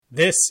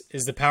This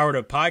is the Powered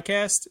Up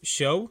Podcast,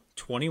 show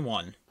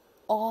 21.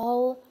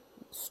 All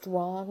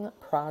strong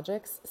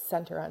projects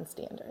center on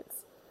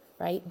standards,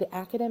 right? The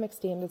academic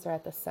standards are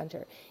at the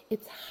center.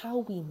 It's how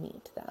we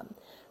meet them.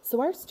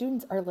 So our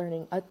students are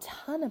learning a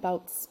ton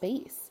about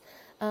space.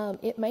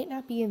 It might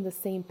not be in the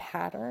same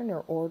pattern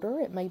or order.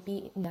 It might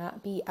be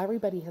not be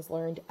everybody has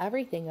learned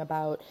everything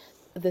about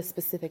the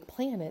specific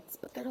planets,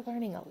 but they're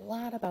learning a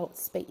lot about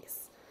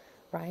space,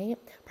 right?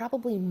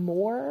 Probably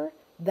more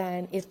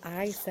than if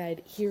I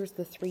said, here's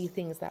the three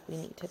things that we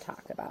need to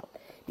talk about,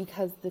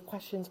 because the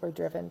questions were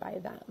driven by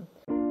them.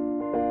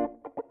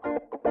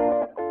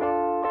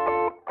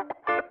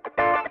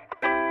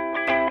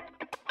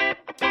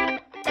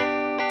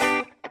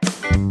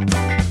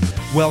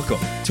 Welcome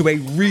to a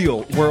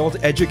real-world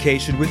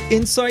education with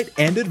insight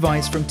and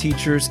advice from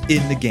teachers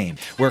in the game,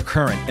 where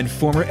current and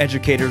former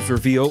educators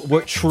reveal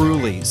what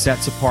truly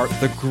sets apart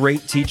the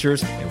great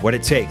teachers and what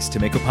it takes to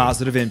make a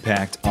positive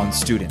impact on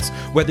students.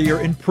 Whether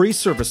you're in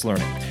pre-service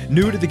learning,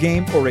 new to the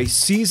game, or a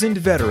seasoned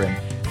veteran,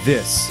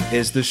 this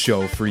is the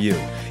show for you.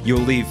 You'll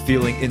leave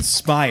feeling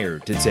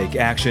inspired to take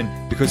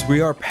action because we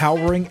are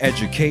powering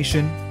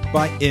education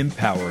by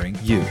empowering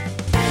you.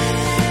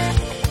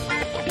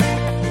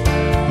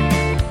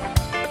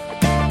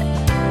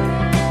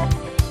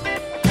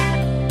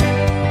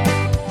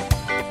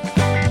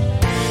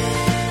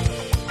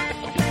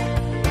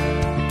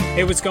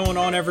 Hey, what's going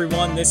on,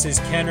 everyone? This is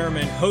Ken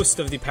Ehrman, host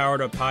of the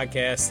Powered Up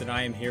Podcast, and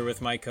I am here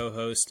with my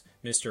co-host,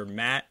 Mr.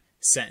 Matt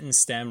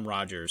Sentence-Stem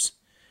Rogers.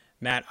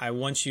 Matt, I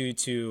want you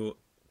to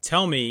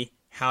tell me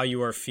how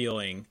you are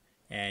feeling,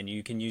 and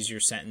you can use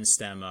your sentence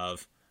stem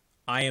of,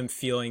 I am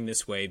feeling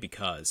this way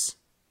because.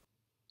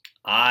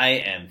 I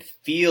am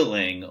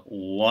feeling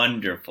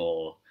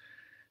wonderful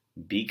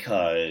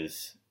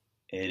because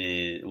it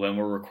is, when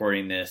we're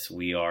recording this,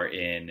 we are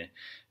in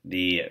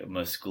the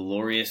most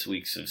glorious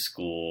weeks of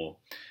school.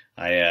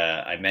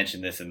 I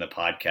mentioned this in the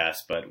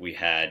podcast, but we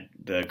had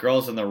the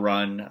Girls on the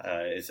Run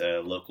is a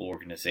local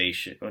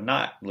organization, well,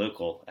 not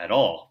local at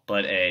all,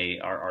 but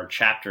our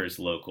chapter is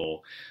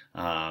local.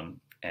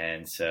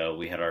 And so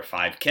we had our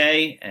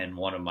 5K, and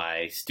one of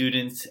my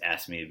students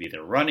asked me to be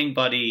their running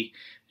buddy.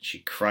 She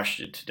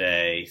crushed it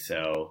today.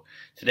 So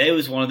today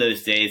was one of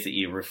those days that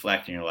you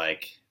reflect and you're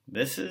like,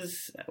 this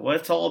is what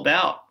it's all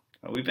about.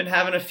 We've been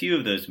having a few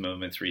of those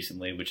moments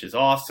recently, which is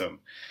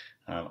awesome.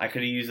 I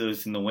could have used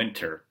those in the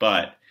winter,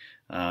 but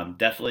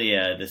definitely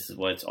this is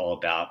what it's all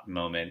about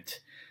moment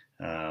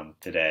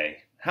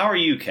today. How are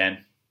you,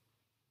 Ken?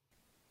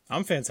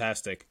 I'm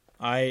fantastic.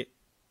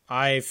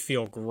 I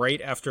feel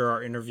great after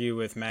our interview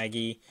with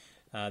Maggie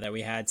that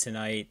we had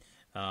tonight.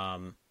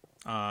 I'm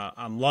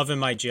loving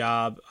my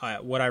job.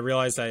 What I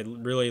realized I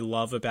really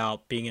love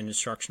about being an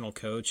instructional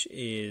coach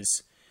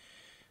is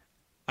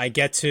I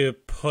get to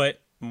put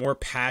more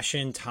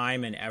passion,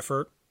 time, and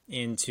effort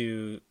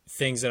into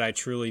things that I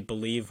truly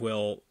believe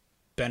will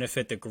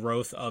benefit the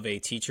growth of a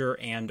teacher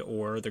and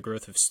or the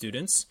growth of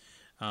students.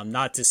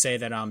 Not to say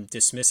that I'm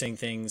dismissing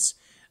things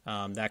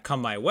that come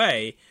my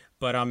way,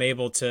 but I'm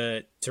able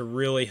to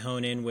really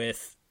hone in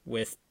with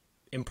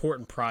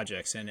important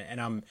projects,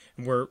 and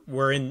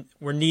we're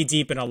knee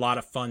deep in a lot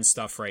of fun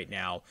stuff right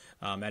now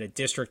at a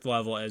district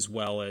level as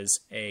well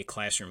as a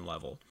classroom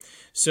level.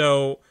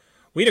 So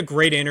we had a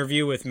great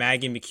interview with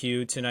Maggie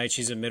McHugh tonight.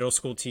 She's a middle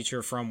school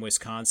teacher from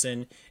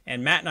Wisconsin,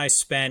 and Matt and I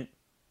spent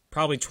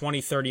probably 20,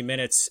 30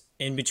 minutes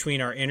in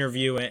between our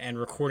interview and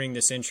recording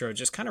this intro,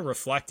 just kind of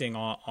reflecting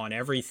on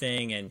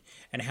everything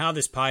and how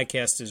this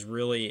podcast is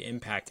really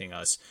impacting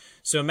us.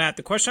 So Matt,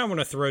 the question I want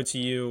to throw to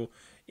you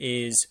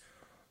is,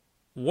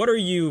 what are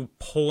you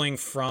pulling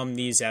from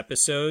these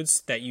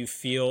episodes that you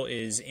feel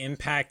is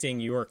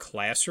impacting your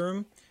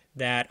classroom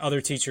that other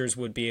teachers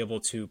would be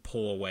able to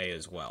pull away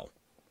as well?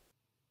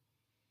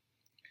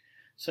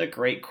 It's a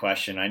great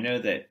question. I know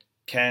that,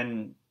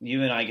 Ken,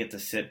 you and I get to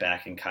sit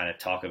back and kind of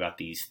talk about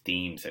these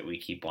themes that we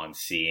keep on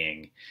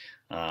seeing.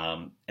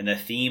 And the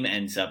theme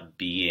ends up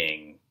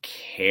being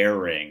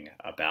caring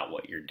about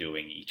what you're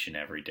doing each and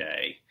every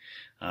day.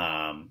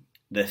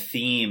 The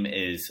theme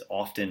is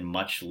often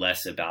much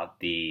less about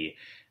the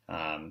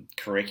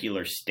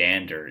curricular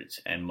standards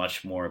and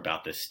much more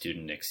about the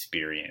student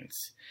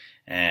experience.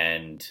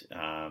 And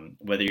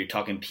whether you're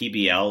talking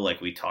PBL like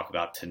we talk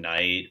about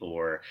tonight,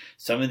 or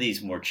some of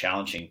these more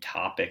challenging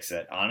topics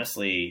that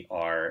honestly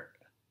are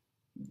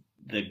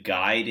the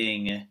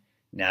guiding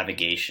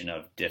navigation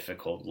of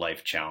difficult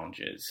life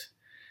challenges.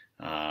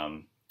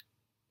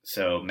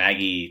 So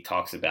Maggie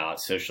talks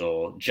about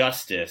social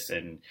justice,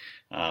 and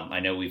I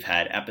know we've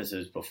had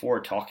episodes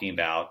before talking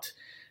about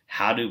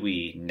how do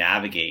we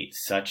navigate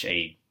such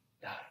a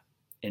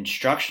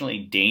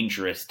instructionally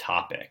dangerous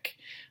topic.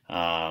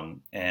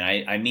 And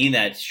I mean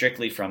that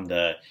strictly from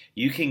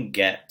you can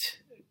get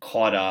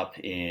caught up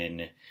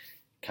in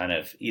kind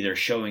of either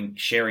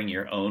sharing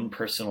your own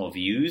personal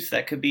views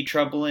that could be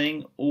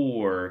troubling,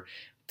 or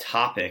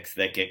topics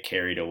that get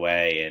carried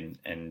away.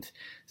 And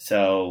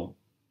so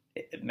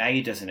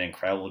Maggie does an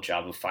incredible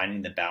job of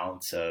finding the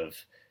balance of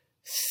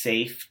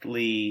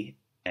safely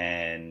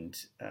and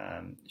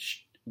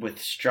with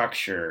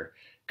structure,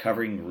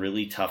 covering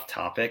really tough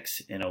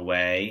topics in a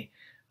way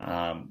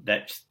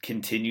that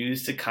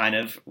continues to kind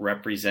of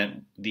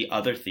represent the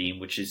other theme,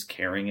 which is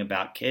caring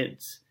about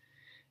kids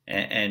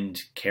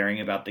and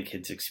caring about the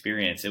kids'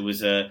 experience.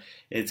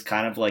 It's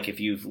kind of like, if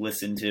you've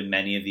listened to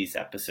many of these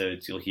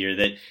episodes, you'll hear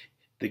that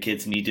the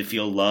kids need to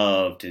feel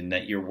loved and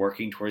that you're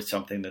working towards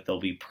something that they'll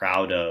be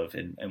proud of.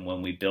 And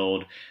when we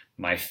build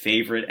my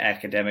favorite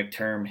academic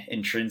term,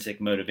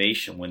 intrinsic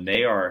motivation, when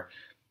they are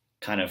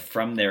kind of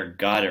from their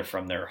gut or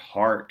from their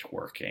heart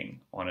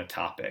working on a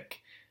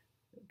topic,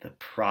 the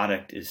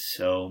product is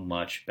so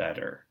much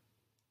better.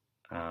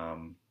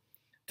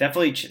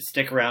 Definitely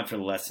stick around for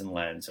the Lesson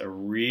Lens.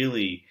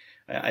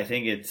 I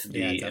think it's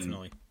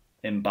the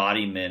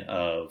embodiment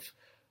of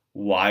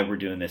why we're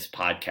doing this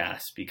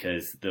podcast,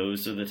 because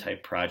those are the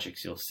type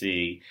projects you'll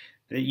see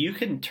that you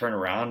can turn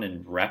around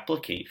and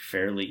replicate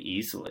fairly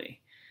easily.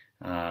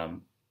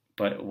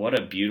 But what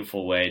a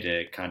beautiful way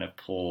to kind of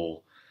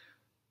pull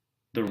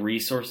the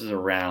resources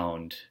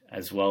around,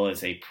 as well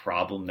as a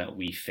problem that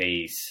we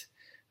face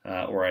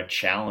or a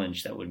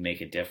challenge that would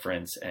make a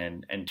difference,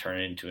 and turn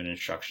it into an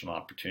instructional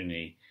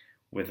opportunity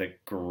with a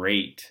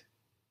great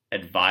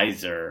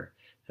advisor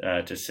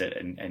to sit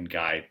and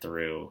guide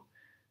through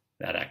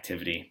that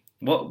activity.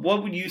 What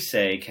would you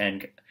say,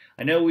 Ken?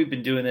 I know we've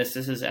been doing this.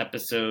 This is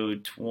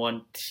episode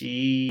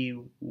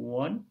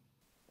 21.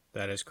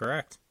 That is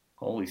correct.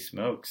 Holy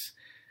smokes.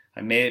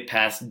 I made it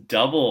past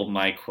double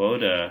my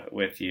quota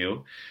with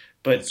you.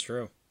 But that's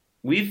true.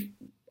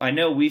 I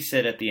know we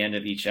sit at the end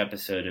of each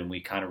episode and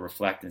we kind of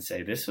reflect and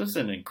say, this was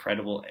an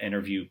incredible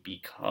interview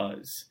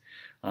because,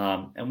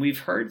 and we've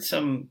heard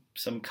some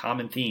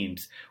common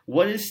themes.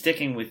 What is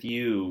sticking with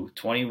you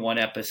 21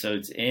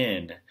 episodes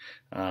in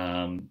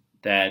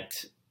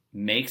that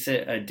makes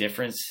it a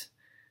difference,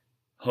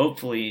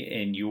 hopefully,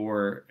 in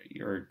your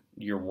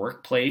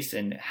workplace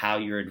and how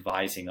you're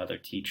advising other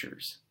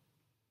teachers?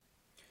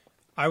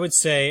 I would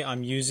say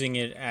I'm using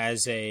it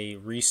as a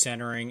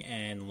recentering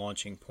and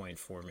launching point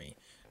for me.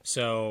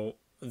 So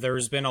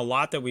there's been a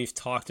lot that we've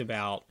talked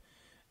about.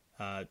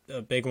 A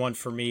big one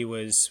for me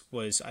was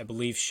I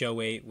believe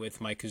Show 8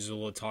 with Mike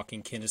Kazula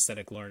talking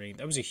kinesthetic learning.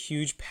 That was a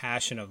huge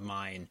passion of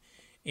mine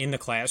in the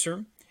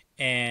classroom.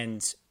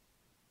 And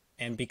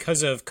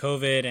because of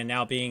COVID and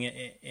now being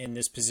in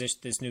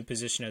this new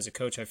position as a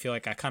coach, I feel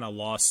like I kind of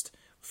lost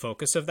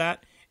focus of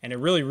that. And it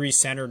really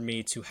recentered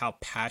me to how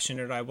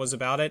passionate I was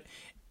about it.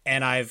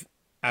 And I've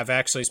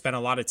actually spent a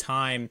lot of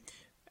time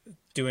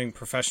doing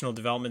professional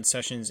development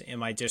sessions in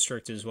my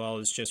district, as well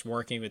as just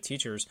working with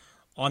teachers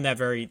on that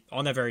very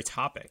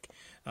topic.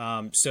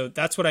 So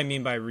that's what I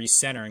mean by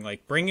recentering,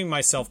 like bringing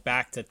myself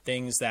back to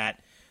things that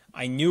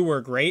I knew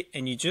were great,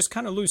 and you just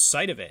kind of lose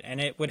sight of it.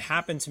 And it would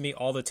happen to me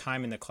all the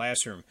time in the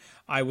classroom.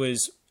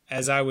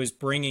 As I was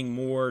bringing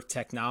more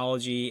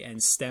technology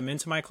and STEM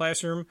into my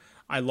classroom,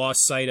 I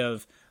lost sight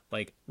of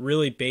like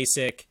really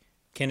basic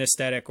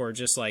kinesthetic or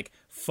just like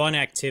fun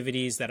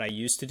activities that I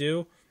used to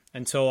do,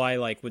 until I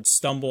like would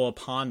stumble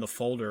upon the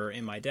folder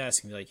in my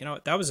desk and be like, you know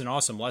what, that was an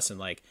awesome lesson.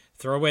 Like,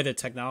 throw away the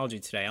technology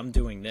today. I'm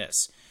doing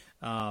this.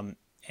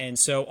 And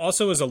so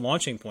also as a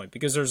launching point,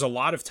 because there's a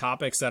lot of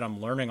topics that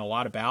I'm learning a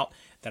lot about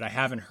that I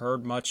haven't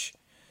heard much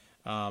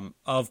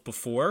of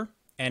before.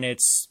 And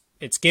it's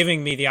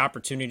giving me the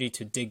opportunity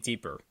to dig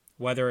deeper,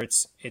 whether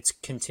it's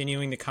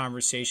continuing the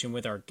conversation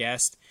with our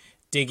guest,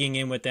 digging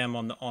in with them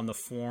on the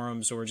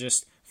forums, or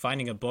just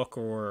finding a book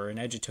or an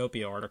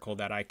Edutopia article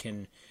that I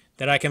can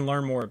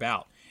learn more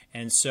about.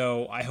 And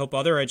so I hope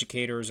other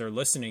educators are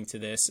listening to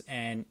this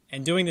and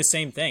doing the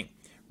same thing,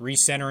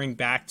 recentering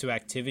back to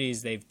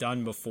activities they've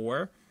done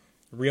before,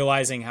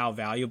 realizing how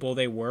valuable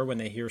they were when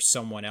they hear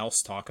someone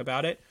else talk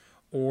about it,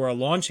 or a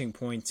launching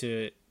point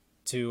to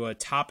a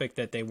topic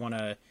that they want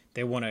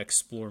to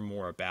explore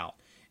more about.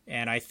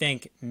 And I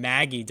think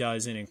Maggie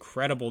does an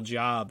incredible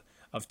job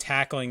of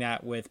tackling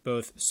that with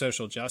both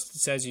social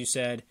justice, as you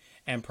said,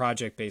 and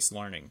project-based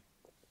learning.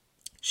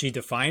 She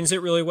defines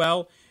it really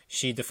well.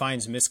 She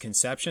defines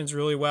misconceptions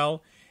really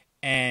well.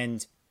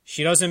 And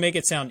she doesn't make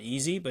it sound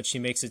easy, but she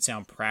makes it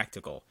sound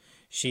practical.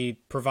 She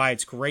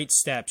provides great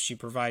steps. She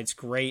provides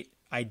great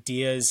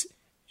ideas,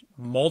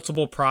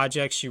 multiple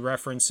projects she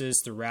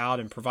references throughout,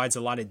 and provides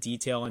a lot of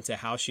detail into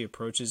how she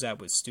approaches that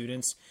with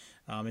students,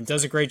 and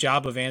does a great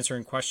job of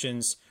answering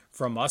questions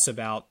from us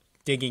about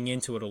digging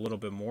into it a little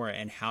bit more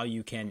and how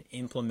you can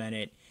implement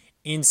it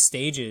in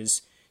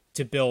stages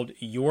to build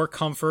your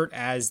comfort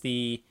as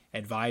the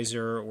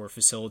advisor or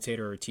facilitator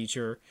or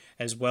teacher,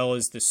 as well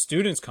as the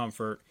student's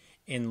comfort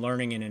in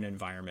learning in an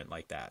environment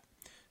like that.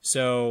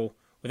 So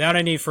without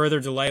any further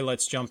delay,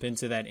 let's jump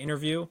into that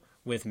interview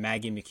with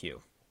Maggie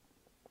McHugh.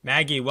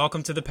 Maggie,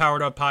 welcome to the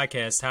Powered Up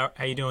Podcast.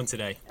 How you doing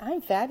today?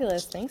 I'm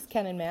fabulous. Thanks,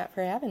 Ken and Matt,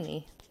 for having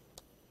me.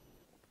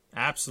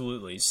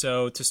 Absolutely.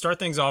 So to start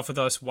things off with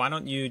us, why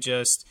don't you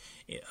just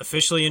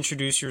officially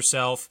introduce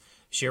yourself,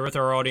 share with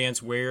our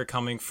audience where you're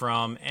coming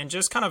from, and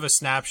just kind of a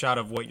snapshot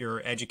of what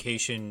your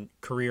education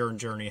career and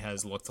journey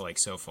has looked like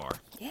so far.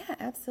 Yeah,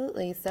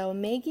 absolutely. So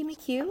Maggie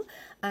McHugh,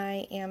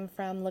 I am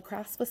from La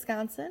Crosse,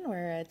 Wisconsin.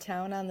 We're a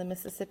town on the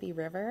Mississippi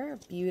River.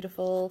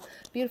 Beautiful,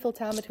 beautiful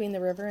town between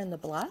the river and the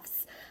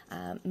bluffs.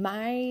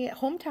 My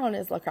hometown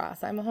is La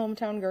Crosse. I'm a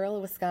hometown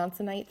girl, a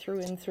Wisconsinite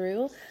through and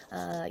through.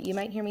 You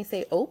might hear me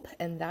say "ope,"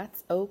 and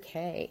that's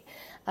okay.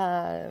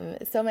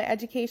 So my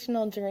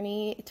educational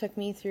journey took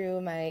me through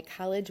my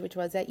college, which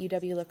was at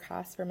UW-La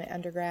Crosse for my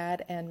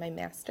undergrad and my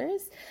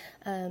master's.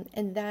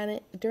 And then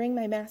during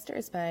my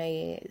master's,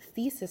 my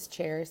thesis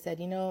chair said,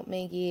 you know,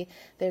 Maggie,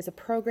 there's a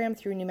program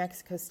through New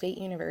Mexico State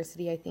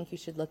University I think you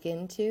should look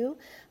into.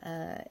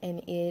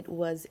 And it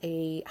was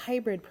a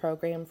hybrid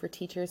program for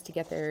teachers to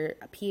get their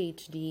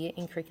PhD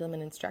in curriculum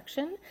and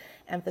instruction,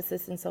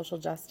 emphasis in social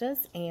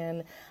justice,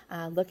 and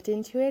looked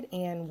into it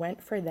and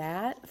went for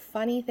that.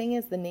 Funny thing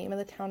is, the name of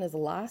the town is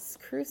Las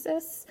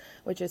Cruces,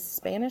 which is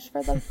Spanish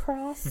for La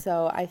Crosse.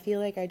 So I feel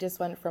like I just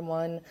went from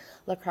one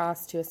La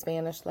Crosse to a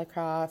Spanish La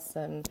Crosse,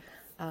 and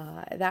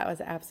that was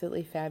an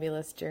absolutely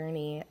fabulous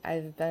journey.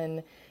 I've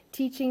been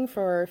teaching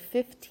for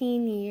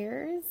 15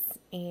 years,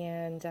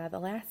 and the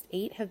last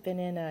 8 have been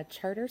in a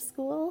charter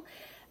school.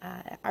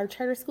 Our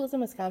charter schools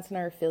in Wisconsin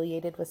are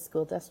affiliated with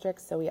school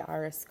districts, so we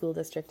are a school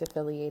district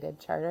affiliated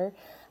charter.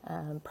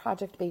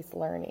 Project-based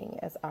learning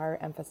is our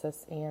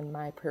emphasis and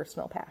my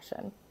personal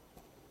passion.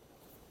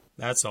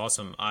 That's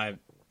awesome. I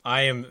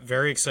am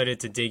very excited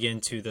to dig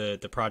into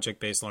the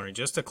project-based learning.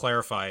 Just to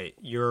clarify,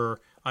 your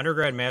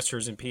undergrad,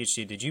 master's, and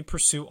PhD, did you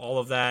pursue all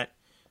of that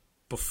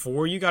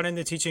before you got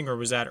into teaching, or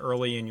was that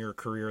early in your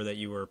career that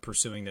you were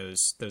pursuing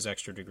those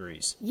extra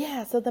degrees?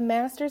 Yeah, so the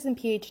master's and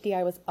PhD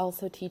I was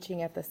also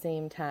teaching at the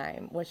same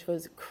time, which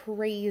was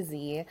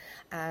crazy.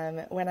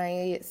 When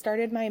I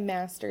started my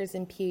master's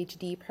and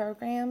PhD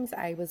programs,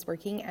 I was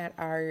working at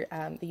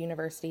the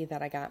university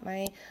that I got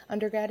my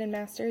undergrad and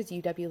master's,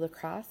 UW-La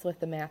Crosse, with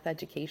the math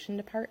education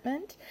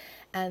department.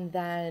 And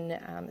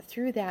then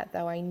through that,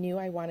 though, I knew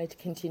I wanted to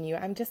continue.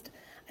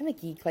 I'm a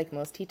geek like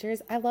most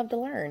teachers. I love to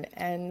learn.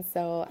 And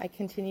so I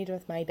continued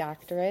with my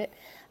doctorate.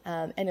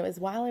 And it was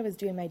while I was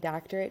doing my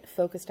doctorate,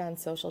 focused on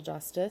social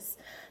justice,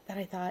 that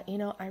I thought, you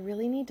know, I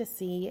really need to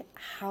see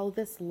how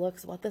this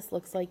looks, what this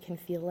looks like, can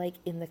feel like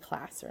in the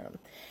classroom.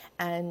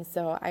 And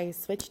so I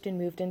switched and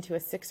moved into a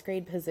 6th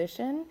grade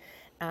position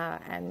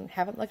and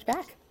haven't looked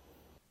back.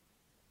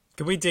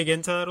 Can we dig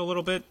into that a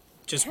little bit?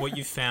 Just what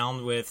you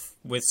found with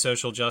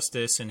social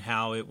justice and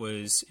how it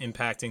was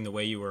impacting the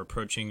way you were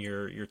approaching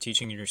your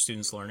teaching and your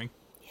students' learning?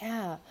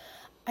 Yeah.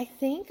 I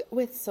think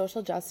with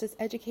social justice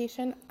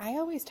education, I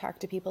always talk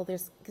to people,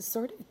 there's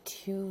sort of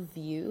 2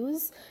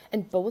 views,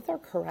 and both are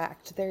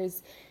correct.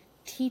 There's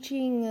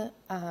teaching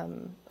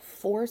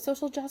for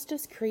social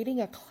justice,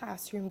 creating a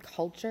classroom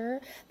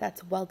culture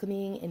that's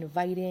welcoming,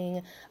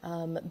 inviting,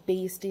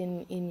 based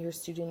in your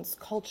students'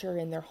 culture,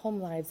 in their home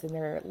lives, in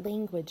their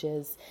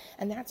languages.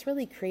 And that's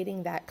really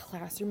creating that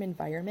classroom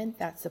environment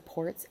that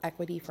supports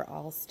equity for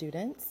all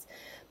students.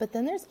 But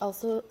then there's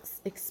also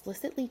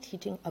explicitly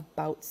teaching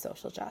about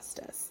social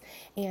justice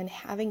and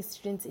having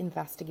students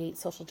investigate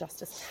social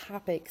justice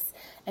topics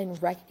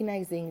and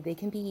recognizing they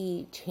can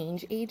be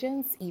change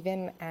agents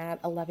even at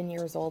 11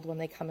 years old when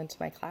they come into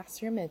my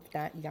classroom, if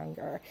not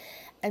younger.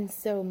 And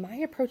so my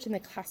approach in the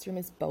classroom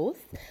is both,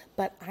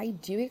 but I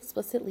do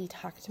explicitly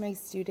talk to my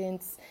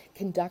students,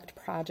 conduct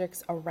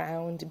projects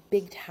around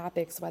big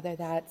topics, whether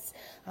that's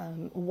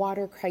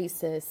water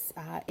crisis,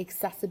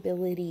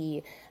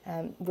 accessibility.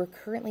 We're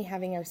currently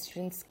having our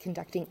students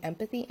conducting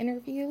empathy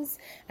interviews,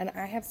 and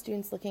I have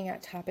students looking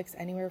at topics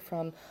anywhere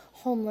from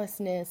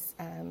homelessness,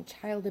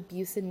 child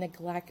abuse and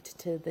neglect,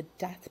 to the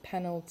death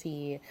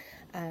penalty.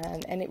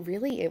 And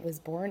it was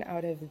born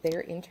out of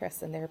their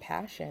interests and their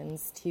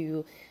passions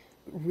to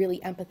really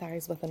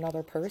empathize with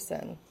another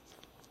person.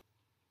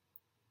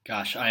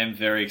 Gosh, I am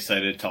very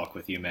excited to talk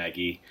with you,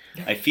 Maggie.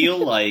 I feel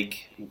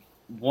like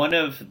one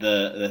of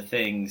the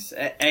things,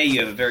 you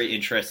have a very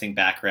interesting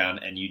background,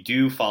 and you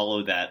do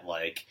follow that,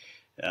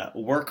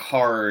 work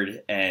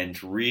hard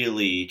and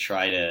really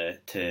try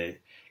to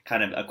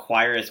kind of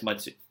acquire as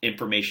much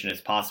information as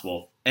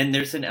possible. And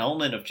there's an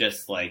element of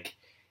just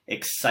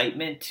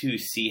excitement to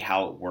see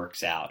how it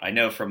works out. I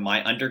know from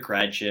my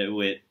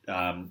undergraduate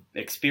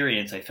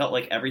experience, I felt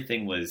like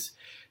everything was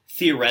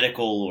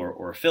theoretical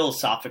or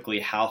philosophically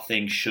how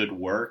things should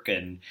work.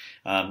 And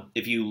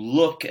if you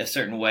look a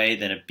certain way,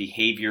 then a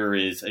behavior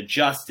is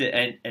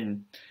adjusted.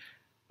 And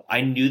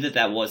I knew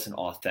that wasn't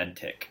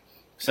authentic.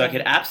 So I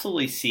could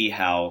absolutely see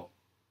how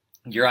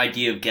your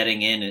idea of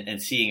getting in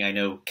and seeing, I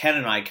know Ken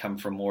and I come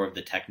from more of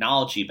the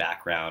technology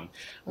background,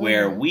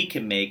 where we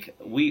can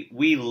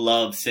we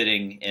love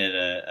sitting at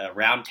a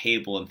round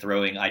table and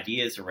throwing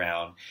ideas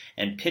around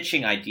and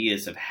pitching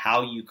ideas of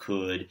how you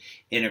could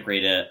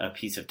integrate a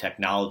piece of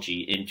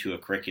technology into a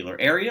curricular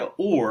area,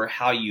 or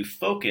how you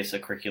focus a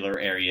curricular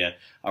area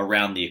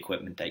around the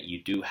equipment that you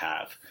do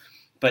have.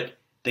 But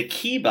the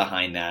key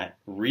behind that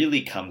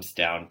really comes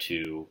down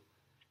to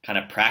kind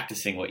of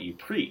practicing what you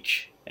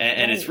preach.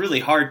 And it's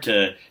really hard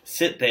to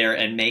sit there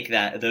and make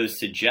those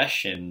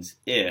suggestions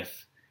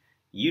if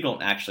you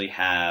don't actually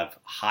have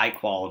high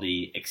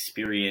quality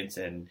experience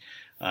and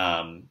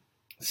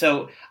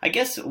So I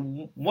guess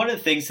one of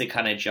the things to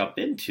kind of jump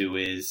into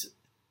is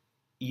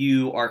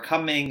you're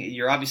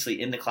obviously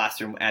in the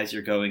classroom as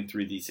you're going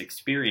through these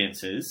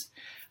experiences.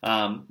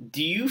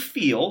 Do you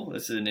feel,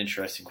 this is an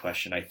interesting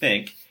question, I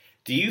think,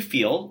 do you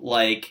feel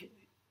like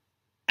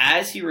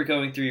as you were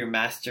going through your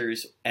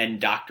master's and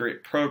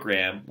doctorate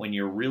program, when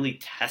you're really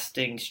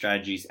testing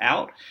strategies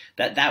out,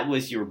 that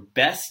was your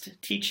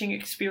best teaching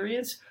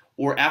experience?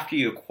 Or after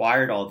you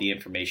acquired all the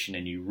information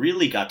and you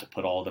really got to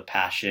put all the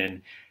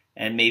passion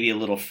and maybe a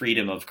little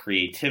freedom of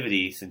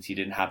creativity since you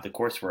didn't have the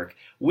coursework,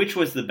 which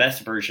was the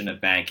best version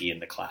of Maggie in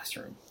the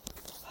classroom?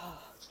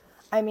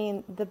 I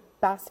mean, the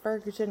best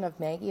version of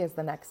Maggie is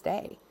the next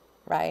day,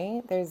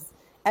 right? There's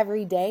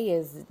every day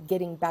is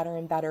getting better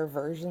and better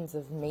versions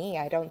of me.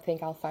 I don't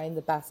think I'll find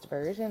the best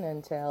version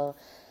until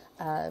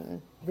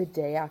the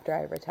day after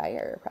I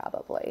retire,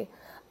 probably,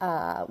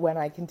 when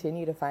I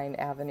continue to find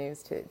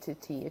avenues to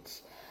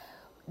teach.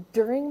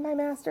 During my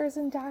master's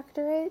and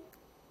doctorate,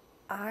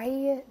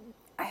 I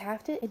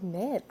have to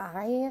admit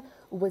I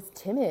was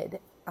timid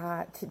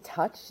to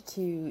touch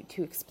to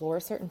explore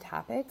certain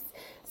topics.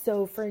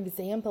 So, for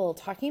example,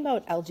 talking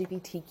about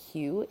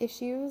LGBTQ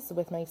issues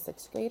with my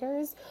sixth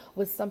graders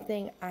was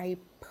something I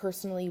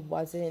personally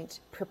wasn't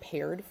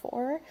prepared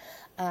for,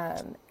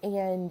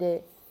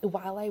 and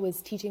while I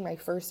was teaching my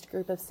first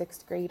group of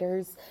sixth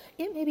graders,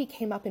 it maybe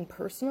came up in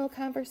personal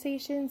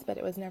conversations, but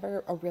it was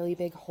never a really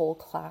big whole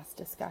class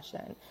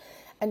discussion.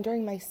 And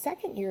during my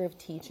second year of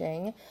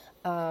teaching,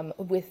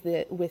 with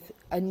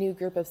a new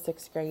group of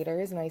sixth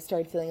graders, and I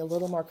started feeling a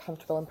little more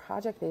comfortable in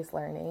project-based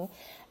learning,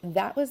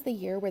 that was the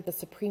year where the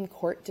Supreme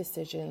Court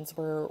decisions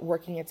were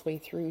working its way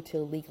through to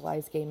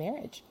legalize gay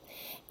marriage.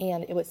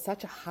 And it was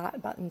such a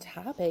hot button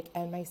topic,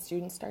 and my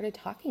students started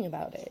talking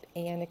about it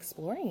and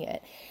exploring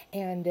it.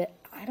 And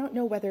I don't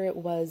know whether it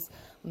was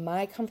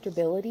my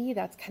comfortability,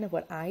 that's kind of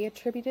what I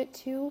attribute it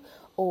to,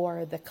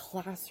 or the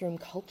classroom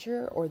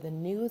culture or the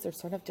news, or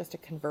sort of just a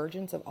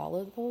convergence of all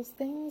of those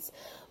things.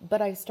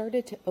 But I started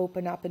to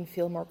open up and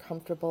feel more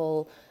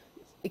comfortable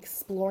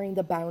exploring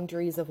the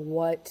boundaries of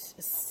what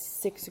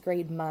sixth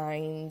grade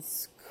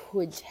minds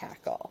could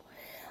tackle.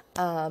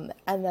 And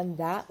then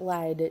that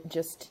led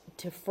just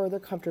to further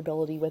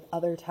comfortability with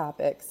other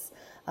topics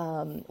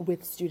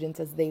with students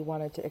as they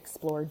wanted to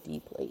explore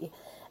deeply.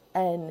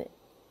 And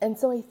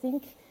so I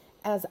think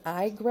as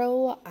I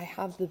grow, I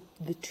have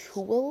the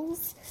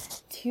tools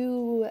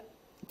to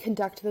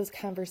conduct those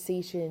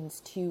conversations,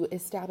 to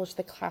establish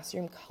the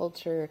classroom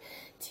culture,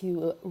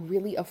 to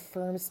really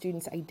affirm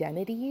students'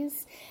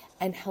 identities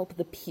and help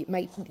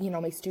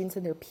my students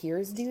and their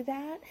peers do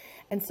that.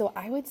 And so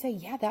I would say,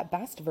 yeah, that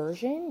best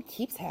version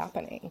keeps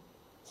happening.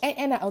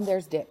 And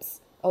there's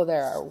dips. Oh,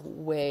 there are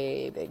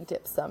way big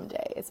dips some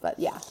days, but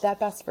yeah, that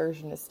best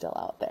version is still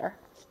out there.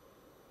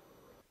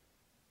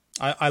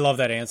 I love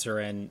that answer,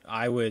 and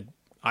I would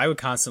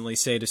constantly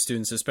say to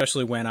students,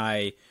 especially when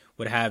I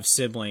would have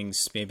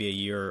siblings maybe a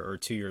year or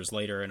 2 years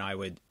later, and I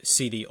would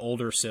see the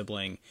older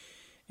sibling,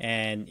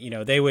 and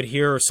they would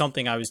hear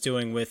something I was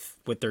doing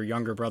with their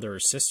younger brother or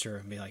sister,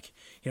 and be like,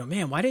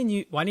 man, why didn't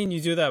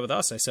you do that with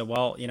us? I said,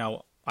 well,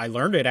 I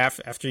learned it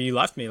after you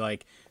left me.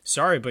 Like,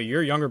 sorry, but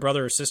your younger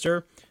brother or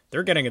sister,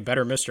 they're getting a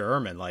better Mr.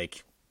 Ehrman.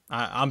 Like,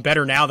 I'm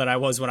better now than I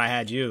was when I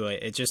had you.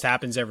 It just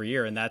happens every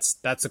year, and that's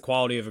the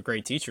quality of a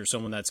great teacher,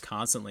 someone that's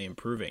constantly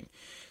improving.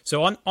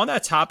 So on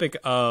that topic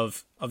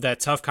of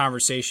that tough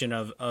conversation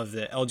of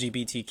the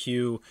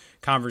LGBTQ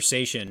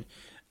conversation,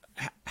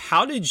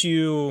 how did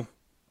you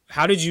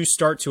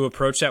start to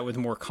approach that with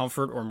more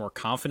comfort or more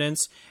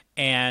confidence?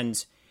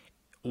 And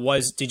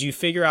did you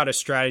figure out a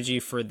strategy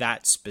for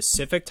that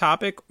specific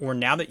topic, or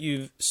now that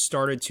you've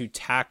started to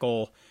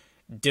tackle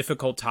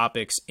difficult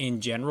topics in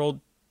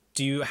general,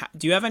 do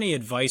you have any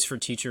advice for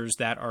teachers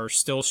that are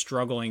still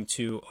struggling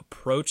to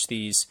approach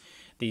these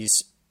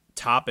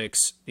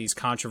topics, these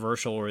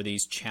controversial or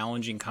these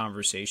challenging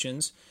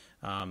conversations?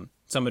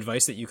 Some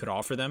advice that you could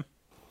offer them?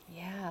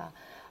 Yeah.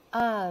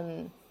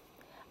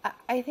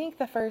 I think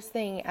the first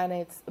thing, and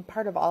it's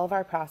part of all of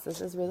our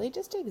process, is really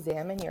just to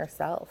examine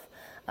yourself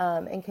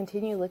and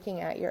continue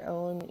looking at your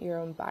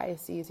own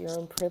biases, your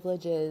own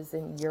privileges,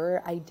 and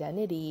your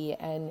identity.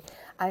 And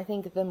I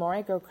think the more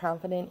I grow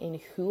confident in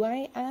who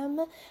I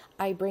am,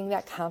 I bring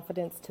that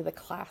confidence to the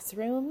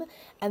classroom,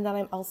 and then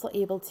I'm also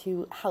able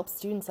to help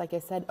students, like I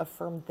said,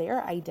 affirm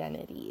their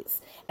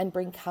identities and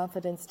bring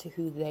confidence to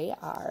who they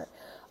are.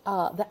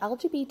 The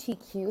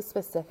LGBTQ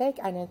specific,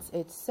 and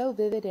it's so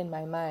vivid in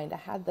my mind. I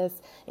had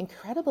this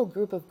incredible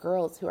group of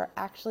girls who are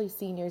actually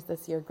seniors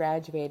this year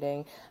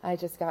graduating. I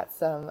just got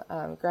some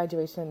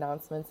graduation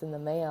announcements in the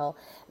mail.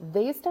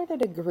 They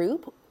started a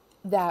group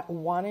that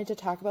wanted to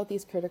talk about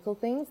these critical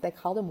things. They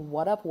called them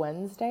What Up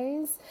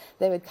Wednesdays.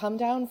 They would come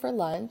down for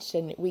lunch,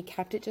 and we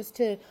kept it just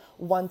to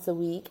once a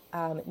week.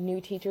 New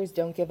teachers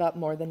don't give up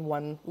more than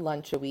one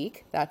lunch a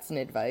week. That's an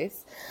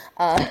advice.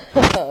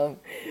 But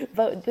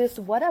this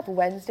What Up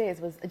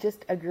Wednesdays was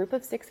just a group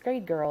of sixth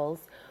grade girls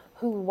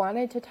who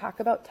wanted to talk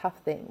about tough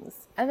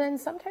things. And then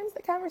sometimes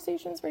the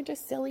conversations were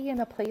just silly and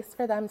a place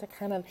for them to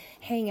kind of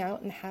hang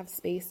out and have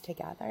space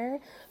together.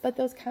 But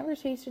those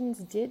conversations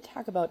did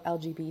talk about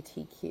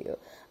LGBTQ.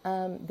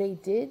 They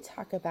did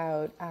talk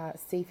about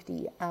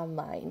safety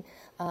online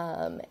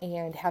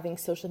and having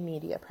social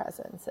media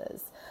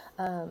presences.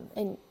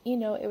 And, you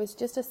know, it was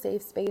just a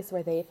safe space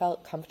where they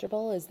felt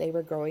comfortable as they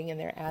were growing in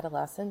their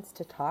adolescence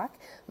to talk.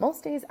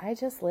 Most days I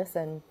just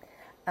listen.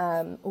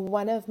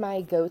 One of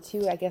my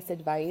go-to, I guess,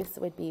 advice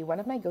would be, one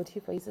of my go-to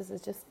phrases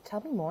is just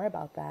tell me more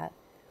about that.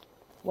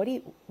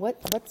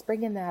 What's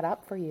bringing that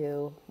up for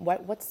you?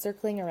 What's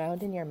circling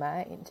around in your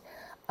mind?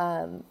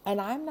 And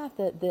I'm not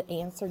the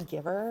answer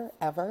giver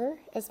ever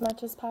as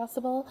much as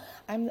possible.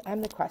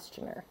 I'm the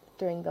questioner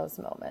during those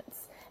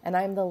moments, and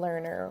I'm the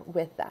learner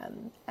with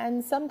them.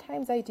 And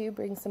sometimes I do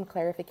bring some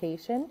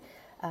clarification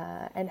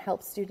and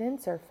help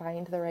students or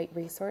find the right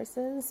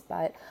resources,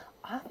 but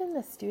often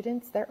the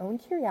students, their own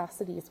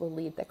curiosities will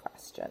lead the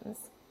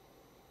questions.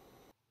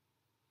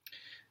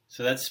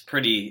 So that's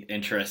pretty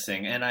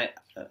interesting. And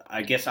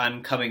I guess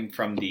I'm coming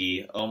from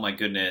the, oh my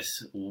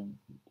goodness,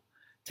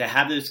 to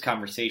have those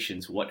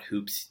conversations, what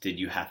hoops did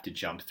you have to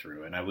jump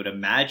through? And I would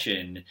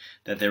imagine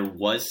that there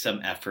was some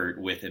effort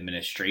with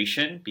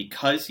administration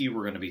because you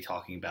were going to be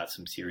talking about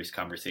some serious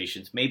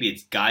conversations. Maybe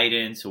it's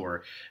guidance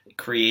or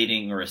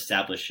creating or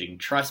establishing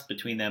trust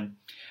between them,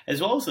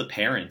 as well as the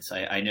parents.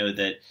 I know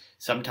that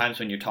sometimes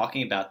when you're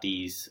talking about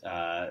these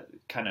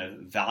kind of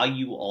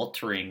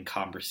value-altering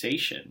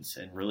conversations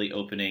and really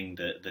opening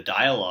the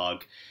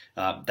dialogue,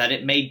 that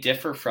it may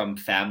differ from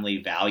family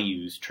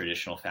values,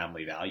 traditional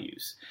family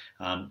values.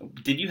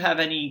 Did you have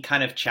any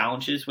kind of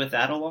challenges with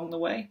that along the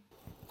way?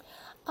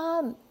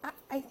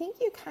 I think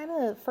you kind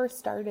of first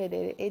started,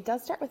 it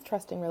does start with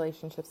trusting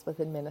relationships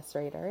with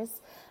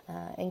administrators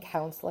and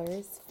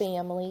counselors,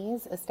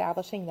 families,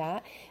 establishing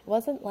that. It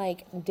wasn't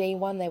like day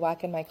one they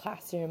walk in my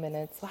classroom and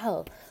it's,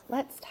 well,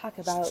 let's talk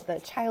about the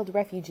child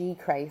refugee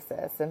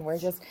crisis and we're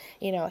just,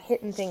 you know,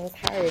 hitting things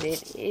hard.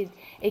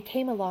 It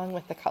came along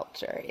with the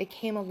culture. It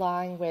came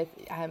along with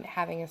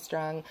having a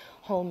strong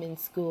home and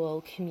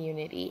school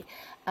community.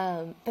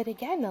 But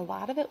again, a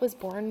lot of it was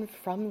born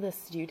from the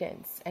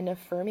students and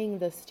affirming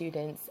the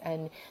students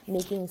and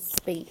making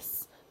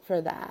space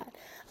for that.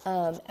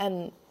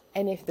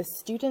 And if the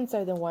students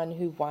are the one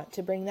who want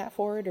to bring that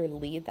forward or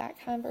lead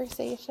that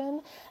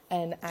conversation,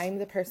 and I'm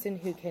the person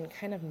who can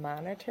kind of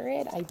monitor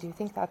it, I do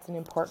think that's an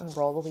important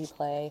role we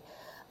play.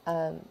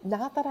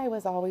 Not that I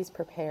was always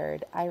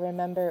prepared. I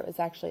remember it was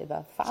actually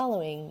the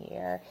following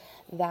year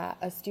that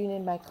a student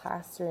in my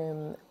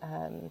classroom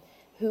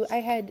who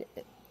I had,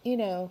 you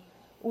know,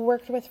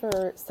 worked with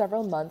for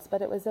several months,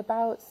 but it was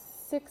about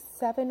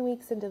 6-7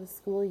 weeks into the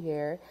school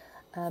year,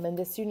 and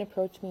the student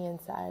approached me and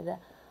said,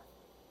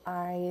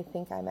 I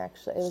think I'm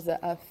actually, it was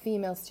a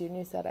female student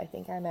who said, I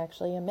think I'm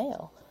actually a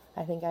male.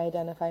 I think I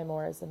identify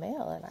more as a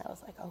male. And I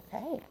was like,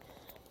 okay.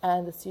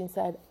 And the student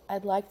said,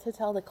 I'd like to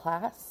tell the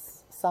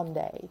class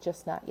someday,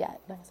 just not yet.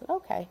 And I said,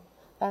 okay,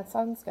 that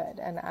sounds good.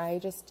 And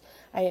I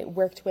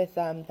worked with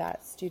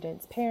that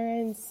student's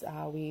parents.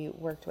 We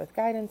worked with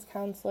guidance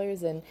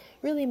counselors and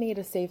really made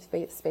a safe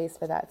space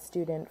for that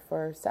student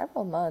for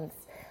several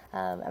months.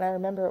 And I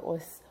remember it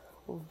was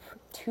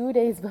 2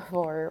 days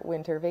before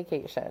winter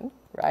vacation,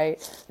 right?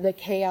 The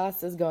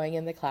chaos is going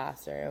in the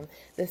classroom.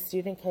 The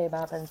student came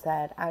up and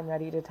said, I'm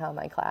ready to tell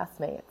my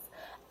classmates.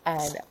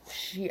 And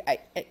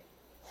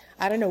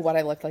I don't know what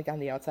I looked like on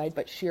the outside,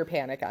 but sheer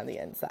panic on the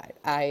inside.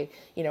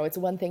 It's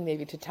one thing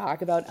maybe to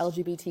talk about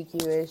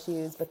LGBTQ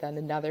issues, but then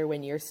another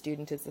when your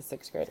student is a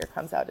sixth grader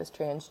comes out as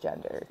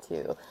transgender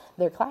to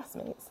their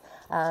classmates.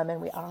 And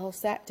we all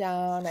sat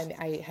down and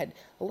I had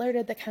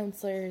alerted the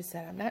counselors,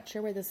 said, I'm not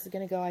sure where this is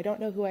going to go. I don't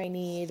know who I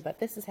need, but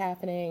this is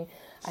happening.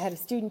 I had a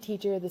student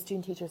teacher. The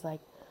student teacher's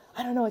like,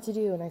 I don't know what to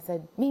do. And I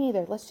said, me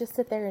neither. Let's just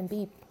sit there and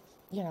be,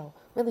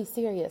 really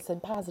serious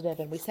and positive.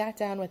 And we sat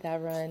down with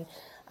everyone.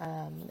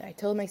 I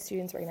told my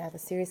students we're going to have a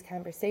serious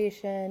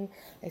conversation.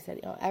 I said,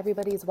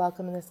 everybody's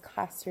welcome in this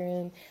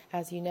classroom.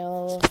 As you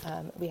know,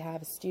 we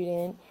have a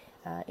student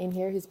in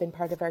here who's been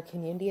part of our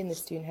community, and the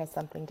student has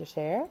something to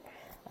share.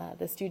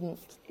 The student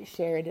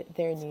shared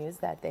their news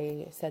that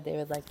they said they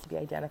would like to be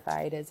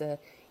identified as a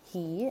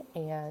he,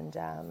 and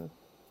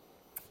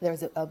there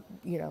was a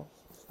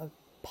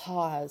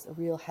pause, a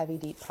real heavy,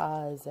 deep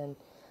pause, and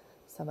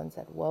someone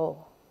said,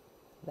 whoa,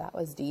 that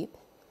was deep.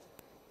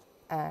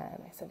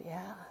 And I said,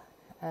 yeah.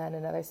 And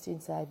another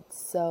student said,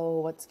 so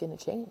what's going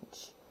to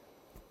change?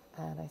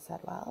 And I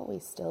said, well, we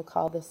still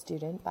call the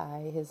student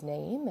by his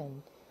name,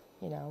 and,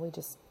 we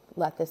just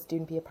let the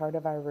student be a part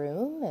of our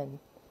room, and,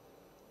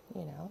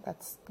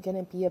 that's going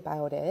to be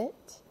about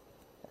it.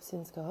 The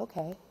students go,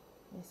 okay.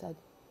 And I said,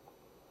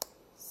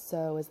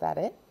 so is that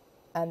it?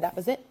 And that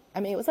was it. I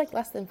mean, it was like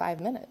less than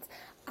 5 minutes.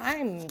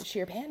 I'm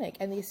sheer panic.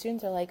 And these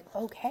students are like,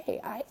 okay,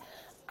 I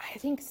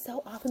think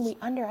so often we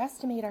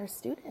underestimate our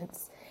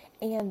students,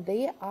 and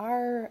they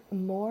are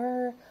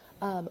more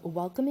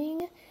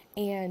welcoming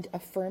and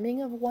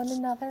affirming of one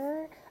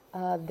another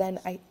than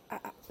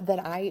than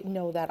I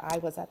know that I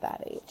was at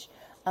that age.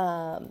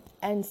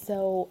 And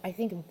so I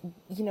think,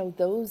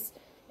 those,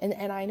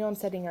 and I know I'm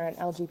setting around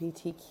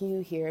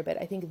LGBTQ here,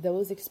 but I think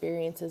those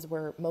experiences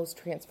were most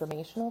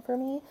transformational for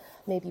me,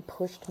 maybe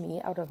pushed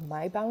me out of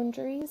my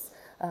boundaries,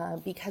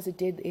 because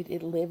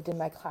it lived in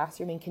my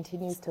classroom and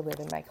continues to live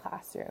in my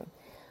classroom.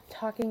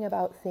 Talking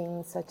about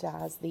things such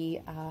as the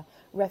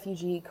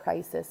refugee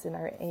crisis and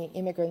our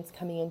immigrants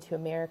coming into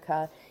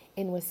America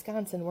in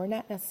Wisconsin, we're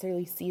not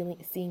necessarily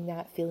seeing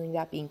that, feeling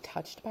that, being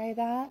touched by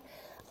that,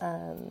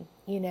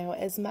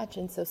 as much.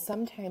 And so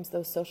sometimes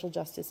those social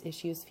justice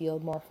issues feel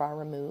more far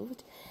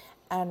removed.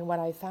 And what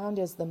I found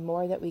is the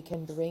more that we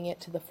can bring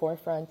it to the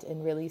forefront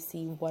and really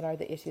see what are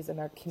the issues in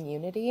our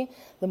community,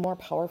 the more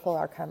powerful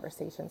our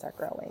conversations are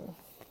growing.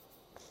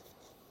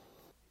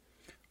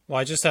 Well,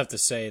 I just have to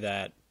say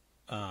that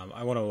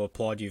I want to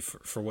applaud you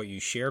for what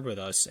you shared with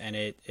us. And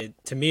it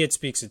to me, it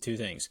speaks to two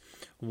things.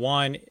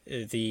 One,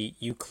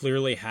 you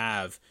clearly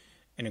have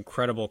an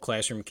incredible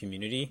classroom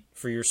community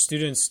for your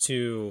students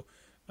to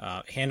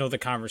handle the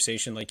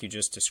conversation like you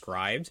just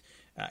described.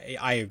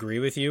 I agree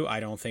with you.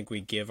 I don't think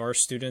we give our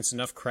students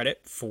enough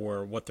credit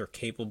for what they're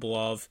capable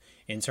of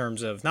in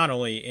terms of not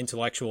only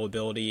intellectual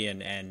ability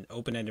and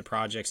open-ended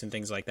projects and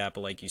things like that,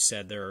 but like you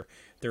said,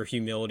 their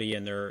humility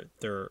and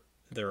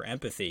their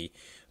empathy.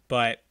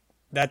 But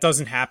that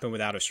doesn't happen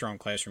without a strong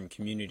classroom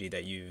community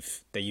that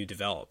you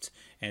developed.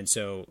 And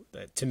so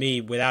to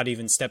me, without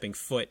even stepping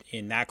foot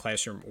in that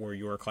classroom or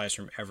your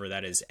classroom ever,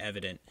 that is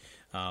evident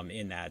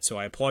in that. So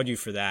I applaud you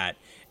for that.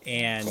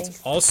 And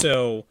Thanks.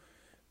 Also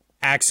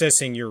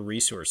accessing your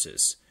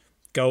resources,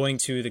 going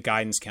to the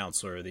guidance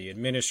counselor, the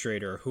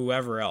administrator,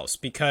 whoever else,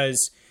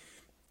 because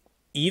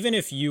even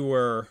if you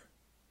were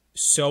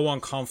so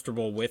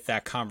uncomfortable with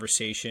that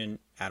conversation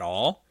at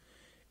all,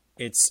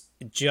 it's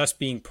just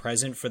being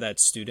present for that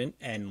student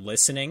and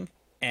listening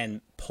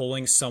and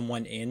pulling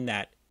someone in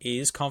that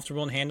is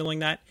comfortable in handling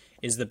that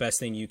is the best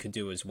thing you could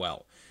do as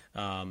well.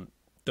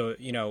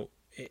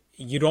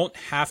 You don't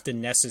have to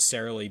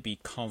necessarily be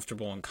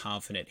comfortable and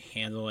confident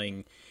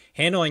handling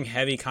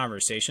heavy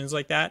conversations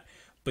like that,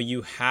 but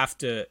you have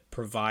to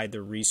provide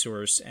the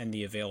resource and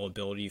the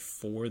availability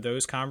for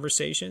those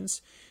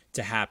conversations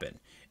to happen.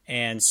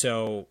 And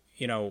so,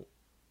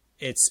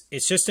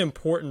 it's just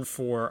important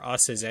for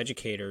us as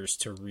educators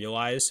to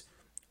realize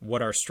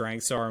what our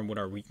strengths are and what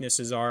our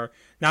weaknesses are,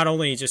 not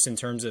only just in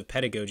terms of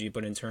pedagogy,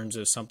 but in terms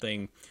of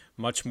something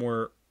much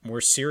more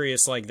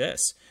serious like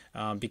this,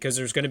 because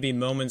there's going to be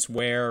moments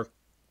where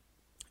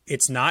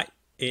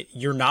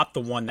you're not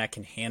the one that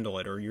can handle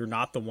it, or you're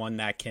not the one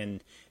that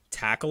can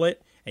tackle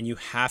it, and you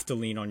have to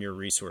lean on your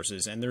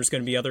resources. And there's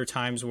going to be other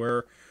times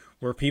where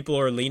people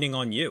are leaning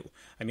on you.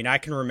 I mean, I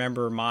can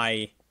remember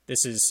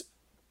this is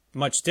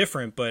much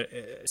different, but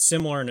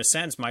similar in a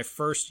sense. My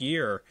first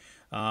year,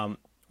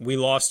 we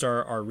lost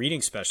our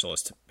reading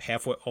specialist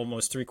halfway,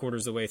 almost 3/4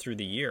 of the way through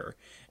the year.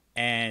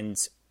 And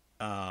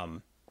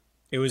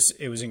it was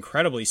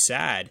incredibly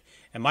sad.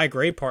 And my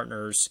grade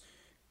partners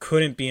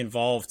couldn't be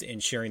involved in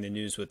sharing the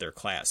news with their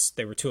class.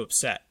 They were too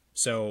upset.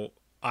 So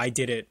I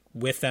did it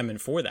with them and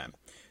for them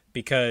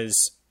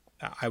because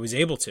I was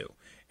able to.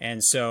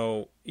 And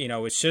so,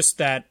 it's just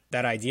that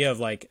idea of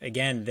like,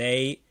 again,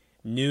 they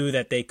knew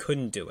that they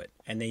couldn't do it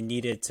and they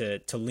needed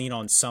to lean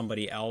on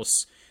somebody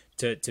else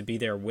to be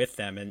there with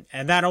them.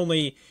 And that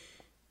only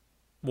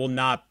will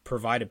not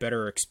provide a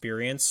better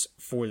experience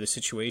for the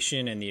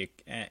situation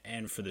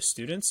and for the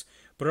students,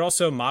 but it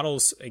also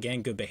models,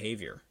 again, good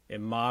behavior.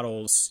 It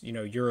models,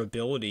 your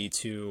ability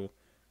to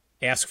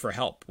ask for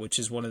help, which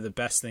is one of the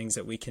best things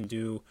that we can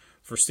do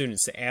for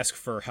students, to ask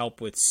for help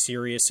with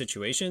serious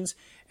situations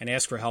and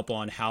ask for help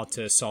on how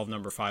to solve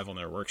number 5 on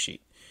their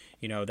worksheet.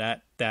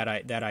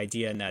 That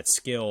idea and that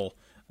skill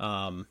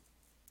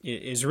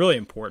is really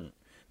important.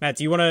 Matt,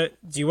 do you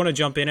want to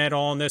jump in at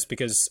all on this?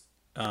 Because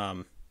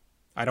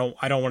I don't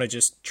want to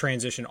just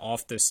transition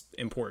off this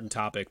important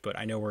topic, but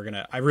I know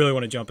I really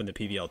want to jump into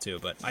PBL too,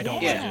 but I don't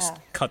want to just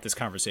cut this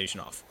conversation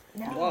off.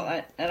 No.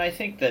 Well, I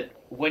think that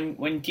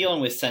when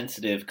dealing with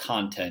sensitive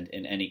content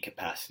in any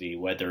capacity,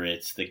 whether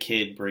it's the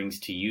kid brings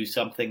to you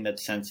something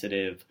that's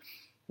sensitive,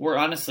 or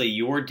honestly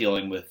you're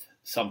dealing with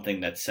something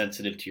that's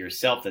sensitive to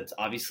yourself that's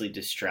obviously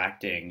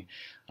distracting,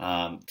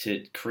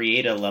 to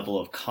create a level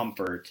of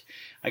comfort.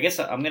 I guess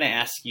I'm going to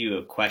ask you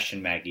a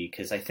question, Maggie,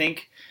 because I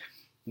think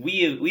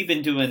we've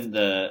been doing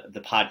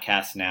the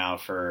podcast now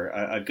for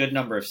a good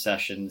number of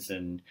sessions,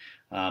 and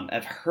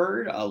I've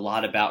heard a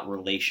lot about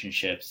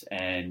relationships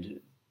and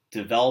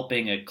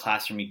developing a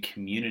classroom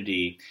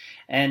community.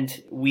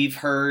 And we've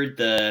heard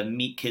the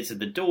meet kids at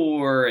the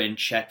door and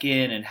check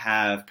in and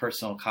have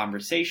personal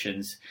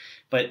conversations,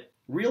 but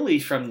really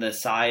from the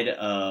side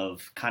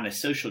of kind of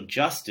social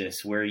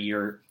justice, where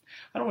you're,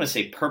 I don't want to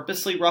say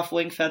purposely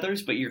ruffling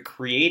feathers, but you're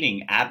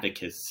creating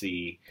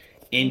advocacy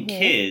in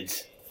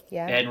kids.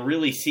 Yeah. And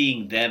really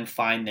seeing them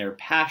find their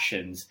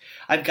passions.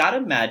 I've got to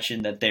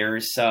imagine that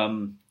there's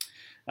some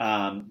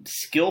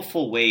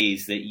skillful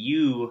ways that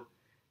you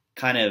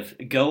kind of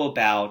go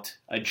about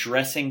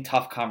addressing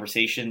tough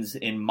conversations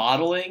in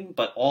modeling,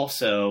 but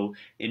also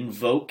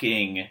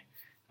invoking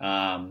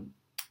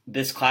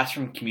this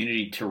classroom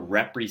community to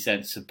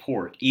represent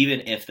support,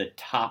 even if the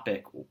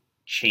topic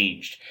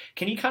changed.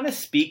 Can you kind of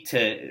speak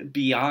to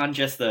beyond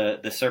just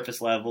the surface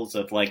levels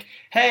of like,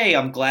 hey,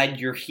 I'm glad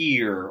you're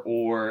here,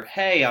 or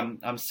hey,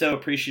 I'm so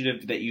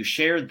appreciative that you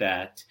shared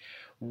that.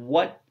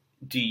 What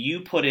do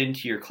you put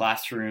into your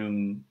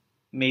classroom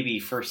maybe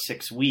first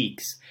 6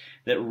 weeks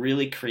that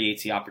really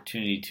creates the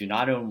opportunity to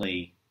not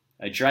only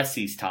address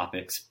these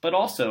topics, but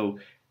also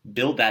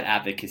build that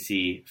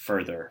advocacy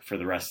further for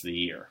the rest of the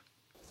year?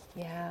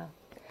 Yeah.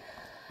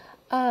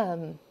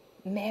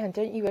 Man,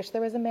 don't you wish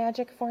there was a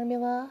magic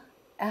formula?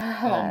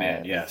 Oh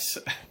man, yes.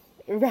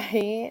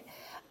 Right?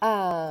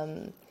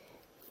 Um,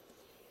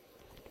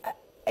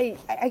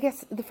 I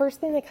guess the first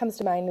thing that comes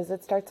to mind is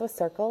it starts with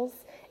circles.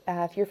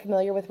 If you're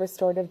familiar with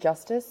restorative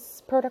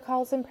justice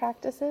protocols and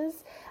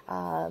practices,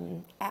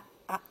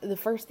 the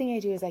first thing I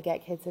do is I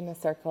get kids in a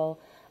circle,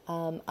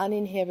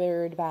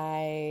 uninhibited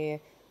by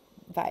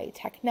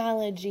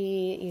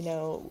technology,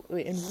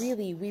 and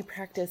really we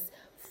practice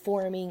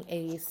forming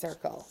a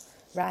circle,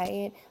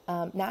 right?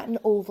 Not an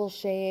oval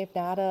shape,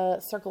 not a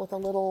circle with a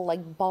little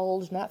like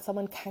bulge, not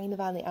someone kind of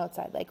on the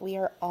outside. Like we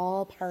are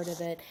all part of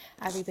it.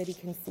 Everybody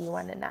can see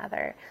one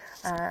another.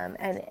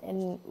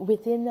 And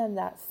within them,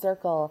 that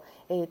circle,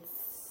 it's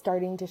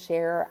starting to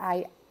share.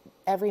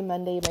 Every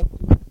Monday, my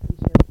we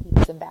share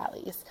peaks and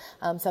valleys.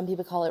 Some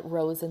people call it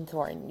rose and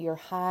thorn. Your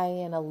high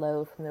and a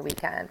low from the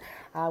weekend.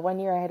 One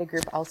year I had a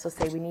group also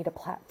say we need a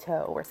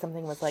plateau where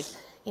something was like,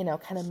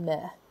 kind of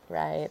meh,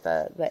 right?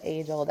 The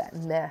age-old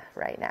meh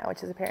right now,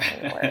 which is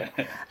apparently a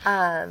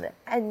word.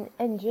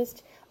 And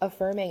just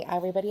affirming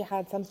everybody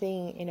had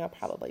something,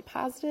 probably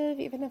positive,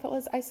 even if it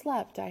was I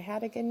slept, I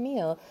had a good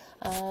meal,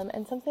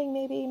 and something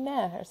maybe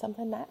meh or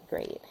something not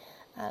great.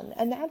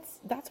 And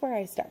that's where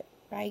I start,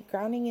 right?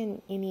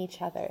 Grounding in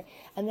each other.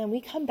 And then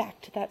we come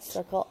back to that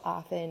circle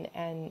often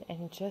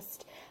and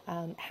just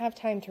have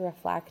time to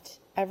reflect.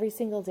 Every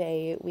single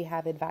day we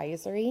have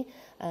advisory,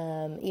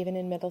 even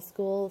in middle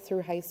school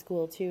through high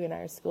school too. In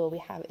our school, we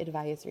have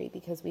advisory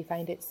because we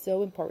find it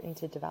so important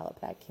to develop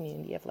that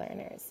community of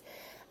learners.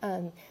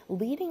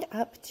 Leading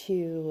up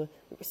to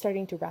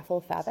starting to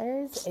ruffle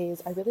feathers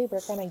is I really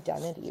work on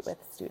identity with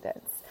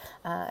students.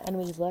 And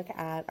we look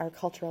at our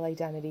cultural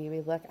identity,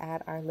 we look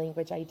at our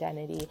language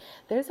identity.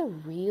 There's a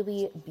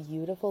really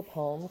beautiful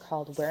poem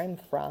called Where I'm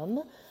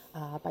From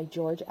by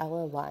George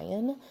Ella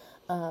Lyon.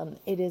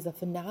 It is a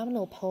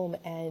phenomenal poem,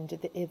 and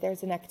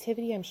there's an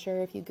activity, I'm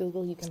sure if you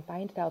Google you can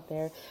find it out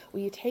there,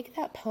 where you take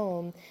that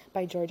poem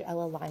by George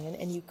Ella Lyon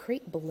and you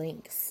create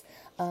blanks,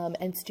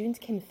 and students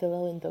can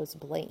fill in those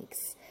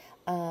blanks.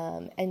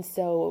 And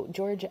so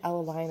George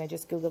Ella Lyon, I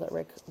just Googled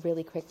it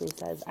really quickly,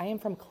 says, I am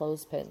from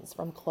clothespins,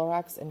 from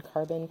Clorox and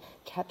carbon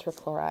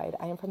tetrachloride.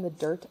 I am from the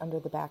dirt under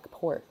the back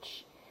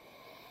porch.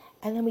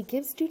 And then we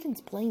give students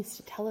blanks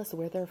to tell us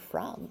where they're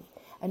from.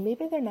 And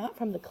maybe they're not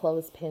from the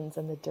clothespins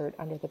and the dirt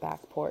under the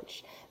back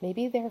porch.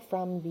 Maybe they're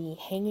from the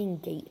hanging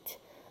gate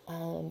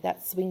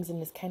that swings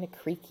and is kind of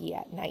creaky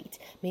at night.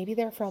 Maybe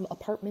they're from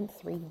apartment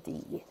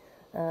 3D.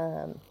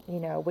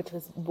 Which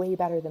was way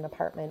better than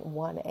apartment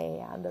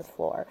 1A on the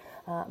floor.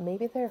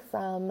 Maybe they're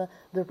from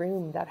the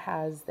room that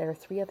has their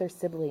 3 other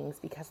siblings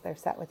because they're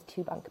set with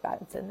 2 bunk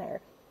beds in there.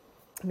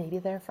 Maybe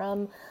they're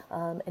from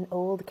an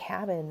old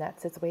cabin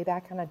that sits way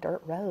back on a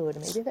dirt road.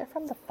 Maybe they're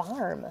from the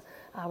farm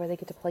where they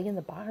get to play in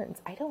the barns.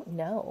 I don't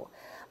know.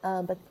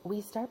 But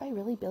we start by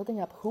really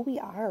building up who we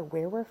are,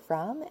 where we're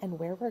from, and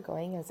where we're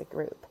going as a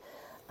group.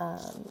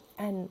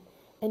 And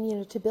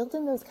to build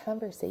in those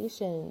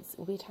conversations,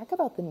 we talk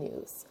about the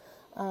news,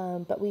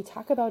 but we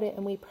talk about it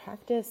and we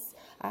practice.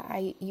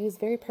 I use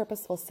very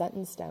purposeful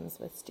sentence stems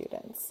with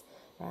students,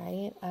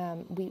 right?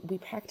 We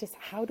practice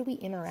how do we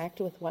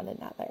interact with one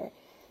another.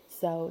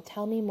 So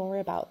tell me more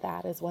about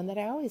that is one that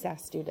I always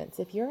ask students.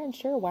 If you're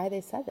unsure why they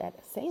said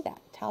that, say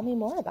that. Tell me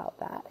more about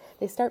that.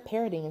 They start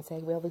parroting and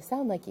saying, well, we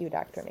sound like you,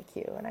 Dr.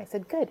 McHugh. And I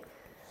said, good,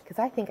 because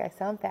I think I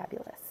sound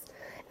fabulous.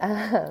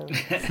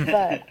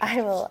 But I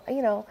will,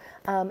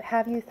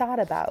 have you thought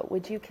about,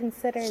 would you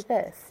consider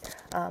this?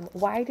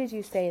 Why did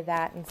you say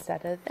that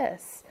instead of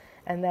this?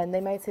 And then they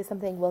might say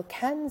something, well,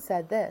 Ken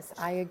said this.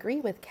 I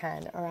agree with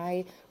Ken, or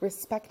I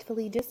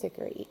respectfully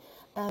disagree.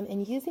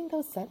 And using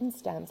those sentence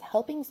stems,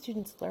 helping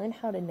students learn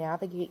how to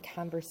navigate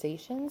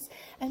conversations.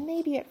 And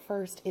maybe at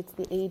first it's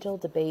the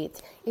age-old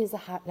debate, is a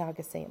hot dog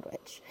a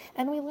sandwich?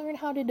 And we learn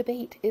how to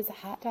debate, is a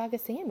hot dog a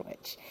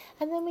sandwich?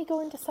 And then we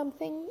go into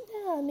something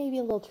maybe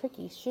a little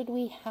tricky. Should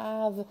we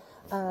have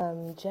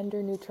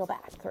gender-neutral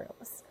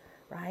bathrooms?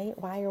 Right?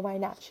 Why or why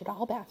not? Should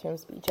all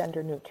bathrooms be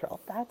gender neutral?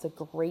 That's a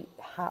great,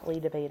 hotly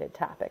debated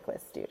topic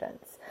with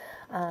students.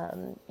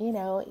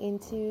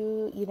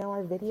 Into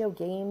our video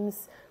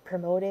games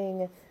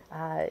promoting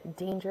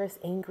dangerous,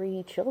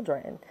 angry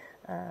children.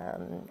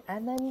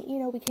 And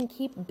then, we can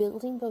keep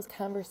building those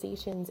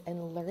conversations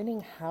and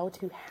learning how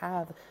to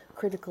have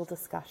critical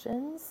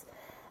discussions.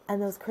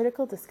 And those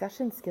critical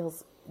discussion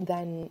skills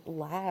then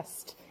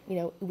last,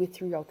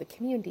 throughout the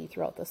community,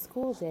 throughout the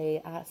school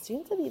day.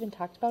 Students have even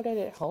talked about it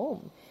at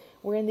home.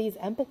 We're in these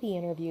empathy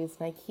interviews,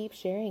 and I keep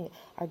sharing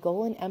our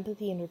goal in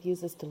empathy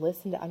interviews is to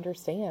listen to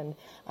understand.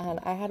 And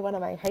I had one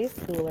of my high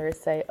schoolers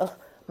say, "Oh,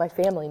 my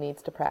family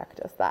needs to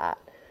practice that,"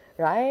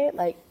 right?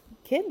 Like,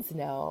 kids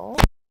know.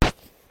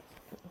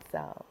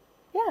 So,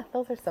 yeah,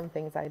 those are some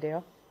things I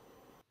do.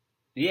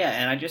 Yeah,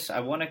 and I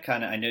want to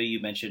I know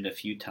you mentioned a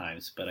few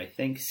times, but I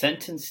think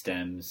sentence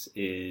stems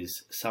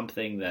is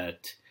something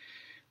that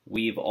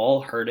we've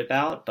all heard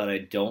about, but I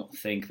don't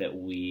think that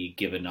we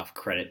give enough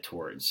credit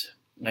towards.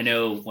 I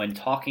know when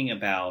talking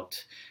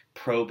about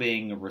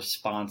probing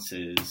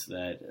responses,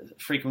 that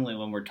frequently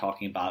when we're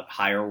talking about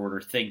higher order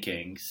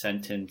thinking,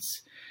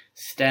 sentence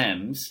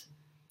stems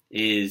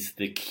is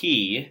the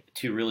key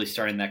to really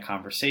starting that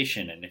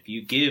conversation. And if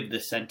you give the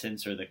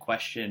sentence or the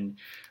question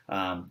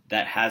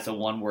that has a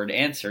one-word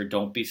answer,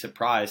 don't be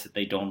surprised that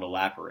they don't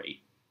elaborate.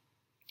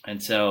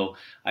 And so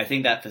I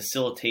think that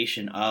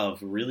facilitation of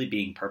really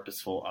being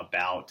purposeful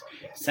about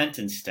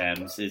sentence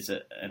stems is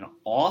an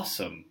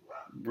awesome,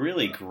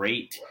 really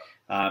great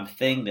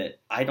thing that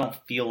I don't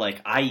feel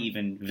like I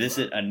even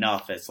visit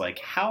enough. As like,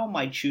 how am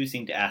I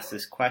choosing to ask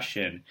this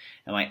question?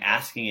 Am I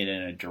asking it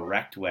in a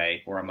direct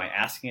way, or am I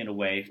asking it a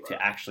way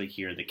to actually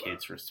hear the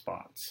kid's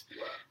response,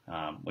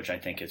 which I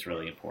think is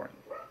really important.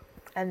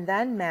 And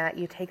then, Matt,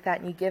 you take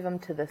that and you give them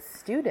to the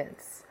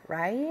students,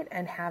 right?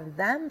 And have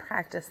them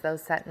practice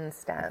those sentence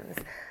stems.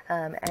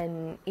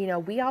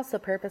 We also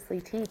purposely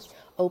teach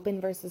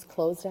open versus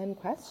closed-end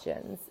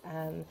questions.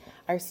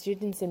 Our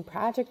students in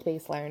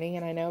project-based learning,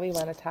 and I know we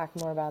want to talk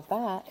more about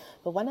that,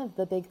 but one of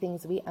the big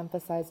things we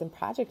emphasize in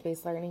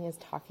project-based learning is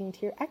talking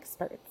to your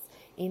experts,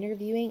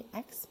 interviewing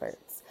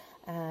experts.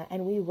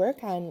 And we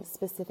work on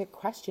specific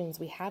questions.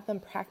 We have them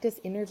practice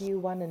interview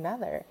one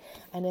another.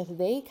 And if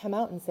they come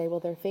out and say, well,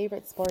 their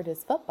favorite sport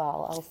is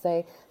football, I'll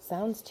say,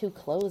 sounds too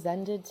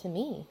close-ended to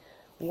me.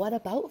 What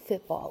about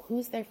football?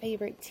 Who's their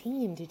favorite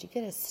team? Did you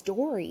get a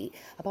story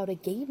about a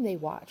game they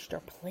watched or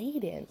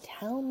played in?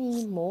 Tell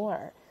me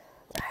more,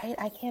 right?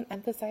 I can't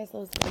emphasize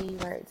those three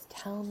words.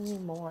 Tell me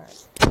more.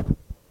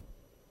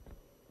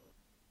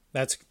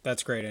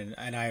 That's great,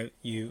 and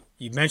you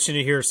mentioned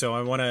it here, so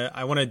I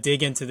want to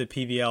dig into the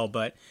PBL.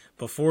 But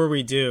before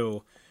we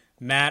do,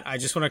 Matt, I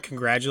just want to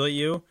congratulate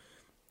you.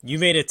 You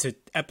made it to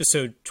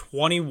episode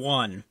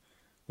 21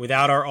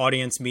 without our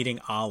audience meeting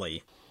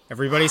Ollie.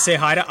 Everybody say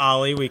hi to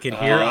Ollie. We could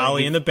hear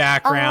Ollie in the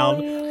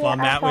background while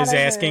Matt was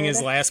asking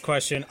his last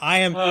question. I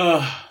am,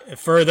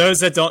 for those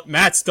that don't,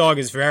 Matt's dog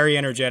is very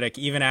energetic,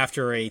 even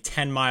after a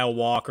 10-mile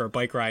walk or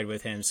bike ride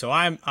with him. So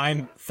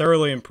I'm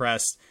thoroughly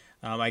impressed.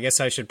 I guess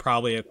I should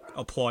probably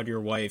applaud your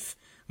wife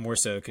more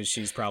so because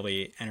she's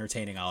probably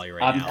entertaining Ollie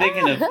now. I'm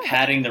thinking of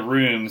padding the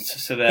rooms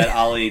so that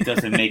Ollie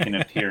doesn't make an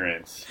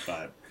appearance.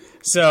 But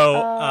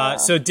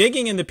so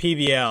digging in the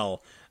PBL,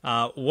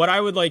 what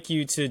I would like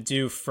you to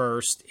do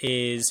first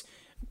is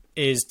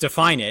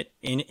define it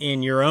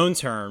in your own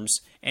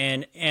terms,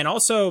 and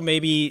also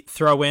maybe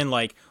throw in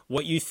like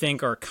what you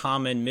think are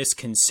common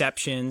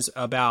misconceptions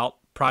about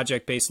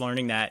project-based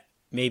learning that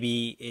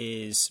maybe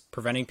is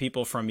preventing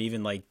people from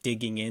even like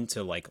digging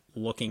into like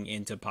looking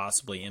into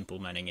possibly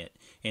implementing it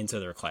into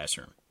their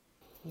classroom.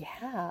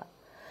 Yeah.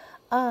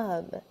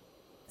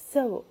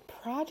 So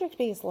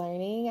project-based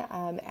learning,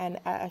 and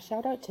a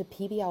shout out to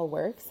PBL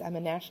Works. I'm a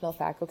national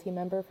faculty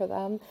member for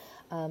them.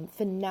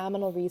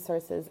 Phenomenal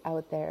resources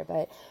out there.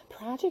 But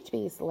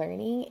project-based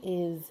learning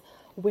is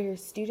where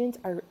students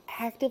are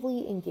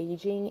actively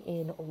engaging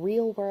in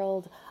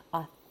real-world,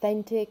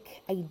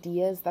 authentic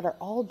ideas that are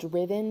all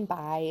driven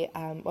by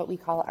what we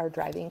call our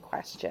driving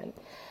question.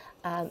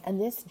 And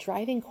this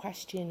driving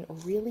question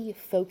really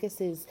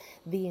focuses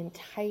the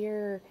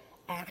entire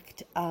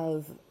act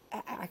of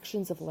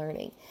actions of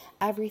learning.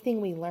 Everything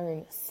we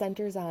learn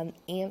centers on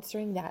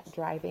answering that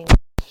driving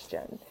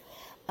question.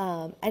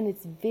 And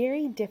it's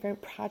very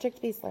different.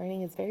 Project-based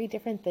learning is very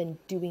different than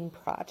doing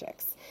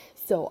projects.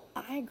 So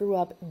I grew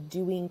up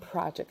doing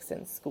projects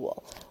in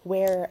school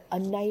where a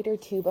night or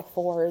two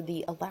before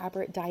the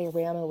elaborate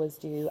diorama was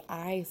due,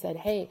 I said,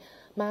 hey,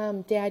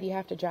 Mom, Dad, you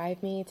have to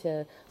drive me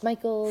to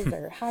Michael's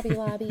or Hobby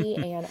Lobby,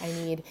 and I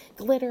need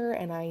glitter,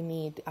 and I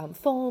need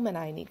foam, and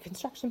I need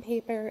construction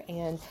paper,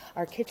 and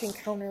our kitchen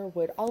counter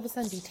would all of a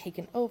sudden be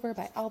taken over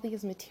by all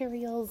these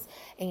materials,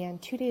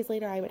 and 2 days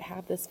later I would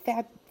have this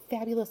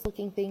fabulous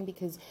looking thing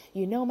because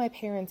my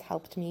parents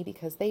helped me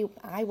because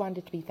I wanted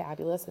it to be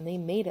fabulous and they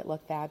made it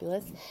look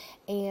fabulous,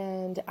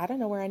 and I don't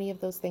know where any of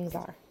those things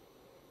are,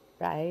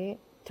 right?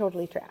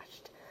 Totally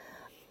trashed.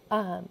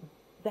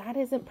 That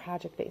isn't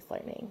project-based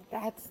learning.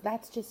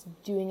 That's just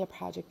doing a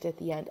project at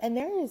the end. And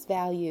there is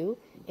value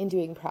in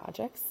doing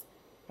projects,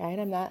 right?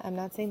 I'm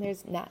not saying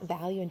there's not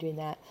value in doing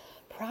that.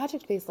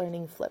 Project-based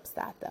learning flips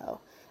that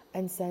though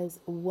and says,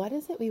 what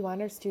is it we want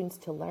our students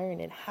to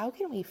learn, and how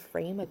can we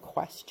frame a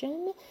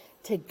question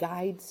to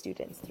guide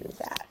students through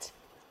that?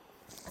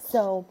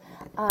 So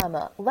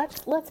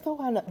let's go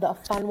on the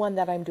fun one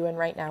that I'm doing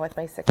right now with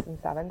my 6th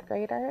and 7th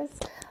graders.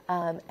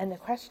 And the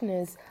question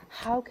is,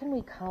 how can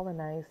we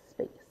colonize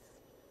space?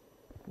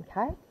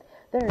 Okay?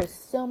 There is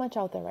so much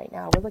out there right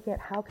now. We're looking at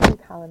how can we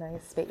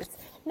colonize space.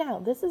 Now,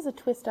 this is a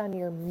twist on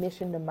your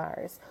mission to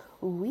Mars.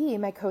 We,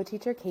 my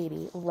co-teacher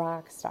Katie,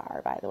 rock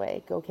star, by the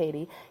way, go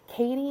Katie.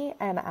 Katie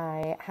and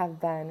I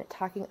have been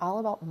talking all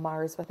about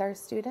Mars with our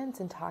students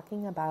and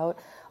talking about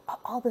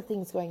all the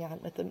things going on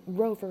with the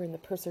rover and the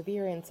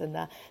Perseverance and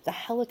the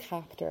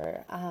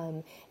helicopter.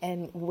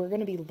 And we're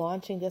going to be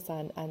launching this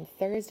on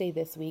Thursday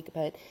this week.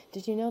 But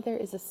did you know there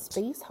is a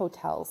space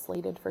hotel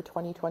slated for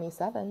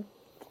 2027?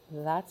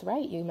 That's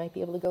right. You might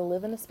be able to go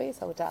live in a space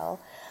hotel.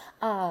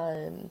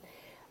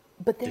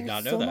 But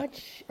there's so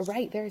much,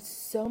 right? There's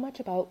so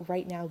much about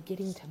right now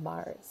getting to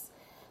Mars.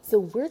 So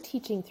we're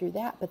teaching through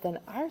that, but then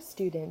our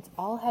students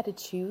all had to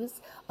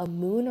choose a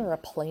moon or a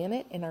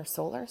planet in our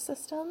solar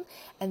system,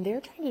 and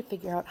they're trying to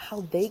figure out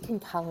how they can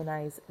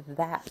colonize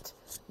that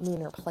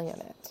moon or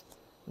planet.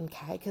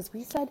 Okay, because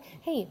we said,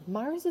 hey,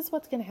 Mars is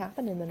what's going to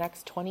happen in the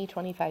next 20,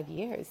 25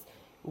 years.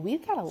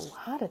 We've got a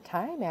lot of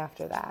time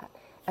after that.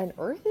 And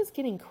Earth is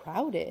getting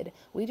crowded.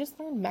 We just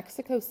learned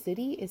Mexico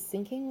City is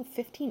sinking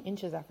 15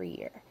 inches every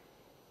year,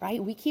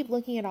 right? We keep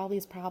looking at all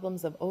these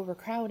problems of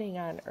overcrowding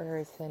on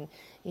Earth and,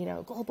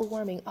 global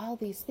warming, all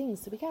these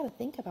things. So we got to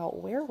think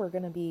about where we're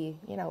going to be,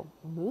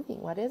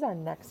 moving. What is our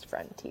next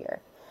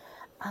frontier?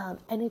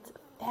 And it's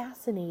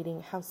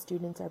fascinating how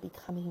students are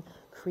becoming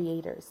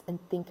creators and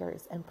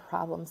thinkers and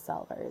problem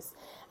solvers.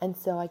 And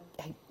so I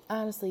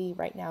honestly,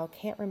 right now,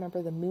 can't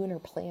remember the moon or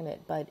planet,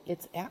 but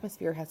its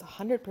atmosphere has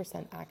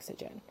 100%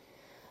 oxygen.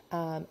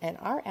 And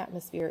our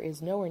atmosphere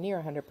is nowhere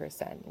near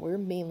 100%. We're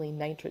mainly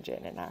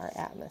nitrogen in our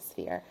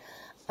atmosphere.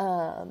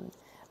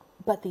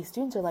 But these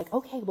students are like,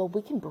 okay, well,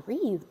 we can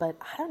breathe, but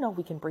I don't know if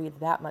we can breathe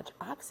that much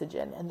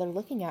oxygen. And they're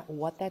looking at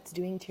what that's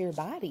doing to your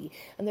body.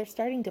 And they're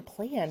starting to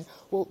plan,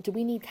 well, do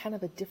we need kind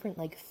of a different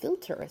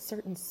filter, a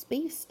certain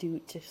space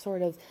suit to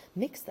sort of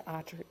mix the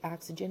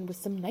oxygen with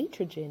some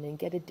nitrogen and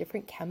get a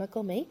different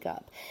chemical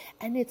makeup?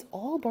 And it's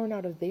all born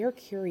out of their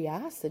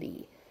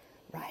curiosity.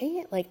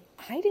 Right?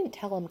 I didn't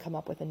tell them come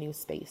up with a new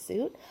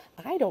spacesuit.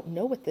 I don't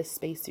know what this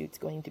spacesuit's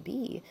going to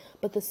be,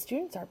 but the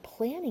students are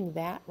planning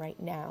that right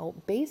now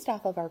based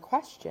off of our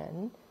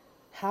question,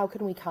 how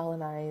can we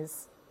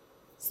colonize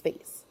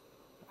space?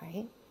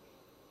 Right?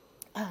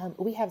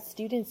 We have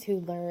students who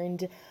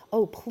learned,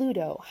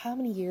 Pluto, how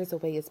many years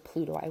away is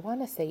Pluto? I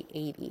want to say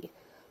 80.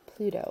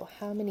 Pluto,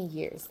 how many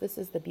years? This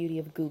is the beauty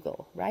of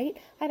Google, right?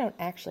 I don't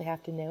actually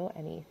have to know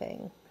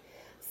anything.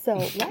 So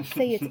let's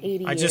say it's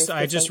 80 years.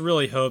 I just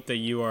really hope that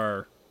you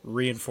are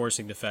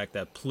reinforcing the fact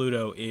that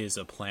Pluto is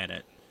a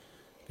planet,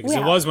 because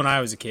it was when I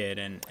was a kid,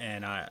 and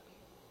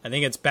I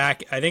think it's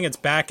back. I think it's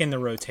back in the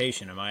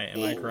rotation. Am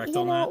I correct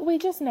on that? We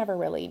just never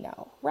really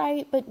know,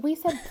 right? But we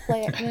said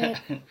planet,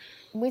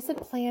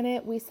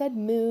 we said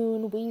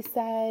moon, we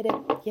said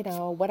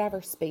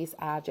whatever space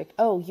object.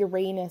 Oh,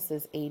 Uranus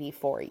is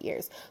 84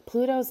 years.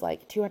 Pluto's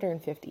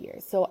 250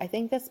 years. So I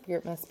think the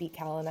spirit must be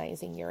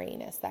colonizing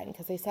Uranus then,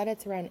 because they said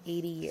it's around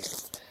 80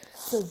 years.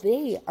 So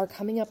they are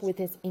coming up with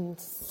this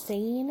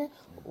insane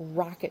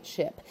rocket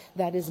ship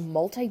that is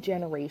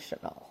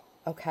multi-generational.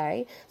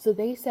 Okay, so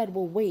they said,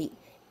 well, wait.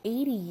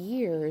 80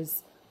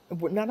 years,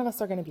 none of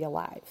us are going to be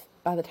alive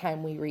by the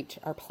time we reach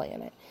our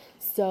planet.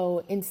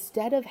 So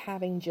instead of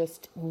having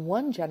just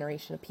one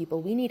generation of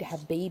people, we need to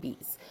have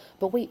babies.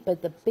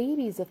 But the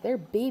babies, if they're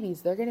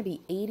babies, they're going to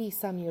be 80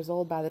 some years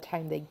old by the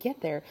time they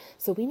get there.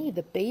 So we need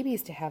the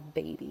babies to have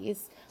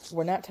babies.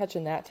 We're not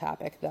touching that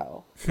topic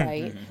though,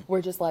 right?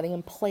 We're just letting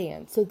them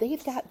plan. So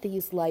they've got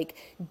these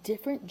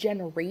different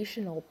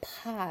generational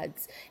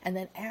pods. And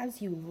then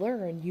as you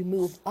learn, you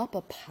move up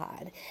a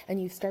pod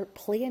and you start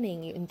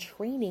planning and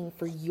training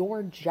for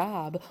your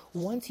job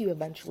once you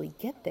eventually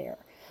get there.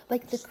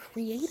 The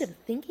creative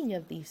thinking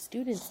of these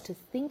students to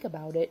think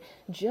about it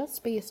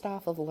just based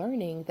off of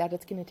learning that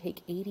it's going to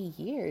take 80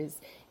 years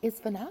is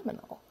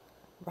phenomenal,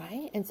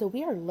 right? And so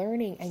we are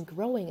learning and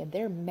growing, and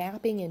they're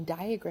mapping and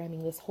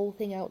diagramming this whole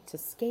thing out to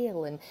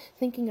scale and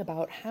thinking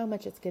about how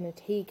much it's going to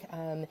take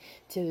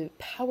to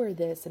power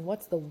this, and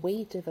what's the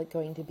weight of it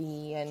going to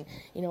be, and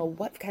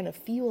what kind of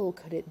fuel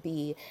could it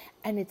be.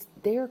 And it's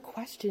their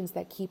questions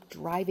that keep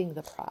driving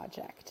the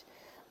project.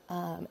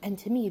 And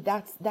to me,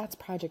 that's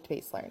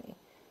project-based learning,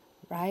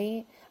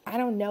 right? I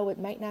don't know, it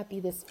might not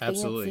be this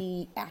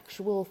fancy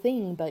actual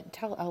thing, but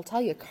I'll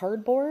tell you,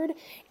 cardboard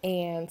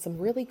and some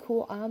really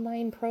cool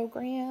online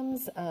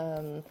programs,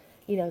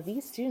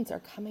 these students are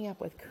coming up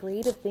with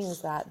creative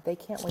things that they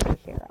can't wait to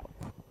share out.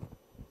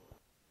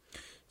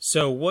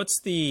 So what's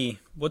the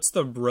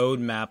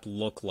roadmap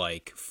look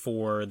like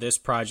for this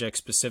project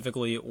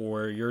specifically,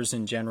 or yours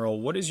in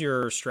general? What is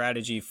your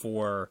strategy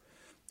for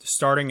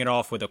starting it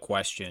off with a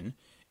question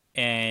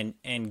and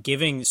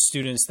giving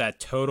students that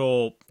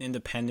total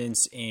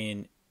independence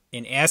in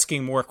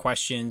asking more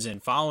questions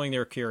and following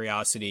their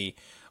curiosity?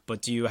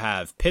 But do you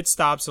have pit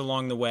stops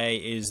along the way?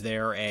 Is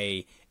there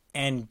a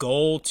end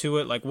goal to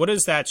it? What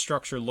does that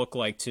structure look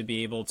like to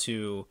be able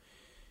to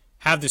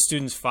have the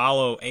students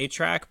follow a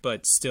track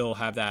but still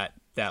have that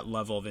that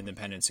level of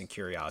independence and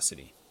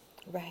curiosity.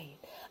 Right.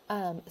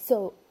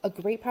 So a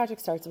great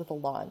project starts with a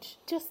launch.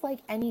 Just like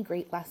any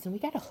great lesson, we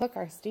got to hook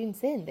our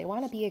students in. They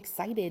want to be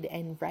excited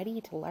and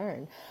ready to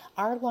learn.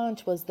 Our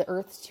launch was the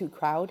Earth's too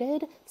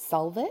crowded,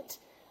 solve it.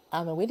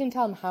 And we didn't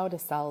tell them how to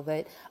solve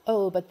it.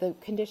 Oh, but the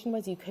condition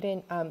was you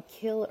couldn't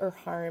kill or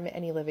harm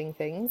any living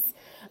things,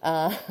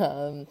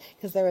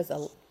 because there was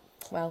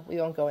well, we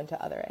won't go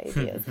into other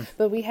ideas,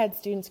 but we had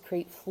students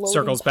create floating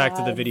Circles back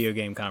to the pods. video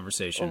game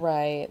conversation.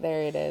 Right,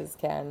 there it is,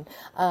 Ken.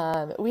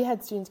 We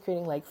had students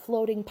creating like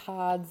floating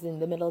pods in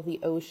the middle of the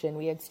ocean.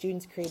 We had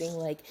students creating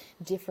like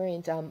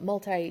different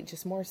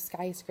just more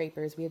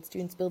skyscrapers. We had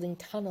students building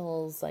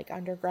tunnels like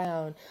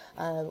underground.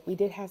 We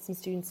did have some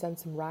students send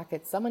some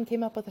rockets. Someone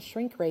came up with a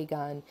shrink ray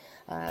gun.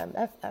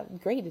 That's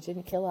great, it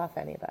didn't kill off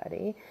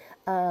anybody.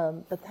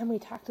 But then we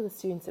talked to the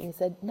students and we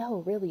said,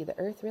 no, really, the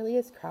Earth really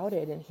is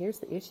crowded and here's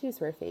the issues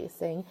we're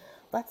facing.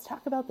 Let's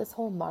talk about this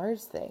whole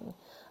Mars thing.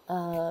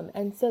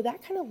 And so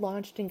that kind of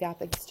launched and got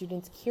the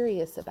students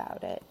curious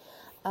about it.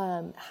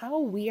 How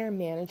we are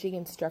managing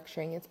and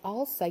structuring, it's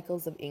all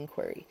cycles of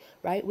inquiry,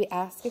 right? We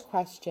ask a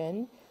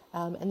question,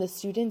 and the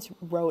students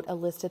wrote a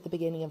list at the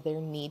beginning of their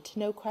need to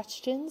know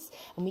questions,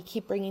 and we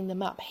keep bringing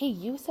them up. Hey,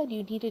 you said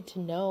you needed to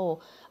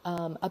know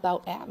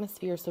about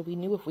atmosphere so we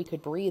knew if we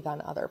could breathe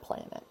on other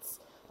planets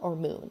or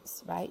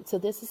moons, right? So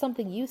this is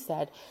something you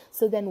said.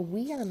 So then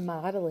we are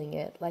modeling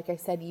it, like I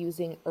said,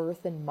 using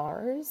Earth and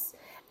Mars,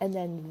 and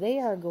then they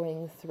are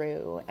going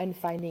through and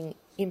finding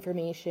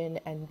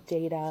information and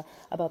data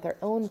about their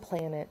own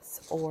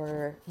planets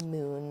or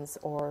moons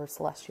or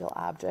celestial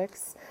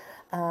objects.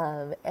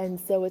 And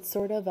so it's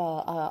sort of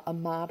a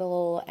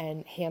model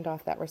and hand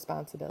off that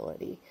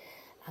responsibility.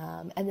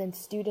 And then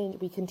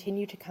we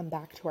continue to come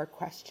back to our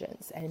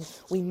questions and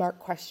we mark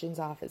questions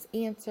off as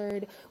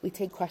answered. We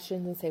take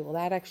questions and say, well,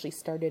 that actually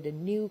started a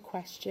new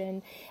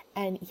question.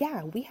 And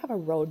yeah, we have a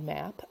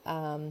roadmap.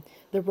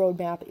 The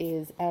roadmap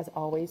is, as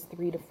always,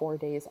 3 to 4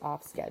 days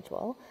off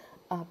schedule,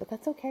 but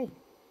that's okay.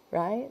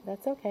 Right?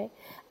 That's okay.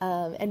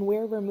 And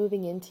where we're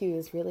moving into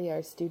is really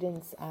our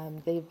students.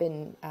 They've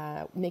been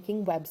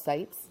making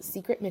websites,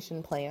 secret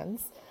mission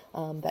plans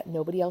that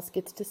nobody else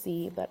gets to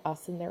see but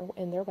us in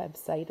their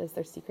website as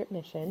their secret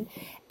mission.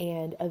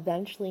 And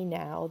eventually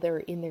now they're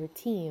in their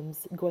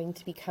teams going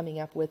to be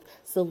coming up with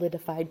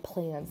solidified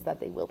plans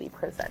that they will be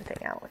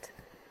presenting out.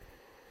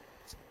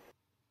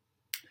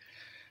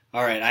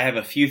 All right. I have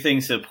a few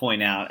things to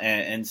point out.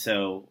 And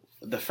so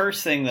the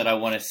first thing that I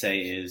want to say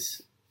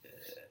is,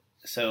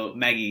 so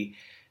Maggie,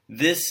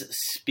 this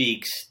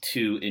speaks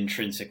to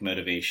intrinsic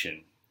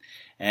motivation,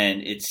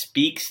 and it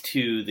speaks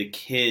to the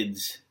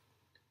kids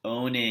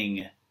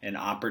owning an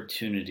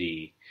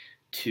opportunity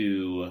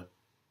to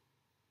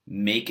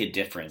make a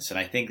difference. And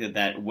I think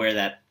that where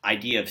that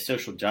idea of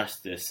social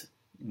justice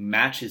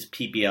matches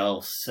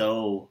PBL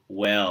so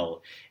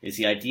well is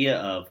the idea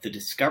of the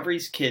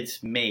discoveries kids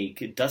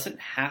make, it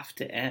doesn't have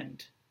to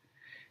end.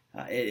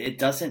 It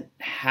doesn't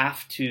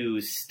have to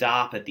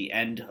stop at the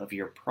end of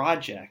your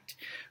project.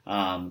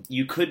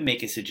 You could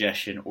make a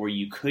suggestion, or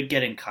you could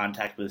get in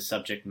contact with a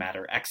subject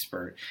matter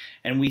expert.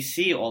 And we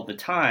see all the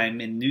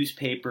time in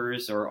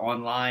newspapers or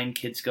online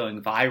kids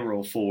going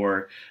viral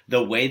for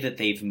the way that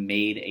they've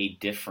made a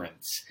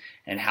difference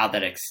and how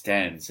that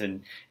extends.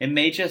 And it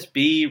may just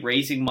be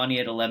raising money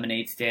at a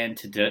lemonade stand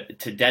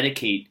to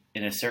dedicate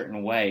in a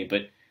certain way,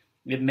 but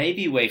it may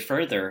be way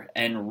further,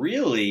 and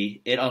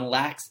really it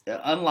unlocks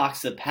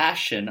the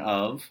passion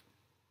of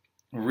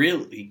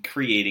really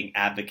creating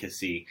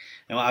advocacy.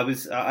 And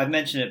I've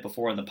mentioned it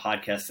before in the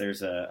podcast.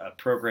 There's a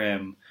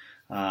program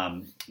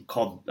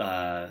called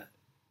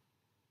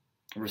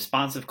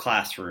Responsive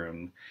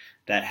Classroom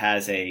that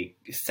has a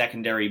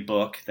secondary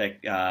book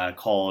that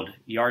called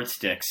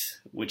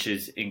Yardsticks, which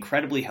is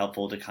incredibly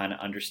helpful to kind of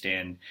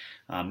understand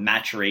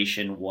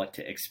maturation, what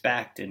to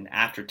expect. And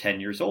after 10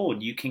 years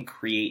old, you can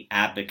create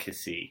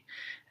advocacy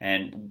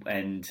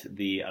and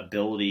the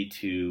ability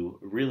to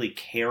really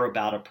care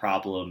about a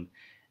problem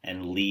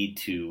and lead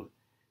to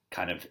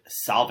kind of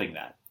solving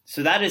that.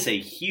 So that is a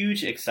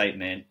huge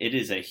excitement. It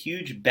is a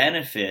huge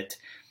benefit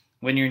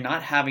when you're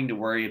not having to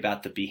worry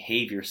about the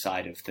behavior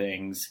side of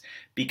things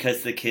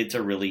because the kids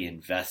are really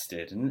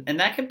invested. And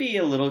that can be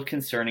a little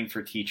concerning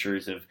for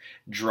teachers of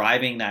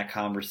driving that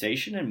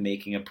conversation and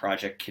making a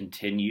project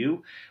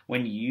continue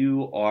when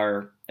you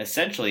are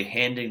essentially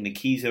handing the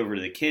keys over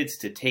to the kids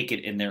to take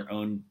it in their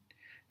own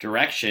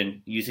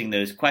direction using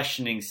those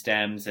questioning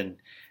stems and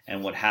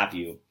what have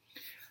you.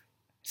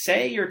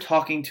 Say you're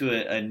talking to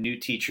a new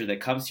teacher that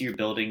comes to your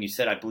building. You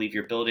said, I believe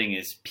your building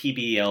is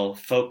PBL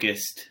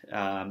focused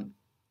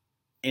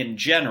in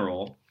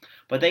general,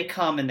 but they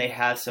come and they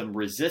have some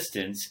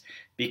resistance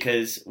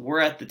because we're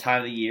at the time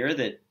of the year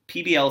that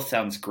PBL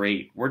sounds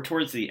great. We're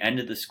towards the end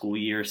of the school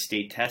year.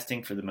 State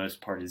testing for the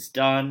most part is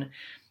done.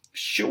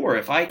 Sure,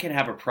 if I can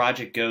have a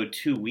project go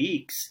 2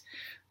 weeks,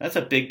 that's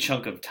a big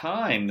chunk of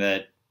time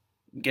that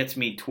gets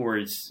me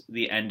towards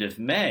the end of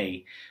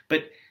May,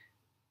 but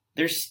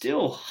there's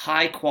still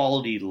high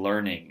quality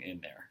learning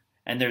in there.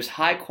 and there's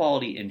high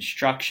quality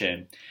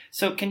instruction.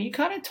 So can you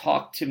kind of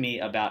talk to me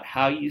about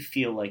how you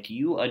feel like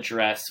you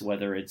address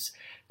whether it's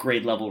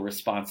grade level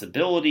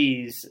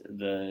responsibilities,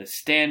 the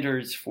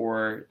standards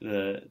for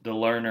the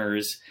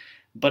learners,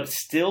 but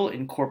still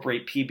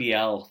incorporate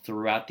PBL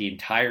throughout the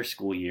entire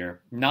school year,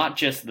 not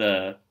just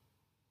the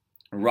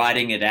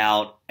writing it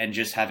out and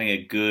just having a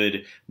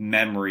good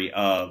memory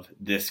of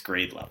this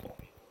grade level?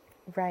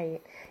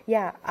 Right.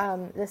 Yeah.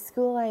 The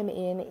school I'm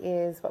in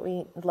is what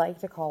we like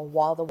to call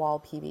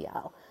wall-to-wall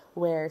PBL,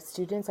 where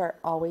students are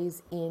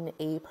always in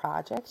a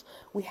project.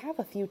 We have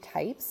a few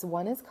types.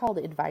 One is called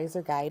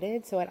advisor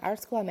guided. So at our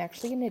school, I'm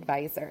actually an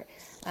advisor.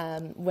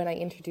 When I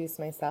introduce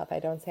myself, I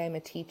don't say I'm a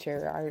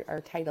teacher.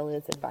 Our title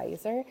is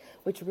advisor,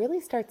 which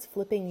really starts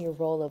flipping your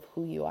role of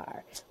who you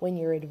are when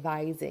you're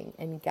advising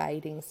and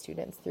guiding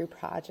students through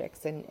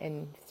projects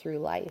and through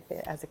life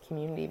as a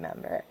community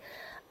member.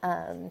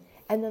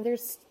 And then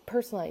there's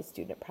personalized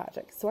student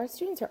projects. So our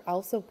students are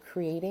also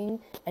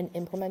creating and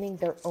implementing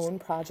their own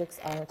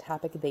projects on a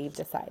topic they've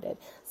decided.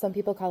 Some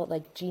people call it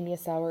like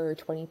Genius Hour or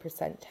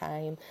 20%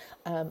 time.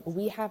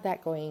 We have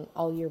that going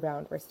all year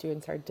round where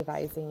students are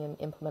devising and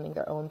implementing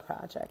their own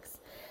projects.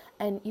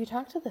 And you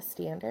talk to the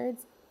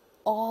standards,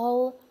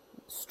 all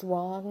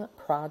strong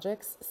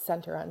projects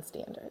center on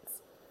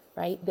standards,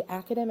 right? The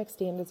academic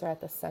standards are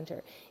at the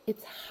center.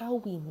 It's how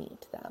we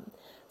meet them.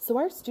 So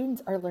our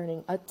students are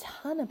learning a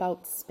ton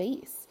about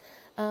space.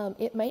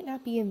 It might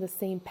not be in the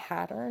same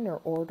pattern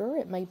or order.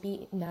 It might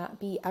not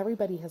be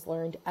everybody has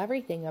learned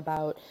everything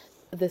about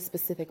the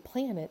specific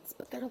planets,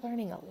 but they're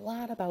learning a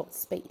lot about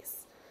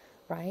space,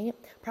 right?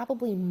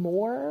 Probably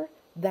more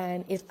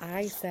than if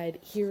I said,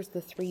 here's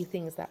the 3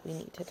 things that we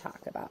need to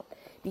talk about,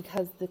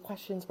 because the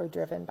questions were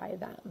driven by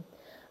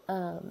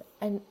them.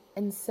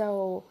 And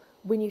so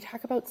when you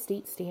talk about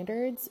state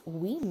standards,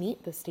 we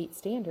meet the state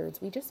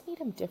standards. We just meet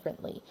them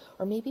differently,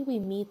 or maybe we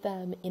meet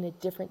them in a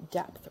different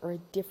depth or a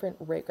different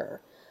rigor.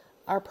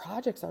 Our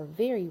projects are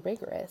very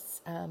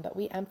rigorous, but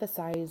we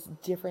emphasize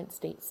different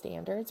state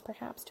standards,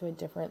 perhaps to a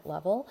different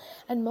level.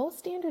 And most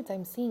standards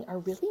I'm seeing are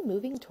really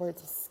moving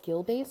towards a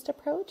skill-based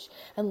approach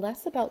and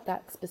less about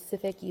that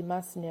specific, you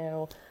must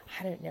know,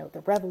 I don't know,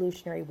 the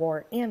Revolutionary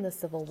War and the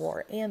Civil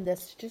War and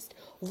this, just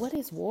what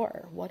is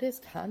war? What is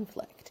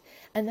conflict?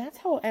 And that's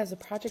how, as a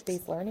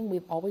project-based learning,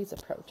 we've always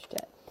approached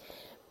it.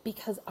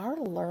 Because our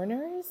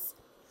learners,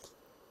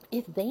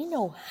 if they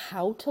know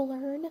how to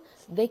learn,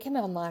 they can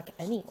unlock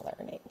any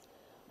learning,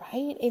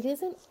 right? It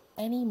isn't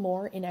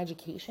anymore in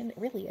education,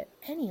 really at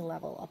any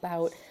level,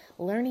 about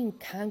learning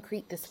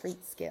concrete,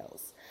 discrete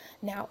skills.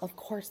 Now, of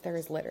course, there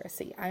is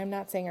literacy. I am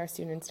not saying our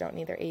students don't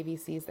need their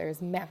ABCs.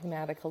 There's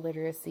mathematical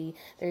literacy.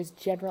 There's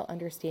general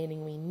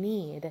understanding we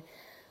need,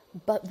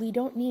 but we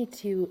don't need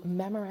to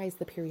memorize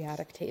the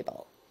periodic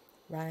table.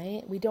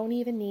 Right? We don't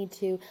even need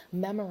to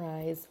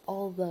memorize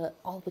all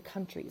the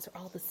countries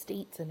or all the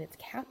states and its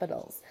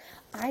capitals.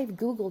 I've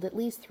Googled at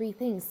least 3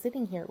 things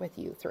sitting here with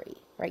you, 3,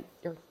 right?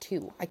 Or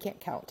 2. I can't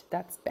count.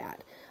 That's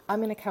bad.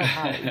 I'm going to count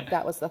Ollie.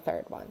 That was the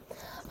 3rd one.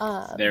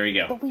 There we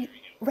go. But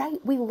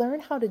we learn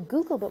how to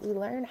Google, but we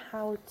learn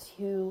how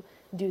to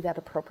do that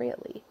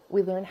appropriately.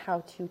 We learn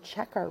how to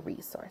check our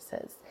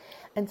resources.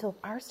 And so if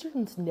our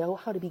students know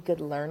how to be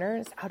good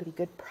learners, how to be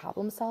good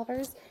problem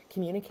solvers,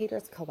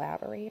 communicators,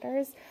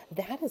 collaborators,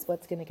 that is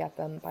what's going to get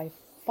them by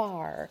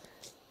far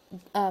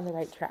on the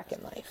right track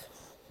in life.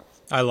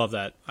 I love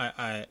that.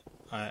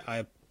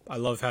 I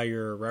love how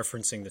you're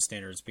referencing the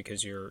standards,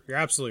 because you're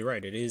absolutely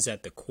right. It is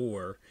at the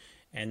core,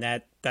 and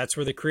that's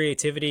where the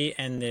creativity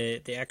and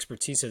the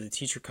expertise of the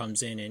teacher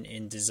comes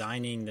in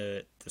designing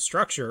the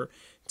structure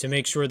to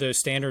make sure those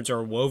standards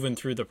are woven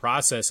through the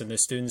process and the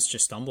students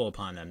just stumble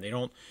upon them. They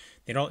don't,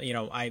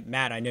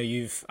 Matt, I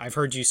know I've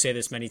heard you say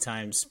this many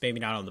times, maybe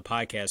not on the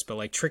podcast, but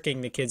like tricking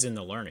the kids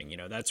into learning,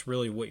 that's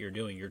really what you're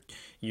doing.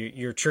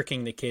 You're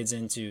tricking the kids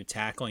into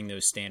tackling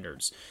those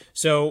standards.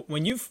 So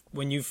when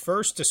you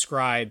first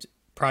described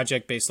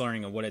project-based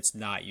learning and what it's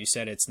not, you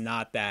said it's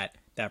not that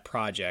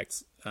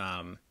project,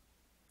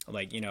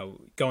 like,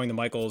 going to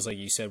Michael's, like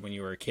you said, when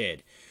you were a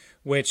kid,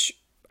 which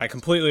I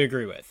completely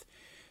agree with.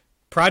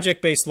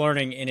 Project-based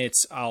learning in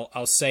its,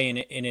 I'll say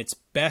in its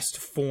best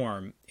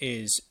form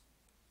is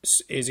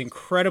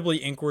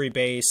incredibly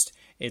inquiry-based.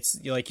 It's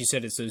like you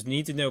said, it's those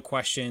need-to-know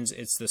questions.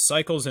 It's the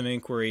cycles of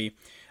inquiry.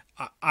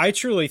 I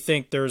truly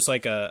think there's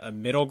like a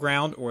middle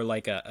ground, or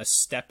like a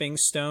stepping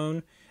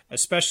stone,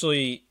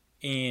 especially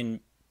in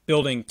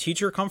building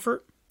teacher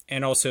comfort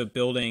and also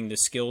building the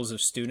skills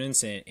of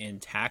students in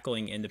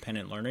tackling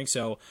independent learning.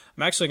 So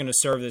I'm actually going to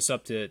serve this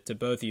up to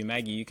both of you.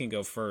 Maggie, you can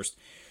go first.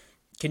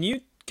 Can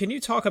you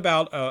talk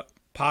about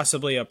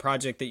possibly a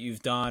project that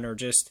you've done, or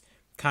just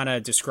kind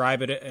of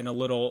describe it in a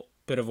little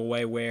bit of a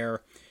way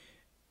where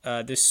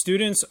the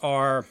students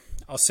are,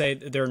 I'll say,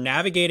 they're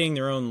navigating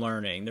their own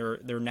learning.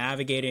 They're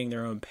navigating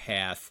their own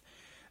path.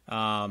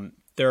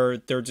 They're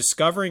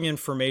discovering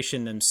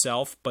information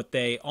themselves, but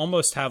they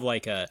almost have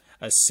like a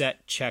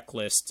set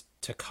checklist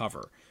to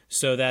cover,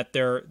 so that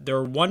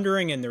they're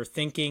wondering and they're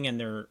thinking and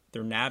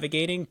they're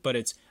navigating, but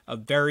it's a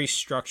very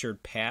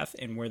structured path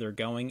in where they're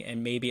going,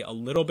 and maybe a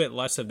little bit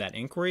less of that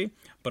inquiry,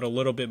 but a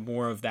little bit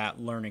more of that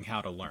learning how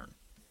to learn.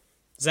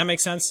 Does that make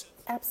sense?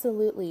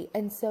 Absolutely.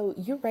 And so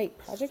you're right,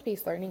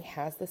 project-based learning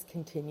has this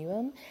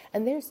continuum,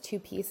 and there's two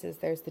pieces.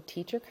 There's the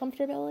teacher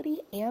comfortability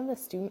and the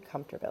student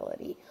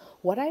comfortability.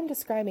 What I'm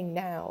describing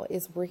now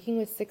is working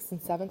with 6th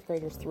and 7th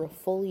graders through a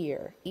full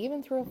year,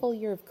 even through a full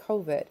year of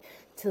COVID,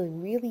 to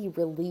really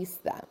release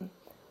them,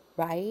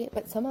 right?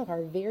 But some of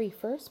our very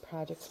first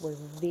projects were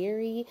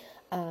very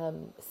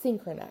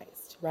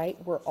synchronized, right?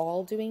 We're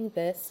all doing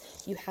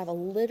this. You have a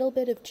little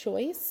bit of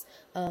choice,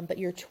 but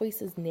your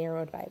choice is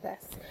narrowed by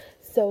this.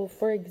 So,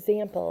 for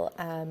example,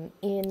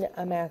 in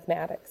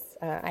mathematics,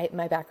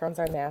 my backgrounds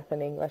are math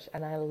and English,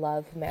 and I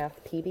love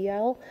math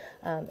PBL.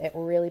 It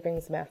really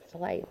brings math to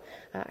life.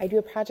 I do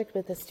a project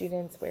with the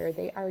students where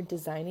they are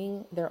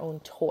designing their own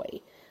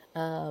toy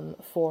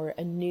for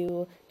a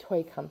new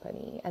toy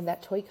company, and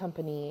that toy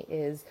company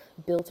is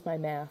Built by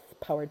Math,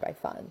 Powered by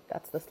Fun.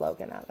 That's the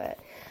slogan of it.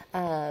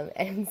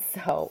 And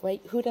so,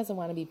 right, who doesn't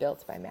want to be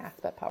built by math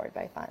but powered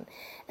by fun?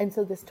 And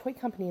so this toy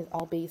company is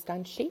all based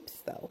on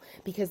shapes, though,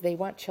 because they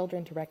want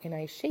children to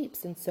recognize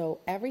shapes. And so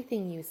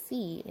everything you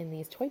see in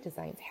these toy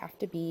designs have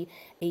to be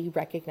a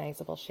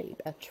recognizable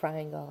shape: a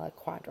triangle, a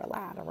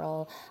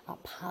quadrilateral, a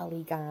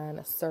polygon,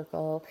 a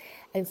circle.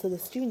 And so the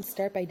students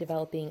start by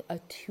developing a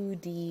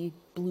 2D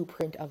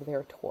blueprint of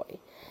their toy.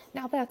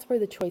 Now that's where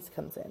the choice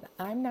comes in.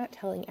 I'm not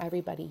telling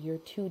everybody your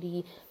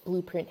 2D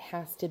blueprint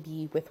has to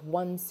be with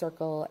one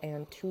circle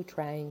and two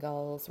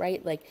triangles,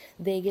 right? Like,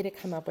 they get to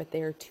come up with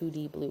their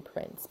 2D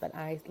blueprints, but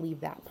I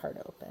leave that part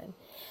open.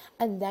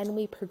 And then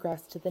we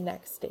progress to the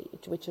next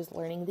stage, which is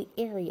learning the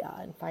area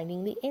and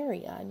finding the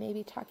area, and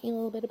maybe talking a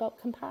little bit about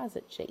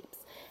composite shapes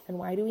and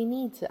why do we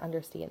need to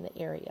understand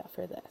the area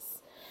for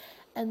this.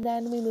 And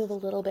then we move a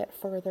little bit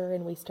further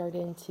and we start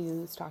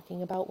into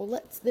talking about,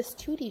 well, this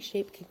 2D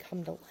shape can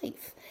come to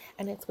life,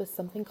 and it's with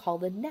something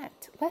called a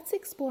net. Let's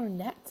explore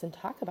nets and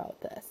talk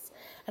about this.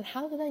 And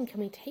how then can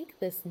we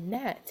take this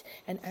net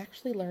and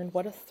actually learn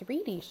what a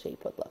 3D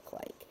shape would look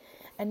like?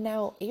 And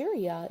now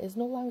area is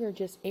no longer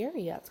just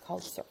area, it's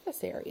called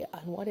surface area.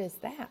 And what is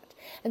that?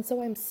 And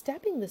so I'm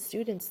stepping the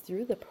students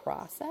through the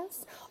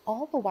process,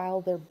 all the while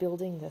they're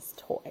building this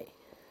toy.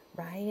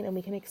 Right? And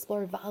we can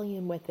explore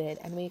volume with it,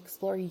 and we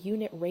explore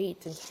unit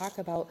rate and talk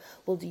about,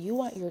 well, do you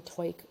want your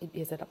toy,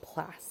 is it a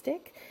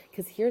plastic?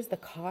 Because here's the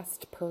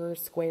cost per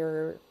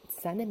square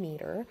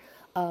centimeter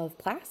of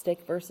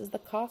plastic versus the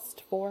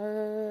cost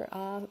for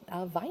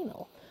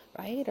vinyl,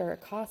 right? Or a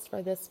cost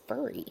for this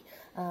furry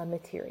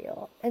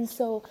material. And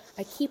so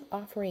I keep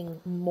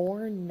offering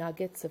more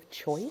nuggets of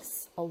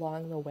choice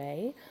along the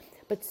way.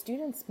 But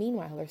students,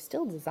 meanwhile, are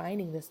still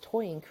designing this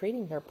toy and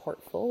creating their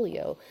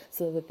portfolio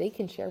so that they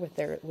can share with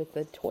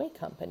the toy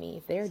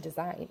company their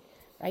design,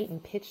 right?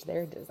 And pitch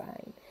their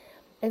design.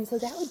 And so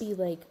that would be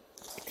like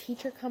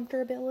teacher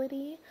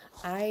comfortability.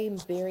 I'm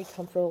very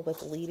comfortable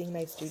with leading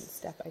my students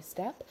step by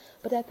step.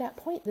 But at that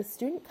point, the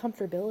student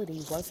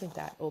comfortability wasn't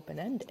that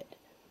open-ended,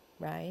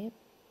 right?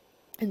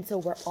 And so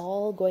we're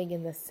all going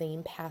in the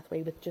same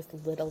pathway with just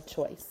little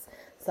choice.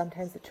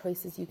 Sometimes the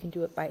choice is you can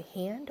do it by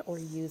hand or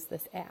use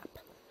this app.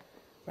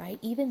 Right?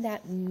 Even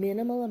that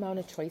minimal amount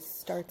of choice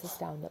starts us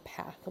down the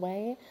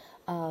pathway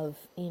of,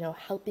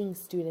 helping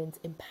students,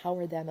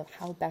 empower them of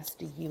how best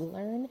do you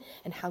learn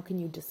and how can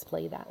you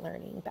display that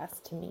learning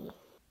best to me.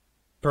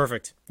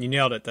 Perfect. You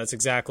nailed it. That's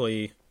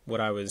exactly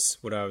what I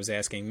was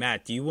asking.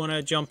 Matt, do you want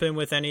to jump in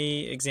with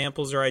any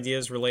examples or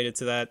ideas related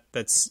to that?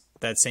 That's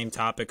that same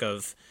topic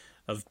of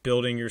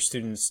building your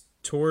students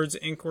towards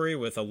inquiry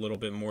with a little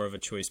bit more of a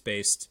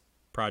choice-based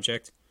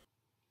project.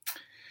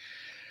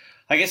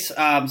 I guess, so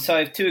I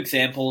have two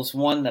examples,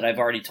 one that I've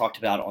already talked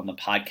about on the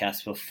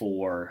podcast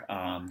before,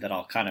 that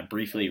I'll kind of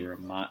briefly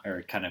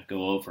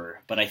go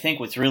over. But I think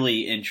what's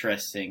really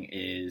interesting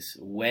is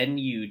when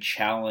you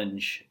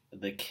challenge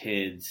the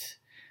kids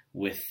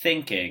with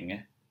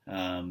thinking,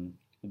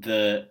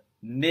 the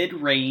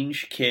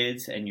mid-range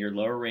kids and your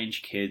lower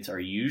range kids are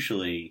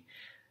usually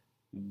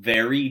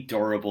very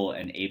durable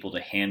and able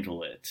to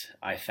handle it.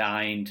 I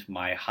find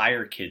my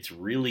higher kids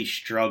really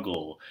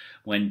struggle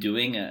when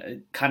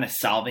doing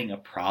solving a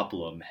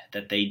problem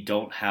that they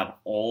don't have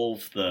all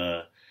of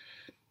the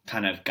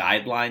kind of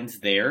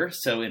guidelines there.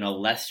 So in a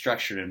less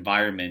structured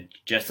environment,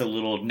 just a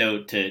little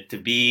note to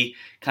be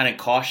kind of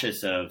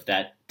cautious of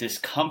that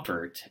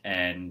discomfort,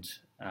 and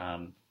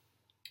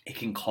it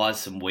can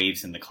cause some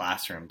waves in the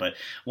classroom. But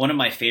one of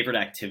my favorite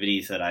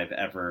activities that I've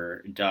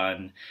ever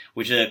done,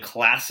 which is a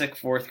classic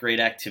fourth grade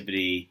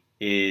activity,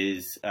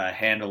 is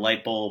hand a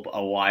light bulb,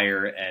 a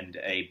wire, and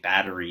a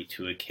battery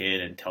to a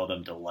kid and tell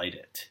them to light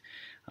it.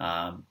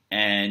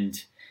 And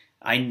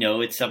I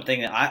know it's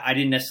something that I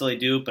didn't necessarily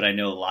do, but I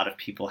know a lot of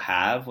people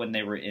have when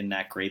they were in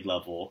that grade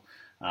level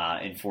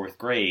in fourth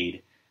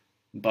grade.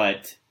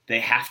 But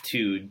they have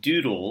to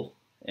doodle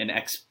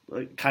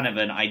kind of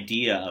an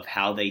idea of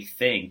how they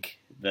think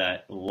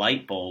that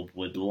light bulb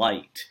would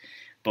light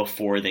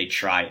before they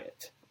try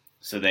it.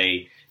 So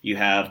you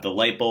have the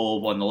light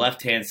bulb on the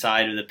left-hand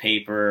side of the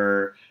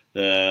paper,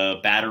 the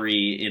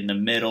battery in the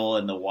middle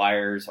and the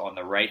wires on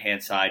the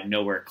right-hand side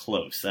nowhere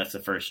close. That's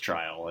the first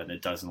trial, and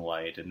it doesn't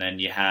light. And then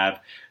you have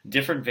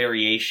different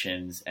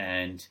variations,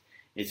 and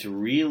it's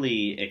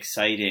really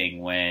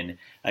exciting when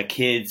a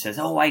kid says,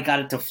 "Oh, I got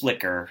it to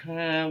flicker."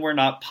 We're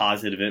not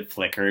positive it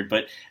flickered,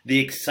 but the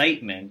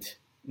excitement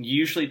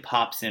usually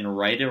pops in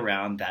right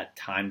around that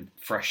time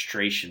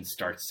frustration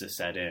starts to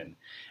set in,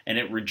 and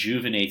it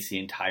rejuvenates the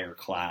entire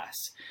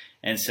class.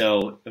 And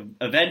so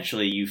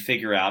eventually you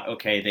figure out,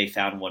 okay, they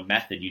found one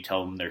method. You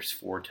tell them there's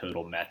 4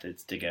 total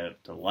methods to get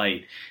it to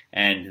light.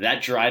 And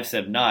that drives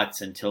them nuts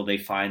until they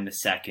find the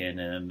second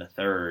and then the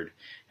third.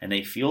 And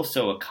they feel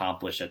so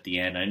accomplished at the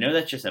end. I know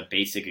that's just a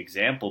basic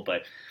example,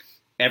 but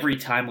every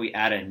time we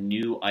add a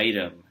new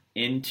item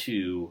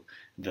into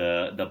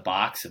the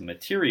box of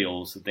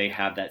materials, they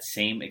have that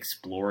same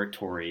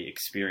exploratory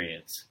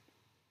experience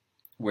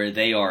where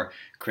they are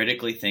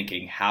critically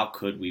thinking, how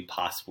could we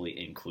possibly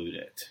include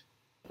it?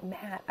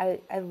 Matt,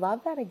 I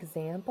love that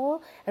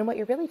example. And what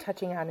you're really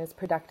touching on is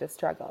productive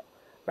struggle,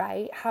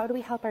 right? How do we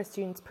help our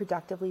students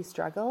productively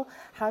struggle?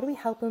 How do we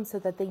help them so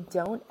that they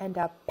don't end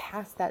up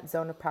past that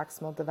zone of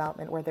proximal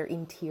development where they're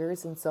in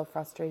tears and so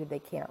frustrated they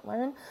can't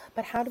learn?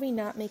 But how do we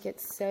not make it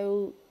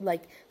so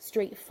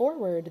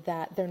straightforward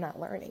that they're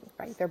not learning,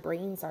 right? Their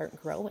brains aren't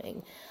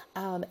growing.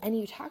 And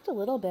you talked a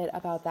little bit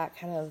about that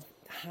kind of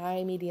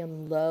high,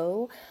 medium,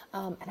 low.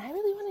 And I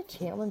really want to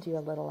challenge you a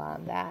little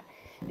on that.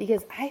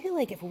 Because I feel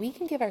like if we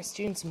can give our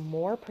students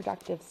more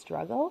productive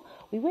struggle,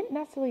 we wouldn't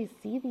necessarily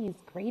see these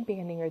grade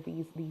banding or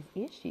these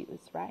issues,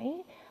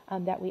 right?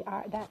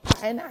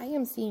 And I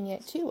am seeing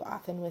it too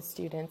often with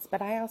students,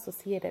 but I also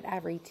see it at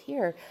every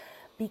tier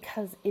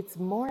because it's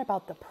more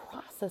about the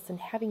process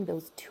and having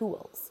those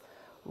tools,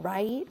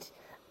 right?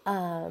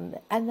 And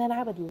then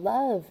I would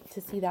love to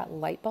see that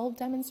light bulb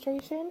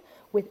demonstration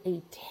with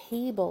a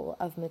table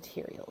of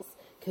materials.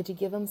 Could you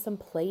give them some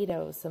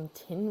Play-Doh, some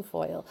tin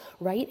foil,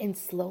 right? And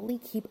slowly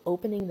keep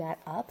opening that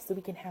up so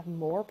we can have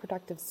more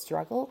productive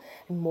struggle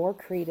and more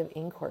creative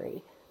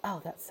inquiry. Oh,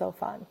 that's so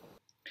fun.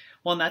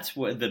 Well, and that's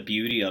what the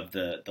beauty of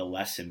the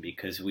lesson,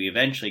 because we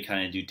eventually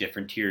kind of do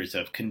different tiers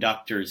of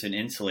conductors and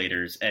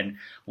insulators. And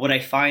what I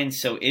find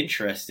so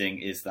interesting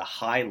is the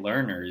high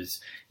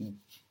learners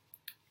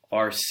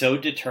are so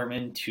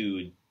determined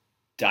to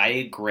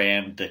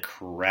diagram the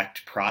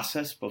correct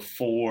process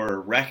before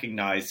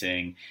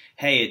recognizing,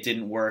 hey, it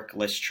didn't work,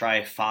 let's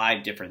try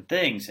 5 different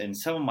things. And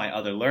some of my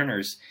other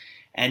learners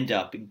end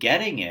up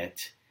getting it,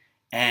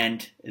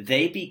 and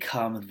they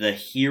become the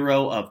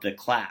hero of the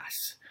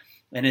class.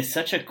 And it's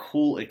such a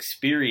cool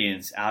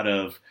experience out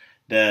of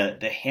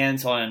the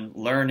hands-on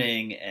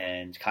learning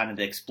and kind of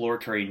the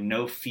exploratory,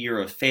 no fear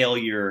of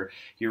failure.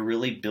 You're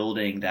really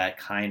building that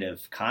kind of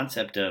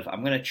concept of,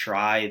 I'm going to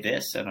try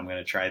this, and I'm going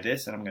to try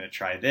this, and I'm going to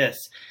try this.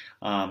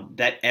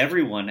 That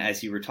everyone,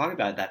 as you were talking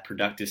about, that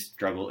productive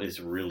struggle is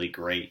really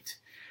great.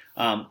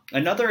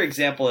 Another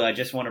example that I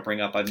just want to bring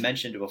up, I've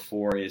mentioned it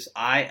before, is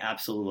I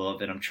absolutely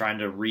love it. I'm trying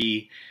to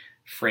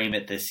reframe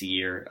it this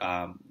year.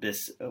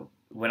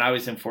 When I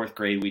was in 4th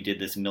grade, we did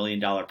this $1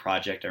 million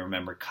project. I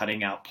remember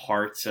cutting out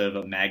parts of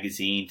a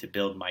magazine to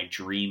build my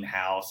dream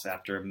house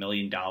after $1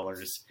 million.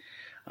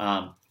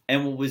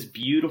 And what was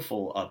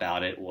beautiful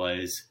about it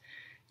was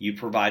you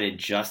provided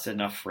just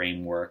enough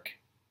framework,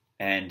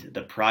 and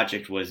the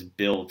project was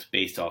built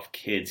based off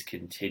kids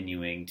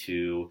continuing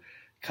to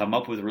come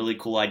up with really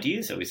cool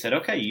ideas. So we said,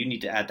 okay, you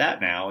need to add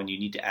that now, and you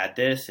need to add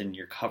this, and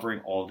you're covering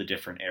all the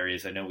different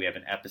areas. I know we have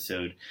an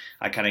episode,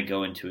 I kind of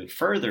go into it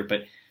further,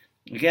 but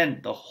again,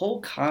 the whole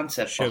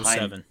concept Show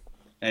behind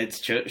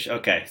 7.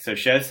 Okay, so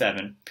show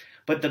 7.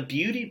 But the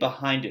beauty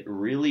behind it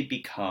really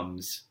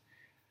becomes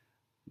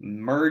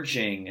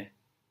merging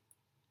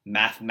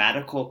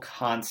mathematical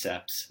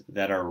concepts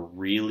that are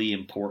really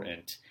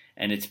important.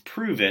 And it's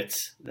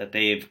prove-its that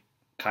they've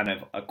kind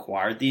of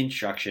acquired the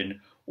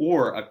instruction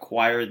or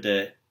acquired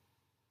the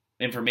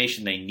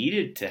information they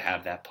needed to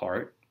have that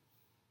part,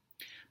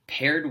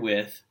 paired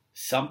with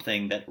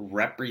something that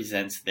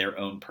represents their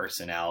own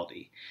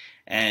personality.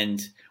 And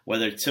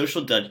whether it's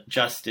social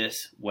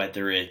justice,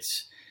 whether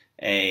it's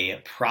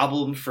a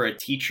problem for a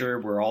teacher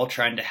we're all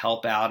trying to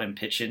help out and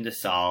pitch in to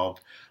solve,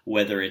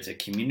 whether it's a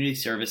community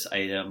service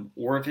item,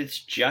 or if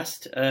it's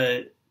just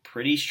a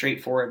pretty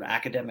straightforward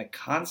academic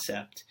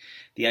concept,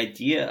 the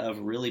idea of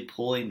really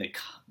pulling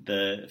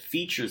the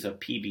features of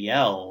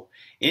PBL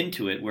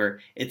into it, where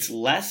it's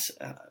less,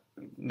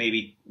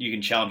 maybe you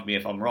can challenge me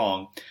if I'm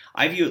wrong,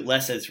 I view it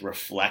less as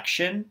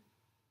reflection.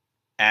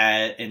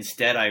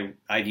 Instead,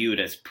 I view it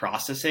as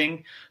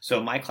processing. So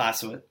in my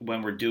class,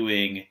 when we're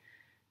doing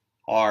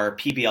our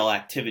PBL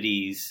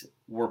activities,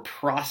 we're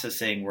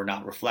processing, we're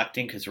not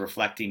reflecting, because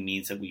reflecting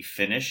means that we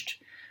finished.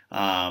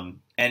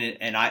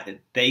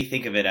 They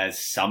think of it as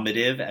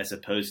summative as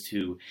opposed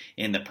to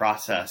in the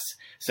process.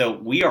 So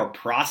we are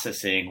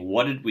processing,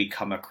 what did we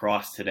come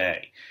across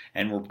today?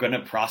 And we're going to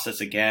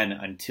process again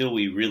until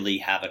we really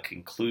have a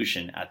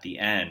conclusion at the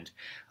end.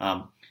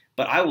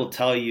 But I will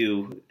tell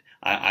you,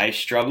 I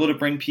struggle to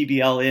bring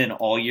PBL in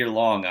all year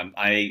long.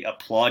 I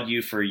applaud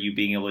you for you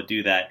being able to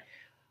do that.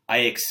 I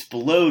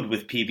explode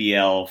with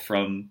PBL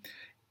from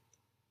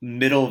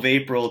middle of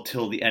April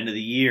till the end of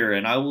the year.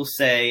 And I will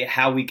say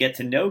how we get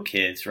to know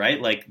kids,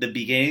 right? Like the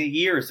beginning of the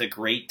year is a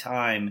great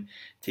time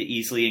to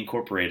easily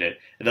incorporate it.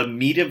 The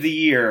meat of the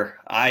year,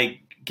 I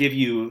give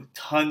you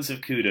tons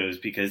of kudos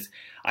because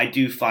I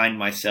do find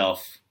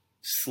myself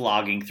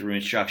slogging through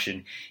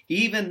instruction,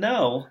 even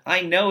though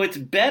I know it's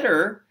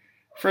better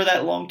for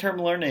that long-term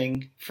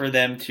learning for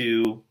them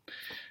to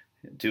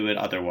do it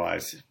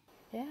otherwise.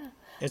 Yeah.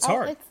 It's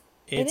hard.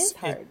 It is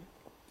hard.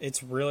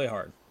 It's really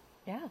hard.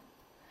 Yeah.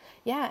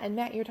 Yeah. And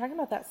Matt, you're talking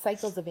about that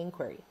cycles of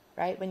inquiry,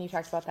 right? When you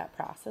talked about that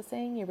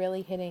processing, you're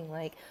really hitting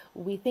like,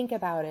 we think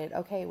about it.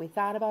 Okay, we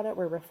thought about it,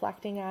 we're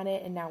reflecting on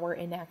it, and now we're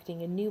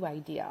enacting a new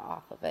idea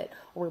off of it.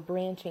 Or we're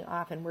branching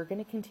off, and we're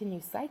going to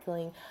continue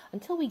cycling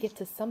until we get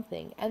to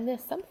something. And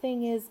this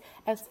something is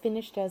as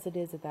finished as it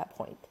is at that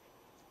point.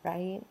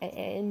 Right?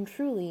 And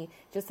truly,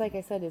 just like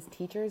I said, as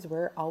teachers,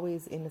 we're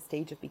always in the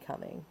stage of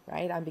becoming,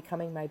 right? I'm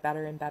becoming my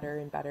better and better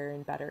and better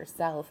and better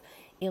self.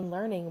 In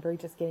learning, we're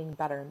just getting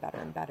better and better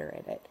and better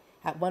at it.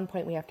 At one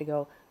point, we have to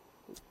go,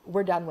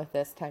 we're done with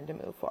this, time to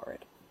move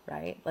forward,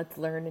 right? Let's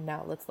learn, and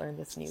now let's learn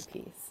this new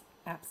piece.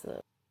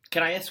 Absolutely.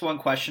 Can I ask one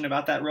question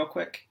about that real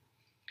quick?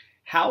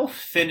 How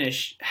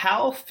finished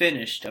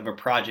of a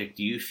project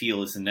do you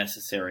feel is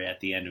necessary at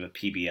the end of a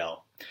PBL?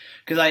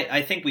 Because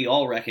I think we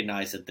all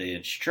recognize that the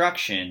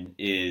instruction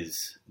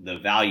is the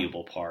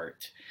valuable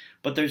part,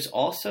 but there's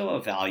also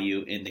a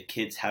value in the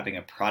kids having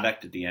a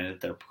product at the end that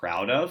they're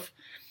proud of.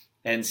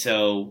 And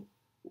so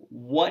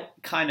what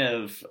kind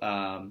of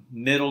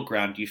middle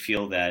ground do you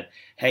feel that,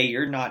 hey,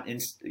 you're not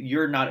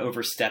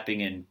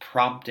overstepping and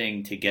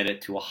prompting to get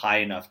it to a high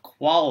enough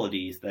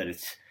quality that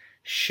it's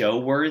show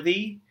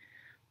worthy,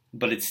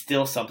 but it's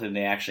still something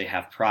they actually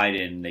have pride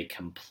in, they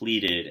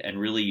completed, and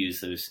really use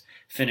those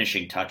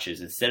finishing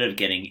touches instead of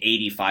getting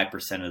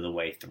 85% of the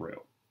way through?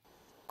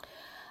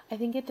 I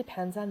think it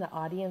depends on the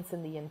audience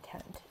and the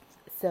intent.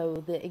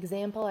 So the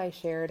example I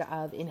shared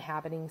of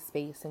inhabiting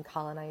space and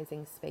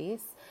colonizing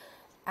space,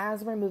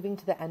 as we're moving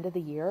to the end of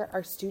the year,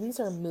 our students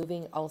are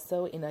moving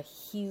also in a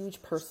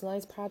huge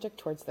personalized project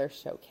towards their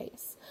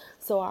showcase.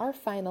 So our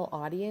final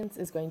audience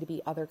is going to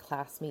be other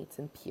classmates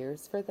and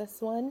peers for this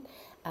one.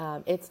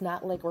 It's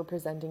not like we're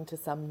presenting to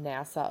some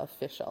NASA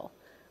official,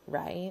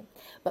 right?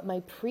 But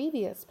my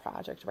previous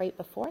project right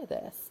before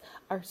this,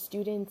 our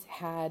students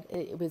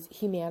it was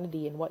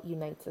humanity and what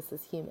unites us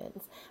as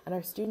humans. And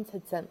our students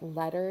had sent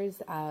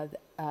letters of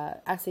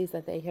essays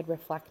that they had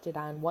reflected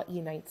on what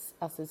unites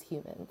us as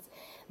humans.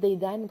 They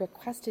then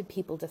requested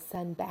people to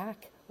send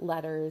back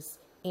letters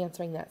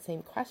answering that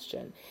same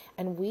question.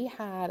 And we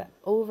had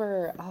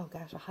over,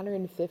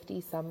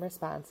 150 some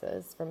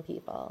responses from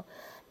people.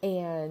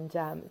 And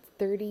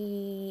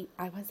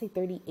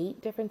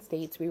 38 different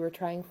states. We were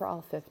trying for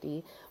all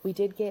 50. We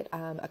did get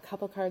a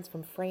couple cards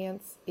from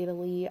France,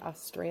 Italy,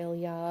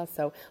 Australia.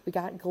 So we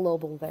got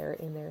global there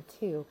in there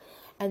too.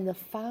 And the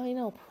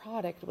final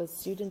product was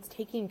students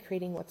taking and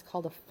creating what's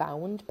called a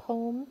found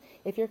poem,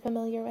 if you're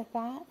familiar with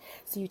that.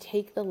 So you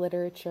take the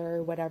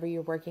literature, whatever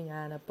you're working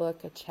on, a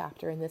book, a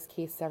chapter, in this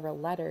case, several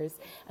letters,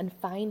 and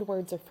find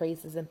words or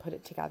phrases and put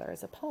it together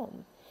as a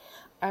poem.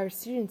 Our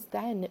students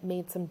then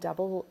made some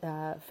double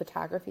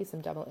photography,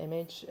 some double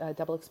image,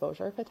 double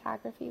exposure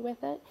photography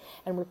with it,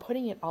 and we're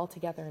putting it all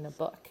together in a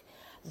book.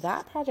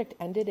 That project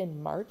ended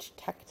in March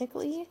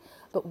technically,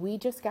 but we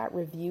just got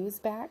reviews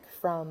back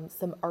from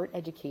some art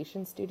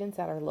education students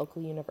at our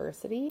local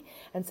university.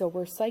 And so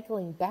we're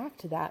cycling back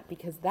to that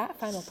because that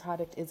final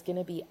product is going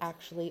to be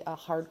actually a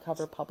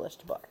hardcover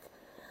published book.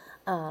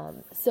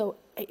 So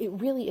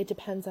it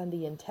depends on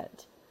the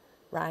intent,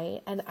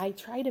 right? And I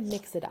try to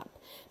mix it up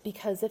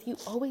because if you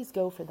always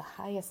go for the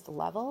highest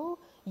level,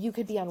 you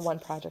could be on one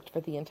project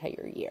for the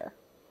entire year.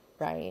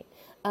 Right.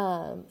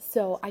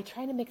 So I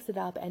try to mix it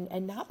up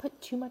and not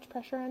put too much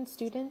pressure on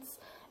students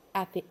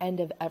at the end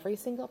of every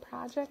single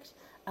project.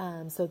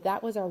 So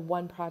that was our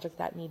one project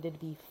that needed to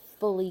be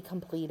fully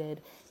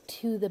completed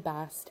to the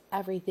best,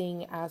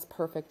 everything as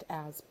perfect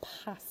as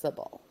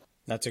possible.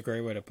 That's a great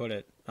way to put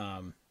it.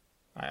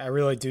 I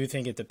really do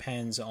think it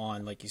depends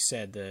on, like you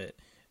said,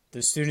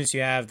 the students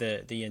you have,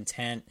 the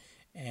intent,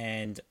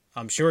 and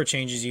I'm sure it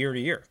changes year to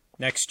year.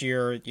 Next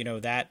year,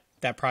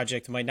 that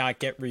project might not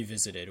get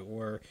revisited,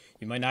 or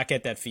you might not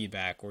get that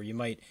feedback, or it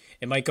might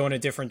go in a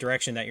different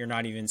direction that you're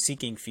not even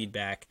seeking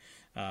feedback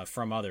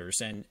from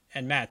others. And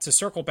Matt, to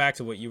circle back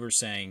to what you were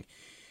saying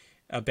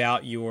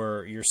about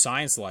your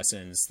science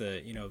lessons,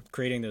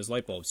 creating those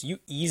light bulbs, you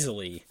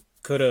easily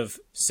could have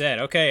said,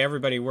 okay,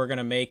 everybody, we're going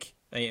to make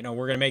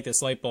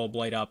this light bulb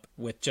light up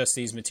with just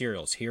these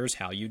materials. Here's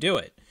how you do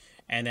it.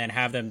 And then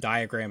have them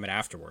diagram it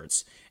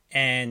afterwards.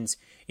 And,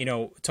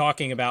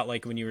 talking about,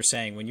 like, when you were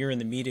saying, when you're in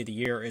the meat of the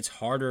year, it's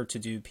harder to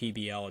do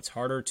PBL. It's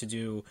harder to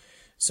do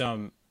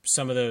some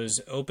of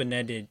those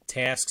open-ended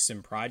tasks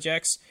and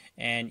projects.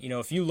 And,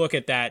 if you look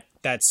at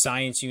that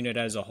science unit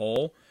as a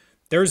whole,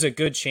 there's a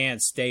good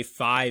chance day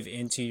 5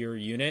 into your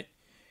unit,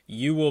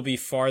 you will be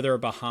farther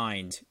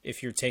behind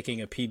if you're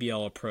taking a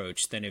PBL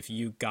approach than if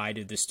you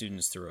guided the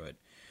students through it.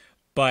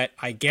 but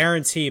I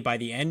guarantee by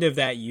the end of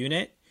that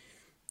unit,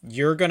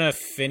 you're going to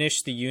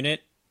finish the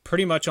unit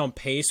pretty much on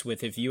pace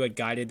with if you had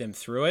guided them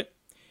through it.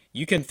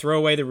 You can throw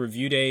away the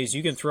review days.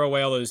 You can throw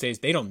away all those days.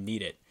 They don't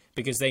need it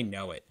because they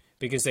know it,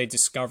 because they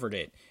discovered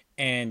it.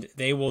 And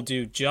they will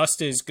do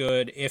just as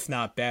good, if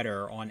not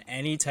better, on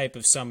any type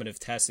of summative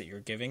test that you're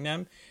giving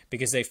them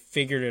because they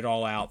figured it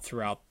all out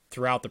throughout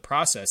the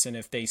process. And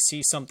if they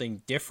see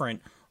something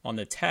different on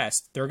the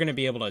test, they're going to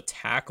be able to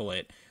tackle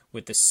it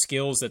with the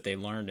skills that they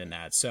learned in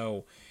that.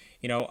 So,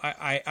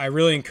 I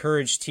really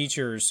encourage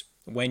teachers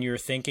when you're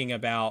thinking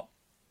about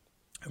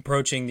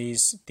approaching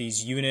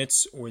these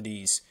units or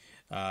these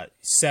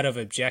set of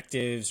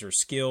objectives or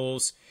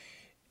skills,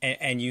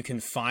 and you can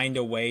find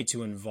a way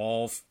to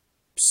involve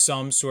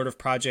some sort of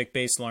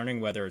project-based learning,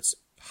 whether it's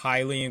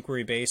highly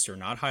inquiry-based or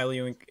not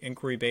highly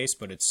inquiry-based,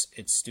 but it's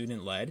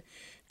student-led.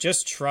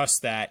 Just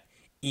trust that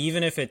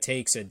even if it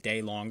takes a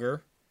day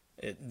longer,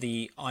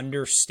 the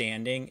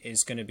understanding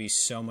is going to be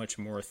so much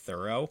more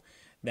thorough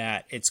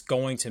that it's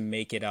going to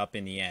make it up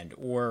in the end.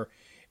 Or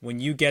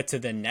when you get to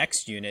the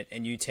next unit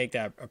and you take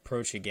that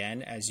approach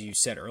again, as you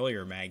said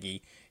earlier,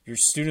 Maggie, your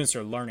students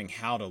are learning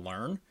how to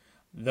learn.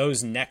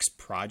 Those next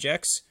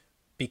projects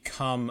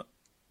become,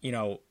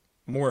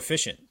 more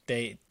efficient.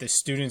 The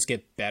students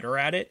get better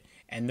at it,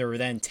 and they're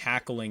then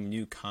tackling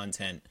new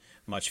content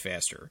much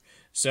faster.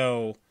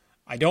 So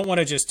I don't want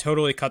to just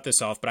totally cut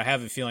this off, but I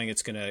have a feeling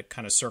it's going to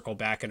kind of circle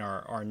back in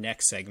our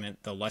next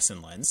segment, the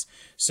lesson lens.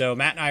 So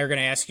Matt and I are going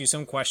to ask you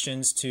some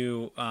questions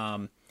to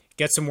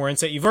get some more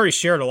insight. You've already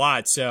shared a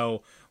lot,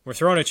 so we're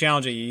throwing a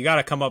challenge at you. You got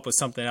to come up with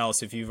something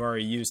else if you've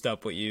already used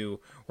up what you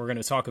were going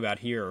to talk about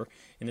here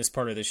in this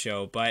part of the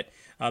show. But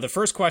the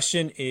first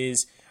question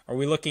is, are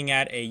we looking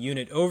at a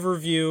unit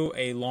overview,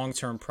 a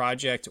long-term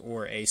project,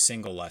 or a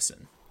single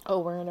lesson? Oh,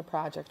 we're in a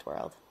project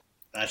world.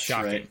 That's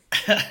shocking.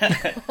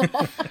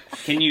 Right.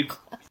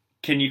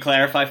 Can you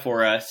clarify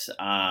for us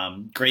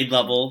grade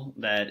level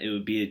that it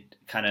would be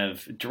kind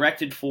of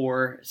directed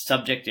for,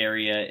 subject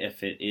area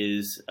if it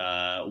is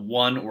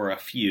one or a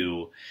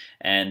few,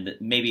 and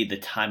maybe the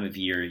time of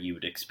year you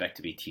would expect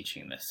to be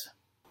teaching this?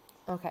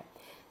 Okay,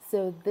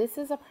 so this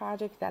is a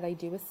project that I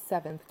do with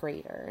 7th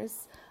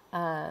graders,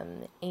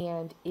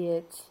 and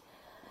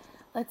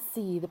let's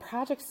see, the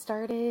project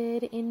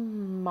started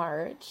in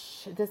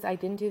March. I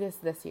didn't do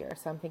this year,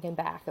 so I'm thinking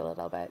back a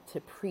little bit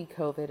to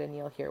pre-COVID, and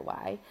you'll hear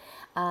why.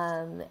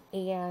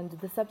 And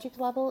the subject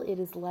level, it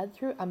is led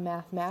through a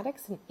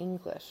mathematics and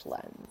English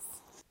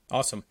lens.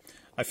 Awesome.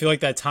 I feel like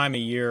that time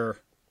of year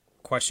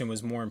question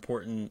was more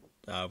important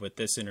with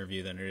this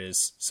interview than it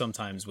is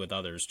sometimes with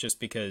others, just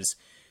because,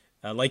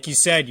 like you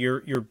said,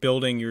 you're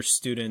building your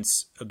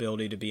students'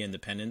 ability to be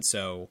independent,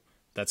 so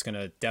that's going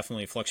to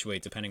definitely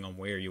fluctuate depending on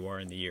where you are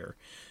in the year.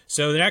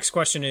 So the next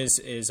question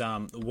is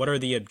what are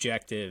the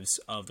objectives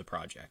of the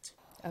project?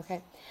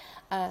 Okay.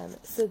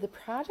 So the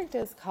project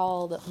is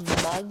called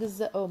Mugs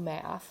O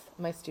Math.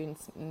 My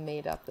students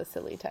made up the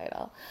silly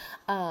title.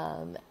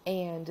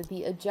 And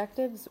the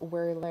objectives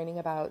were learning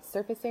about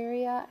surface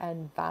area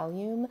and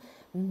volume,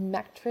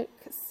 metric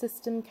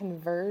system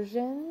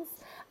conversions,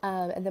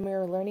 and then we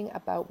were learning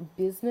about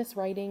business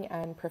writing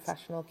and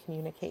professional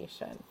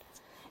communication.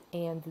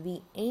 And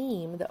the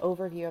aim, the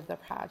overview of the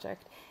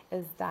project,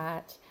 is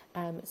that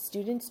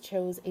students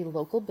chose a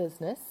local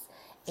business,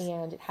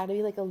 and it had to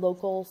be like a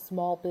local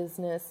small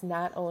business,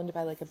 not owned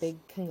by like a big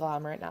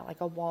conglomerate, not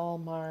like a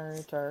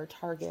Walmart or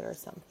Target or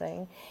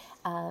something.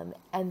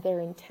 And their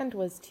intent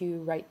was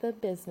to write the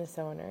business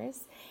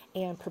owners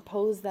and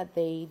propose that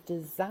they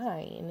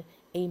design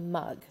a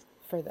mug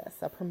for this,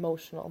 a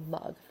promotional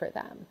mug for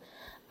them.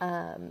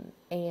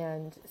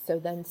 And so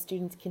then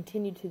students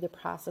continued through the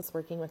process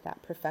working with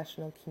that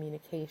professional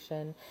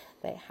communication.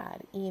 They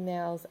had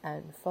emails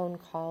and phone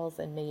calls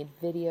and made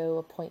video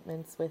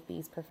appointments with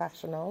these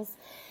professionals.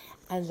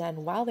 And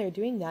then while they're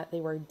doing that, they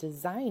were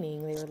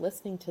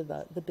listening to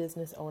the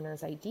business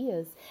owner's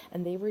ideas,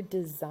 and they were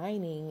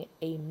designing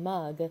a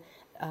mug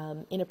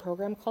in a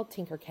program called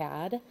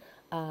Tinkercad,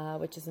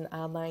 which is an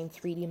online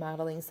 3D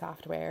modeling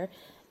software,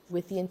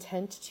 with the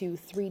intent to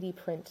 3D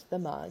print the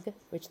mug,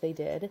 which they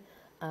did.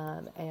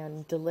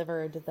 And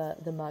delivered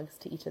the mugs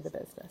to each of the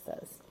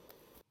businesses.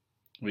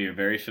 We are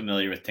very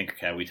familiar with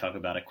Tinkercad. We talk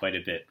about it quite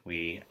a bit.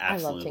 We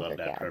absolutely love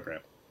that program.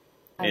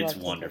 It's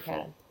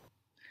wonderful.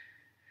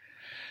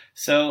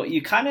 So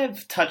you kind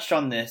of touched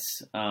on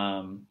this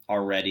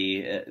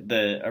already.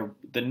 The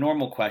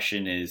normal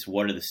question is,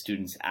 what are the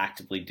students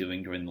actively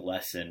doing during the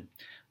lesson?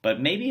 But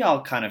maybe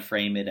I'll kind of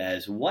frame it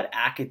as, what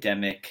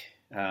academic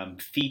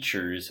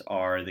features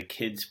are the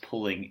kids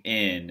pulling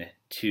in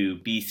to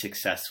be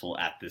successful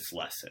at this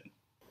lesson?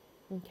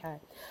 Okay.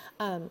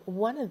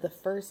 One of the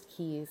first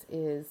keys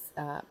is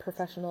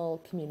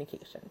professional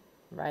communication,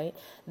 right?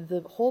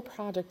 The whole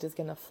project is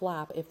going to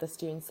flop if the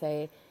students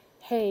say,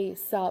 hey,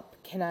 sup,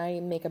 can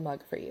I make a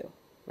mug for you,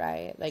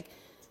 right? Like,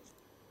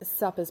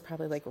 sup is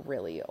probably like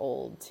really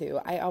old too.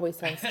 I always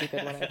sound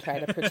stupid when I try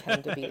to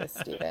pretend to be a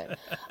student.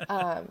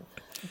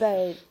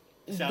 But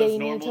Sounds they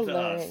need to normal to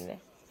learn.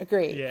 us.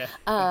 Great. Yeah.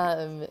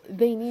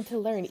 They need to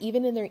learn,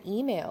 even in their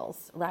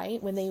emails,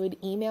 right? When they would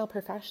email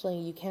professionally,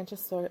 you can't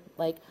just sort of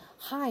like,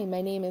 hi,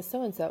 my name is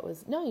so and so. It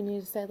was, no, you need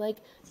to say like,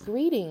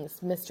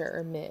 greetings, Mr.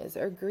 or Ms.,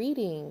 or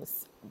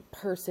greetings,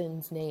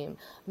 person's name.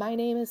 My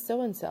name is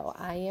so and so.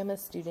 I am a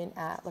student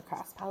at La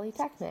Crosse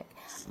Polytechnic.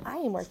 I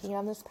am working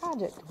on this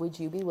project. Would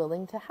you be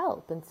willing to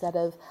help? Instead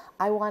of,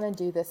 I want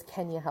to do this,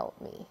 can you help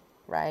me?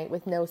 Right?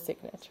 With no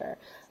signature,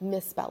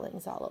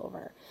 misspellings all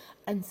over.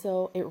 And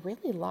so it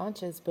really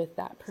launches with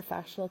that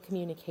professional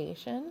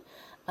communication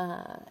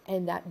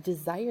and that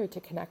desire to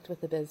connect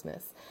with the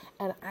business.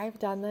 And I've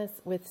done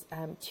this with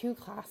 2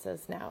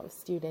 classes now of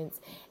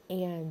students,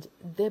 and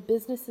the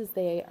businesses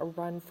they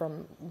run,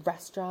 from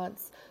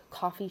restaurants,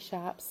 coffee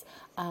shops,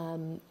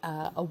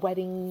 a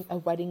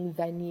wedding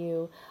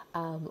venue.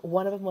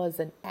 One of them was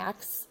an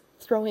axe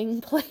throwing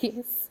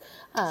place.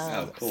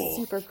 Cool.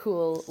 Super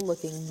cool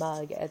looking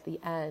mug at the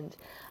end.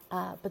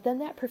 But then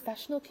that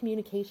professional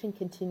communication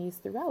continues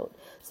throughout.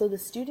 So the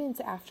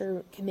students,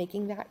 after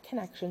making that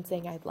connection,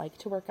 saying, I'd like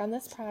to work on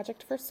this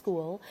project for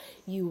school,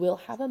 you will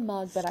have a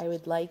mug, but I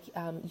would like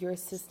your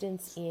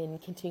assistance in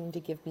continuing to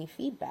give me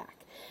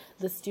feedback.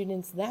 The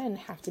students then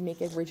have to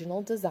make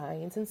original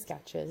designs and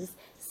sketches,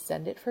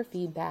 send it for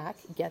feedback,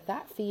 get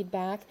that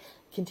feedback,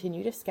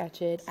 continue to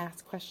sketch it,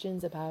 ask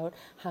questions about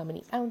how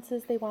many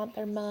ounces they want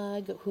their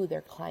mug, who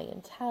their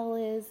clientele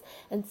is.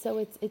 And so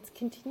it's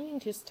continuing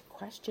just to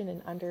question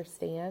and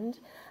understand,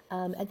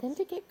 and then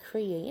to get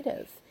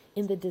creative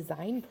in the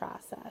design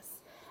process.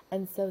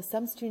 And so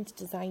some students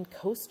designed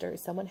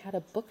coasters. Someone had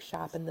a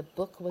bookshop and the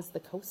book was the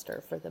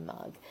coaster for the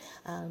mug.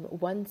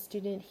 One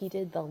student, he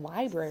did the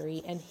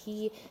library, and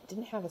he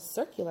didn't have a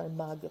circular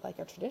mug like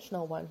a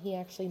traditional one. He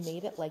actually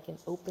made it like an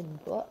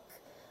open book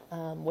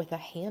with a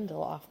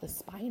handle off the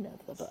spine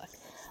of the book.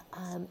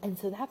 And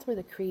so that's where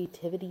the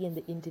creativity and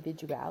the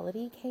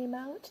individuality came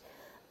out.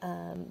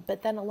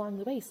 But then along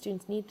the way,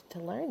 students needed to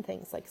learn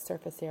things like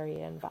surface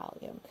area and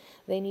volume.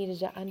 They needed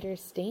to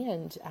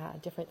understand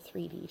different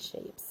 3D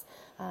shapes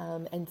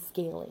and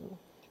scaling,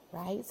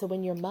 right? So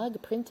when your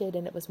mug printed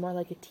and it was more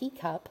like a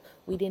teacup,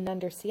 we didn't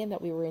understand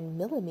that we were in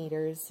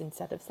millimeters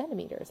instead of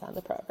centimeters on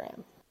the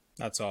program.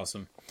 That's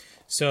awesome.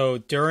 So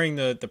during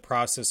the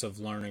process of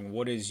learning,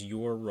 what is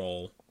your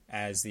role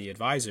as the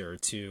advisor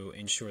to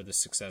ensure the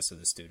success of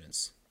the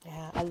students?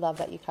 Yeah, I love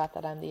that you caught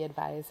that I'm the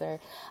advisor.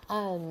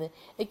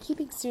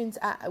 Keeping students,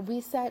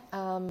 we set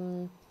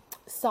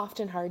soft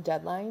and hard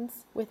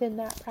deadlines within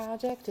that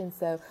project. And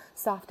so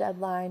soft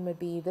deadline would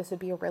be, this would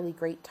be a really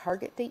great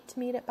target date to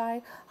meet it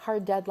by.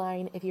 Hard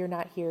deadline, if you're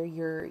not here,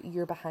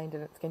 you're behind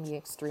and it's going to be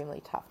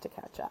extremely tough to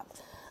catch up.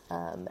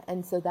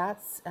 And so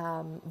that's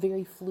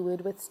very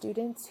fluid with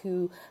students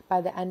who,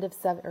 by the end of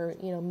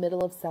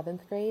middle of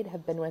 7th grade,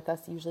 have been with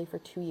us usually for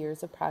 2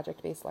 years of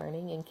project-based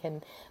learning and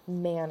can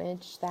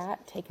manage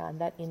that, take on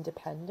that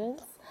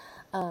independence.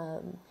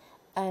 And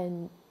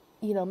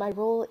my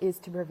role is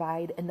to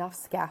provide enough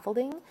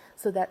scaffolding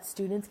so that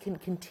students can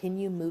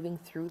continue moving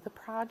through the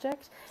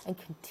project and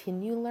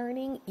continue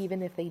learning,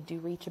 even if they do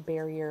reach a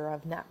barrier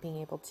of not being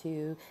able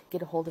to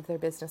get a hold of their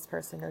business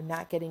person or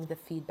not getting the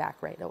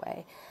feedback right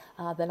away.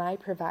 Then I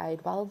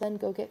provide, then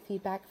go get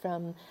feedback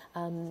from,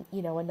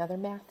 another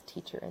math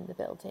teacher in the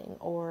building,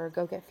 or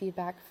go get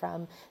feedback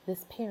from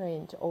this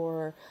parent,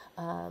 or,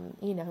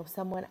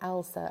 someone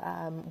else,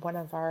 one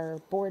of our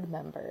board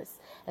members.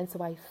 And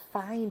so I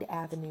find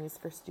avenues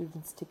for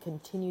students to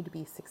continue to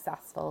be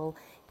successful,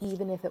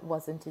 even if it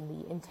wasn't in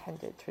the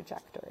intended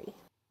trajectory.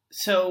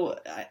 So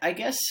I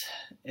guess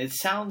it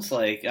sounds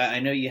like, I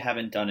know you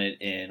haven't done it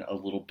in a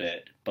little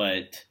bit,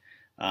 but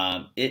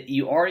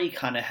you already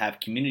kind of have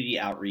community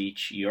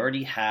outreach, you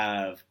already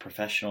have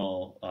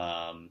professional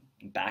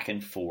back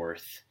and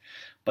forth,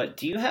 but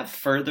do you have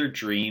further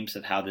dreams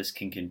of how this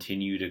can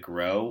continue to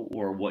grow,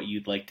 or what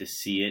you'd like to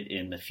see it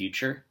in the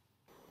future?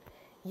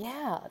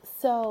 Yeah,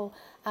 so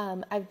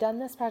I've done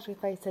this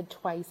project, like I said,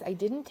 twice. I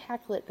didn't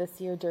tackle it this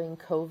year during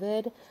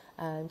COVID,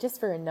 just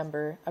for a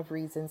number of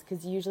reasons,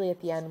 because usually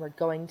at the end we're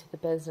going to the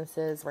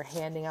businesses, we're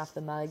handing off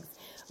the mugs.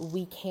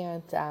 We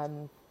can't,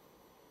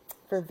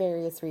 for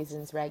various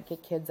reasons, right,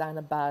 get kids on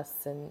a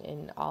bus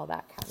and all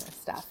that kind of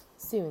stuff.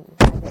 Soon,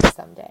 I think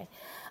someday.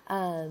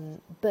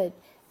 But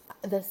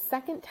the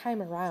second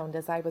time around,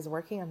 as I was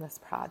working on this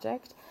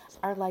project,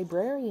 our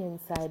librarian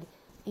said,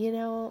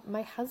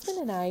 my husband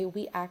and I,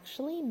 we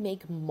actually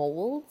make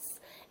molds.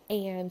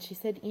 And she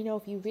said,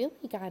 if you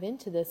really got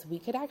into this, we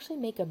could actually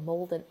make a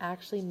mold and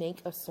actually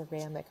make a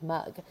ceramic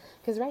mug.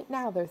 Because right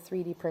now they're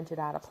 3D printed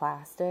out of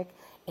plastic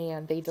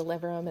and they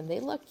deliver them and they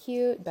look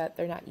cute, but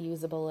they're not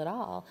usable at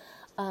all.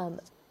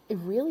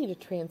 Really, to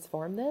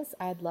transform this,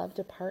 I'd love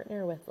to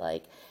partner with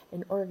like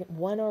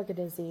one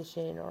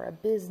organization or a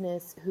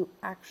business who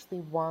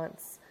actually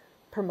wants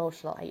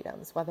promotional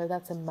items, whether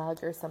that's a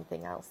mug or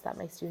something else that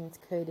my students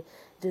could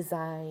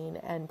design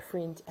and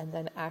print and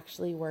then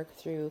actually work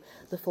through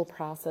the full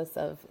process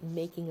of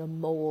making a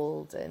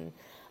mold. And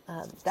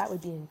that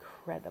would be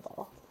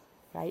incredible,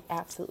 right?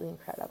 Absolutely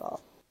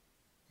incredible.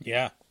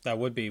 Yeah, that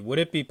would be. Would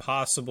it be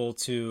possible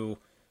to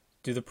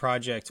do the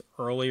project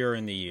earlier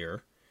in the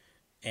year,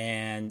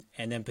 and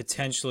then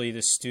potentially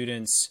the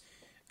students,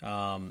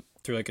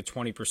 through like a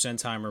 20%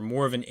 time or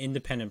more of an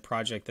independent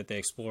project that they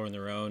explore on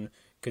their own,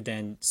 could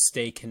then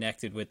stay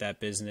connected with that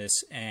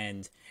business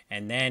and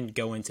then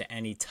go into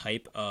any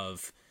type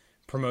of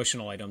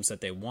promotional items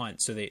that they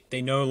want. So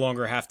they no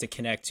longer have to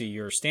connect to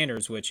your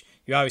standards, which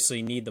you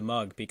obviously need the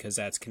mug because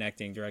that's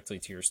connecting directly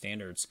to your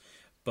standards.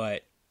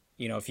 But,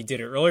 if you did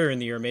it earlier in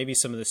the year, maybe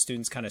some of the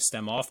students kind of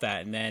stem off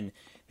that. And then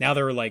now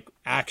they're like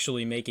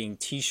actually making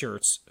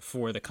t-shirts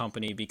for the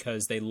company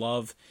because they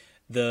love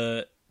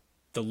the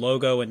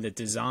logo and the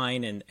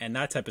design and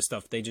that type of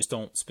stuff. They just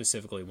don't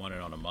specifically want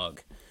it on a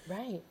mug.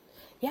 Right.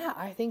 Yeah,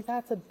 I think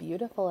that's a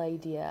beautiful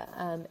idea.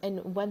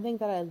 And one thing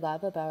that I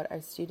love about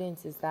our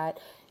students is that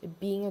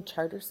being a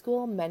charter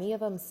school, many of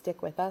them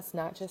stick with us,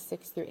 not just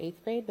 6th through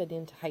 8th grade, but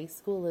into high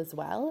school as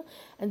well.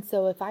 And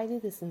so if I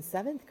do this in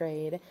 7th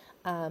grade,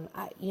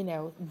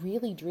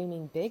 really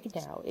dreaming big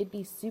now, it'd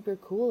be super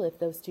cool if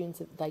those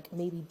students like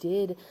maybe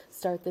did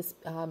start this,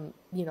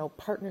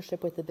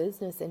 partnership with the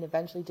business and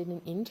eventually did an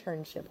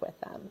internship with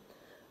them.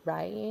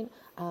 Right.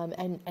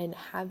 And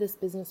have this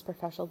business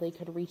professional they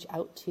could reach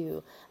out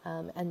to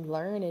and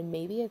learn. And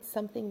maybe it's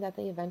something that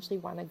they eventually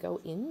want to go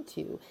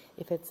into,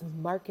 if it's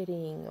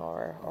marketing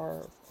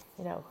or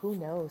who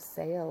knows,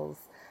 sales.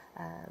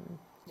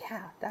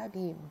 That'd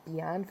be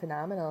beyond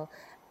phenomenal.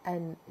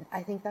 And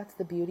I think that's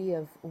the beauty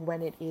of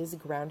when it is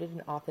grounded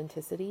in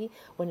authenticity,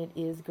 when it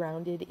is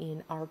grounded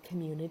in our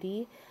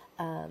community,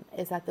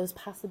 is that those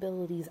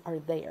possibilities are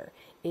there.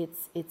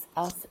 It's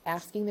us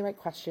asking the right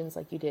questions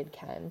like you did,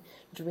 Ken,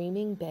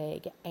 dreaming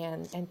big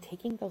and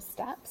taking those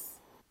steps.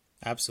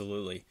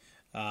 Absolutely.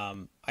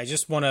 I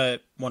just want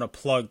to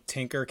plug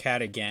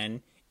Tinkercad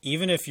again.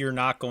 Even if you're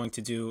not going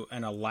to do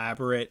an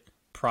elaborate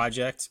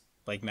project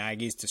like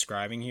Maggie's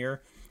describing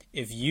here,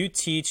 if you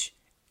teach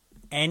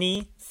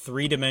any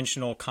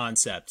three-dimensional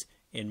concept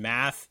in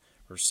math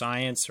or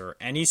science or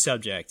any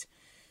subject,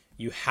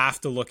 you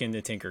have to look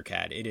into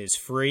Tinkercad. It is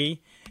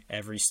free.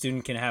 Every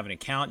student can have an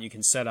account. You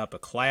can set up a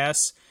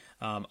class.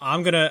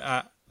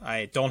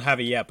 I don't have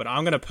it yet, but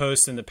I'm going to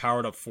post in the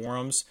Powered Up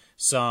forums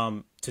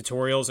some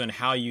tutorials on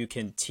how you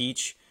can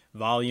teach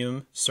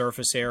volume,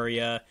 surface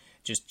area,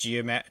 just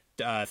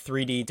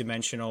 3D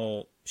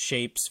dimensional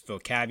shapes,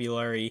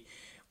 vocabulary.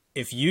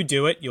 If you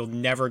do it, you'll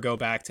never go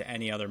back to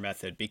any other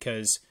method,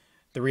 because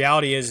the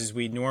reality is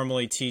we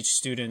normally teach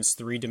students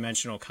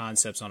three-dimensional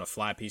concepts on a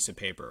flat piece of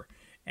paper,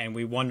 and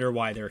we wonder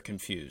why they're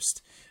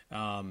confused.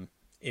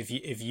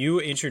 If you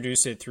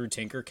introduce it through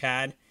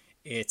Tinkercad,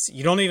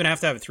 you don't even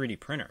have to have a 3D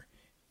printer.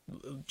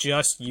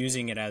 Just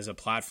using it as a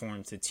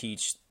platform to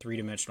teach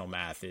three-dimensional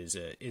math is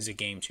a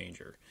game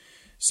changer.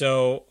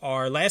 So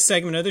our last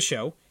segment of the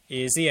show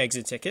is the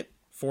exit ticket.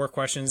 4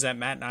 questions that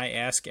Matt and I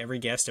ask every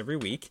guest every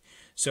week.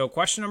 So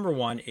question number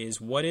 1 is,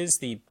 what is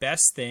the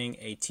best thing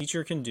a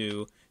teacher can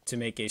do to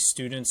make a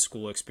student's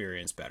school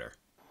experience better?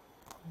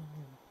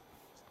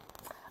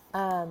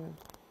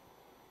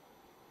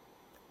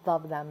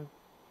 Love them.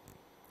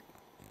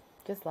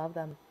 Just love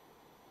them.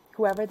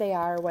 Whoever they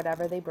are,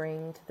 whatever they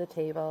bring to the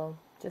table,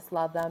 just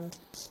love them.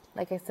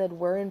 Like I said,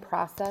 we're in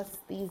process.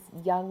 These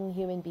young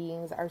human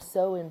beings are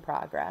so in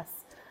progress.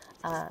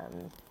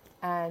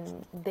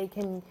 And they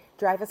can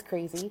drive us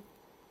crazy,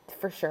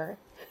 for sure.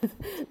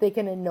 They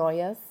can annoy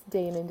us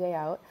day in and day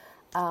out.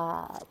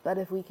 But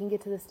if we can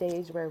get to the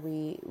stage where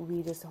we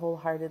just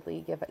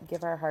wholeheartedly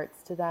give our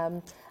hearts to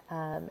them,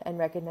 and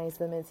recognize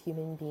them as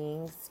human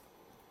beings,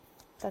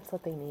 that's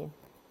what they need.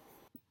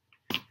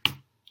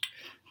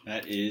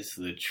 That is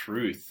the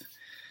truth.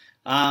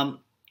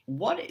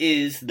 What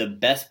is the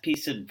best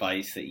piece of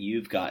advice that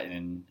you've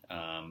gotten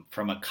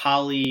from a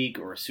colleague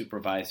or a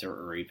supervisor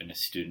or even a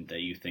student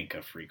that you think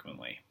of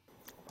frequently?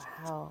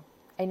 Wow.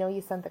 I know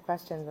you sent the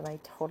questions and I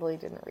totally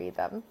didn't read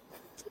them.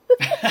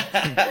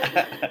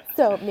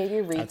 So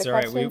maybe read That's the all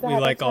right. questions. We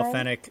like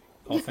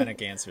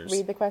authentic answers.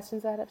 Read the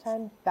questions ahead of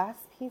time. Best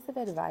piece of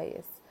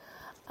advice.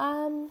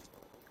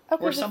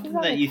 Okay, or something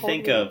that you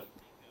think of,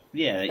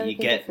 that you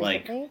get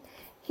like.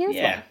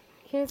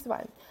 Here's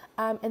one.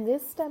 And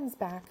this stems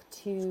back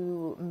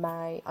to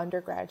my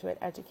undergraduate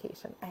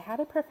education. I had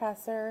a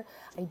professor,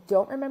 I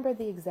don't remember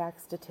the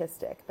exact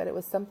statistic, but it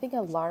was something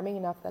alarming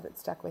enough that it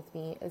stuck with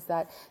me, is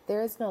that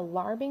there is an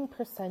alarming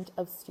 %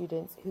 of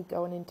students who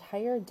go an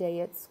entire day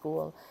at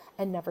school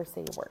and never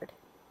say a word.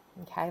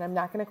 Okay, and I'm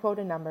not going to quote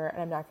a number,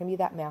 and I'm not going to be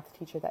that math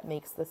teacher that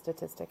makes the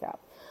statistic up.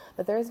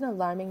 But there is an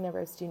alarming number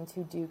of students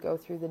who do go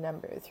through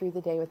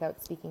the day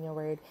without speaking a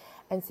word.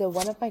 And so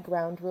one of my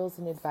ground rules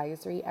in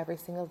advisory every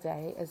single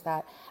day is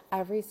that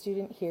every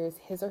student hears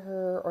his or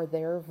her or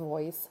their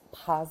voice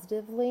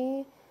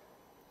positively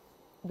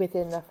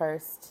within that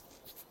first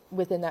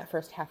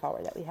half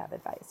hour that we have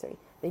advisory.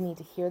 They need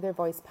to hear their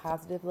voice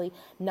positively,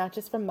 not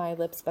just from my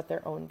lips, but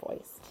their own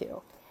voice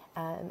too.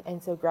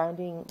 And so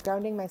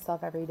grounding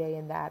myself every day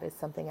in that is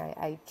something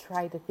I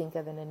try to think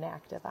of and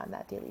enact on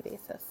that daily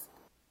basis.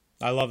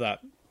 I love that.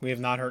 We have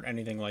not heard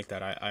anything like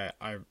that.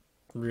 I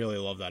really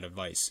love that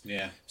advice.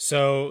 Yeah.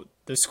 So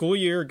the school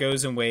year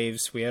goes in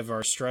waves. We have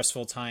our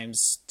stressful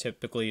times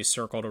typically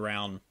circled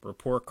around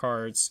report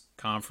cards,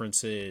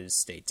 conferences,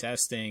 state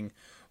testing.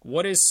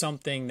 What is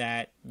something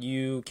that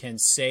you can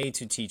say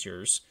to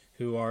teachers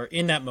who are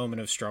in that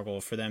moment of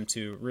struggle for them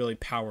to really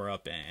power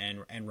up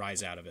and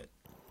rise out of it?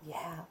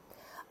 Yeah.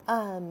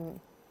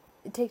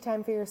 Take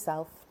time for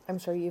yourself. I'm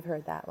sure you've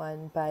heard that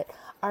one, but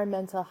our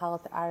mental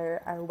health,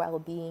 our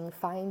well-being,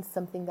 find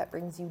something that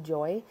brings you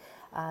joy,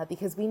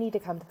 because we need to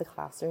come to the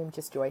classroom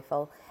just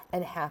joyful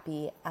and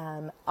happy.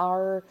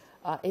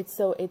 It's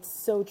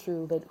so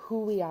true that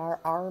who we are,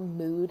 our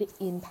mood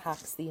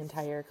impacts the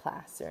entire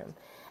classroom.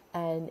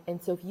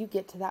 And so if you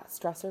get to that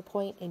stressor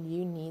point and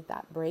you need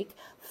that break,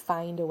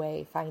 find a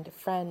way, find a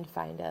friend,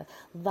 find a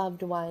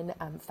loved one,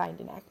 find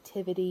an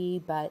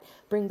activity, but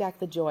bring back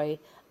the joy.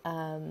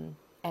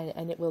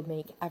 And it will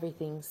make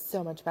everything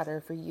so much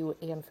better for you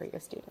and for your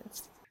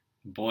students.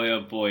 Boy,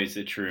 oh boy, is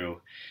it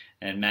true.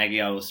 And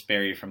Maggie, I will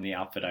spare you from the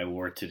outfit I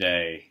wore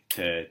today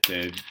to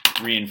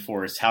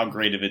reinforce how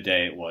great of a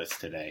day it was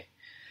today.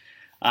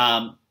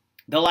 The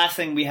last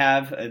thing we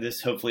have,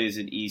 this hopefully is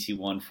an easy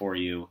one for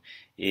you,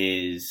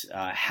 is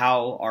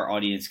how our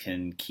audience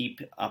can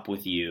keep up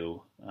with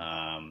you.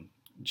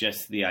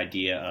 Just the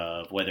idea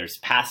of whether it's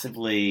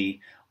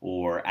passively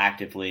or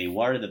actively,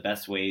 what are the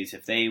best ways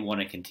if they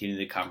want to continue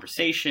the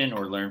conversation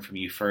or learn from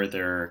you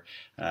further,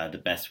 the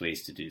best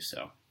ways to do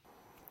so?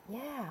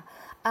 Yeah.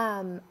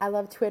 I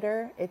love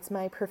Twitter. It's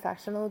my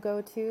professional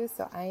go-to.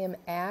 So I am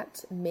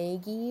at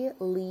Maggie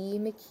Lee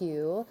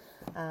McHugh,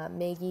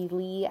 Maggie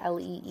Lee,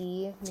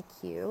 Lee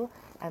McHugh,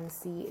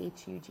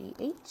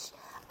 MCHUGH.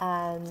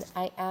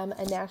 I am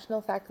a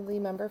national faculty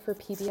member for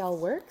PBL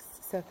Works.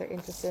 So if they're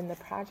interested in the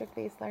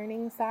project-based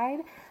learning side,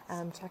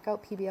 check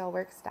out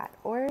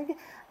pblworks.org.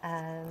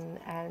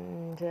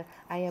 And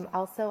I am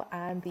also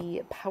on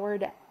the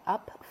Powered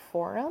Up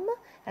forum,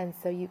 and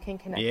so you can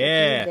connect with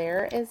me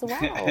there as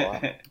well.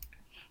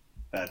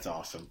 That's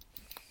awesome.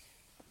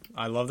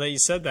 I love that you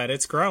said that.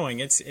 It's growing.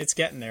 It's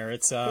getting there.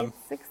 It's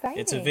exciting.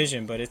 It's a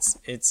vision, but it's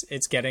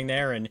getting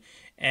there. And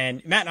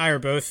Matt and I are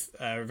both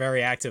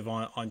very active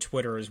on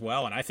Twitter as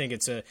well. And I think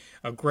it's a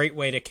great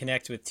way to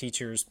connect with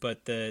teachers.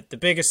 But the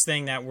biggest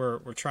thing that we're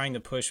trying to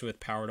push with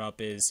Powered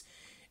Up is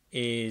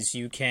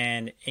you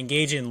can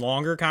engage in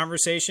longer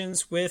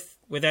conversations with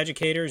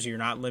educators. You're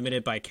not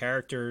limited by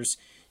characters.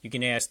 You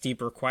can ask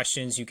deeper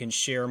questions. You can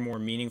share more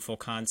meaningful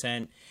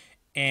content.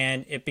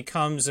 And it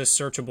becomes a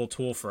searchable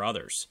tool for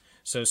others.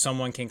 So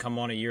someone can come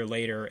on a year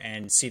later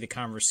and see the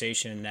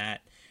conversation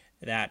that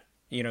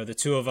the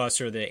two of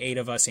us or the 8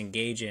 of us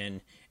engage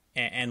in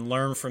and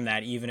learn from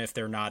that, even if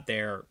they're not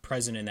there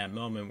present in that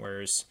moment.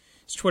 Whereas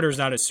Twitter is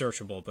not as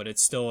searchable, but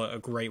it's still a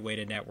great way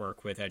to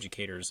network with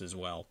educators as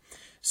well.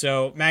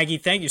 So Maggie,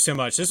 thank you so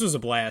much. This was a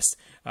blast.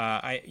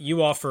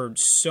 You offered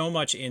so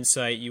much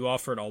insight. You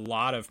offered a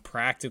lot of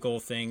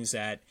practical things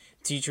that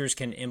teachers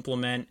can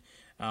implement.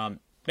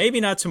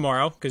 Maybe not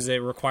tomorrow because it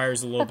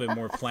requires a little bit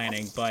more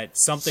planning, but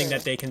something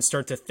that they can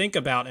start to think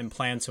about and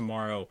plan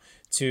tomorrow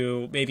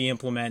to maybe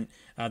implement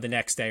the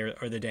next day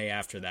or the day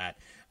after that.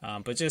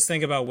 But just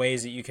think about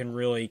ways that you can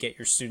really get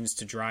your students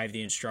to drive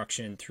the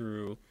instruction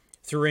through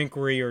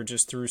inquiry or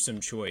just through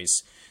some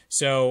choice.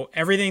 So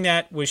everything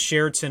that was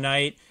shared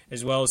tonight,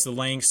 as well as the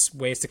links,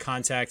 ways to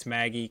contact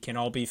Maggie, can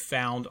all be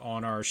found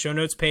on our show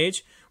notes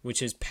page,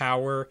 which is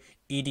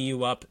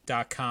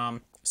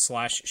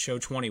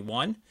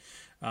powereduup.com/show21.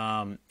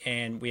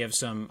 And we have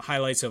some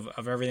highlights of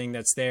everything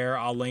that's there.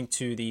 I'll link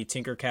to the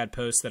Tinkercad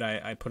post that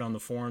I put on the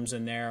forums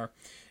in there,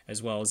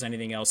 as well as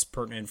anything else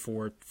pertinent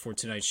for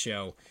tonight's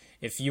show.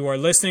 If you are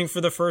listening for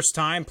the first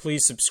time,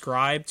 please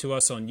subscribe to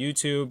us on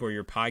YouTube or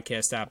your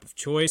podcast app of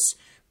choice.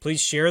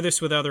 Please share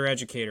this with other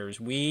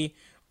educators. We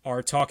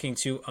are talking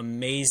to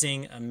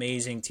amazing,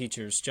 amazing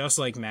teachers, just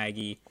like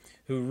Maggie,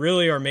 who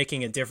really are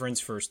making a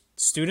difference for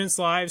students'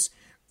 lives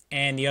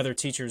and the other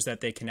teachers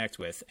that they connect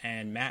with.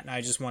 And Matt and I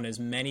just want as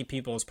many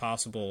people as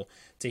possible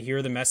to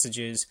hear the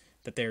messages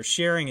that they're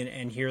sharing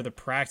and hear the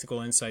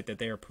practical insight that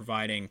they are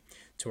providing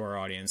to our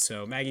audience.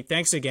 So Maggie,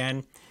 thanks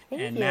again.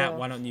 Thank you. Matt,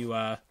 why don't you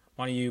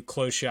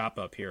close shop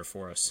up here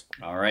for us?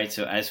 All right.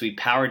 So as we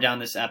power down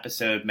this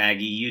episode,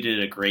 Maggie, you did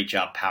a great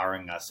job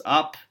powering us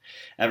up.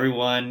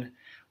 Everyone,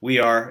 we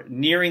are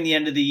nearing the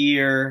end of the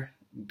year.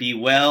 Be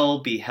well,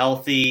 be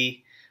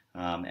healthy,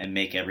 and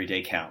make every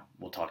day count.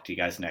 We'll talk to you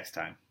guys next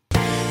time.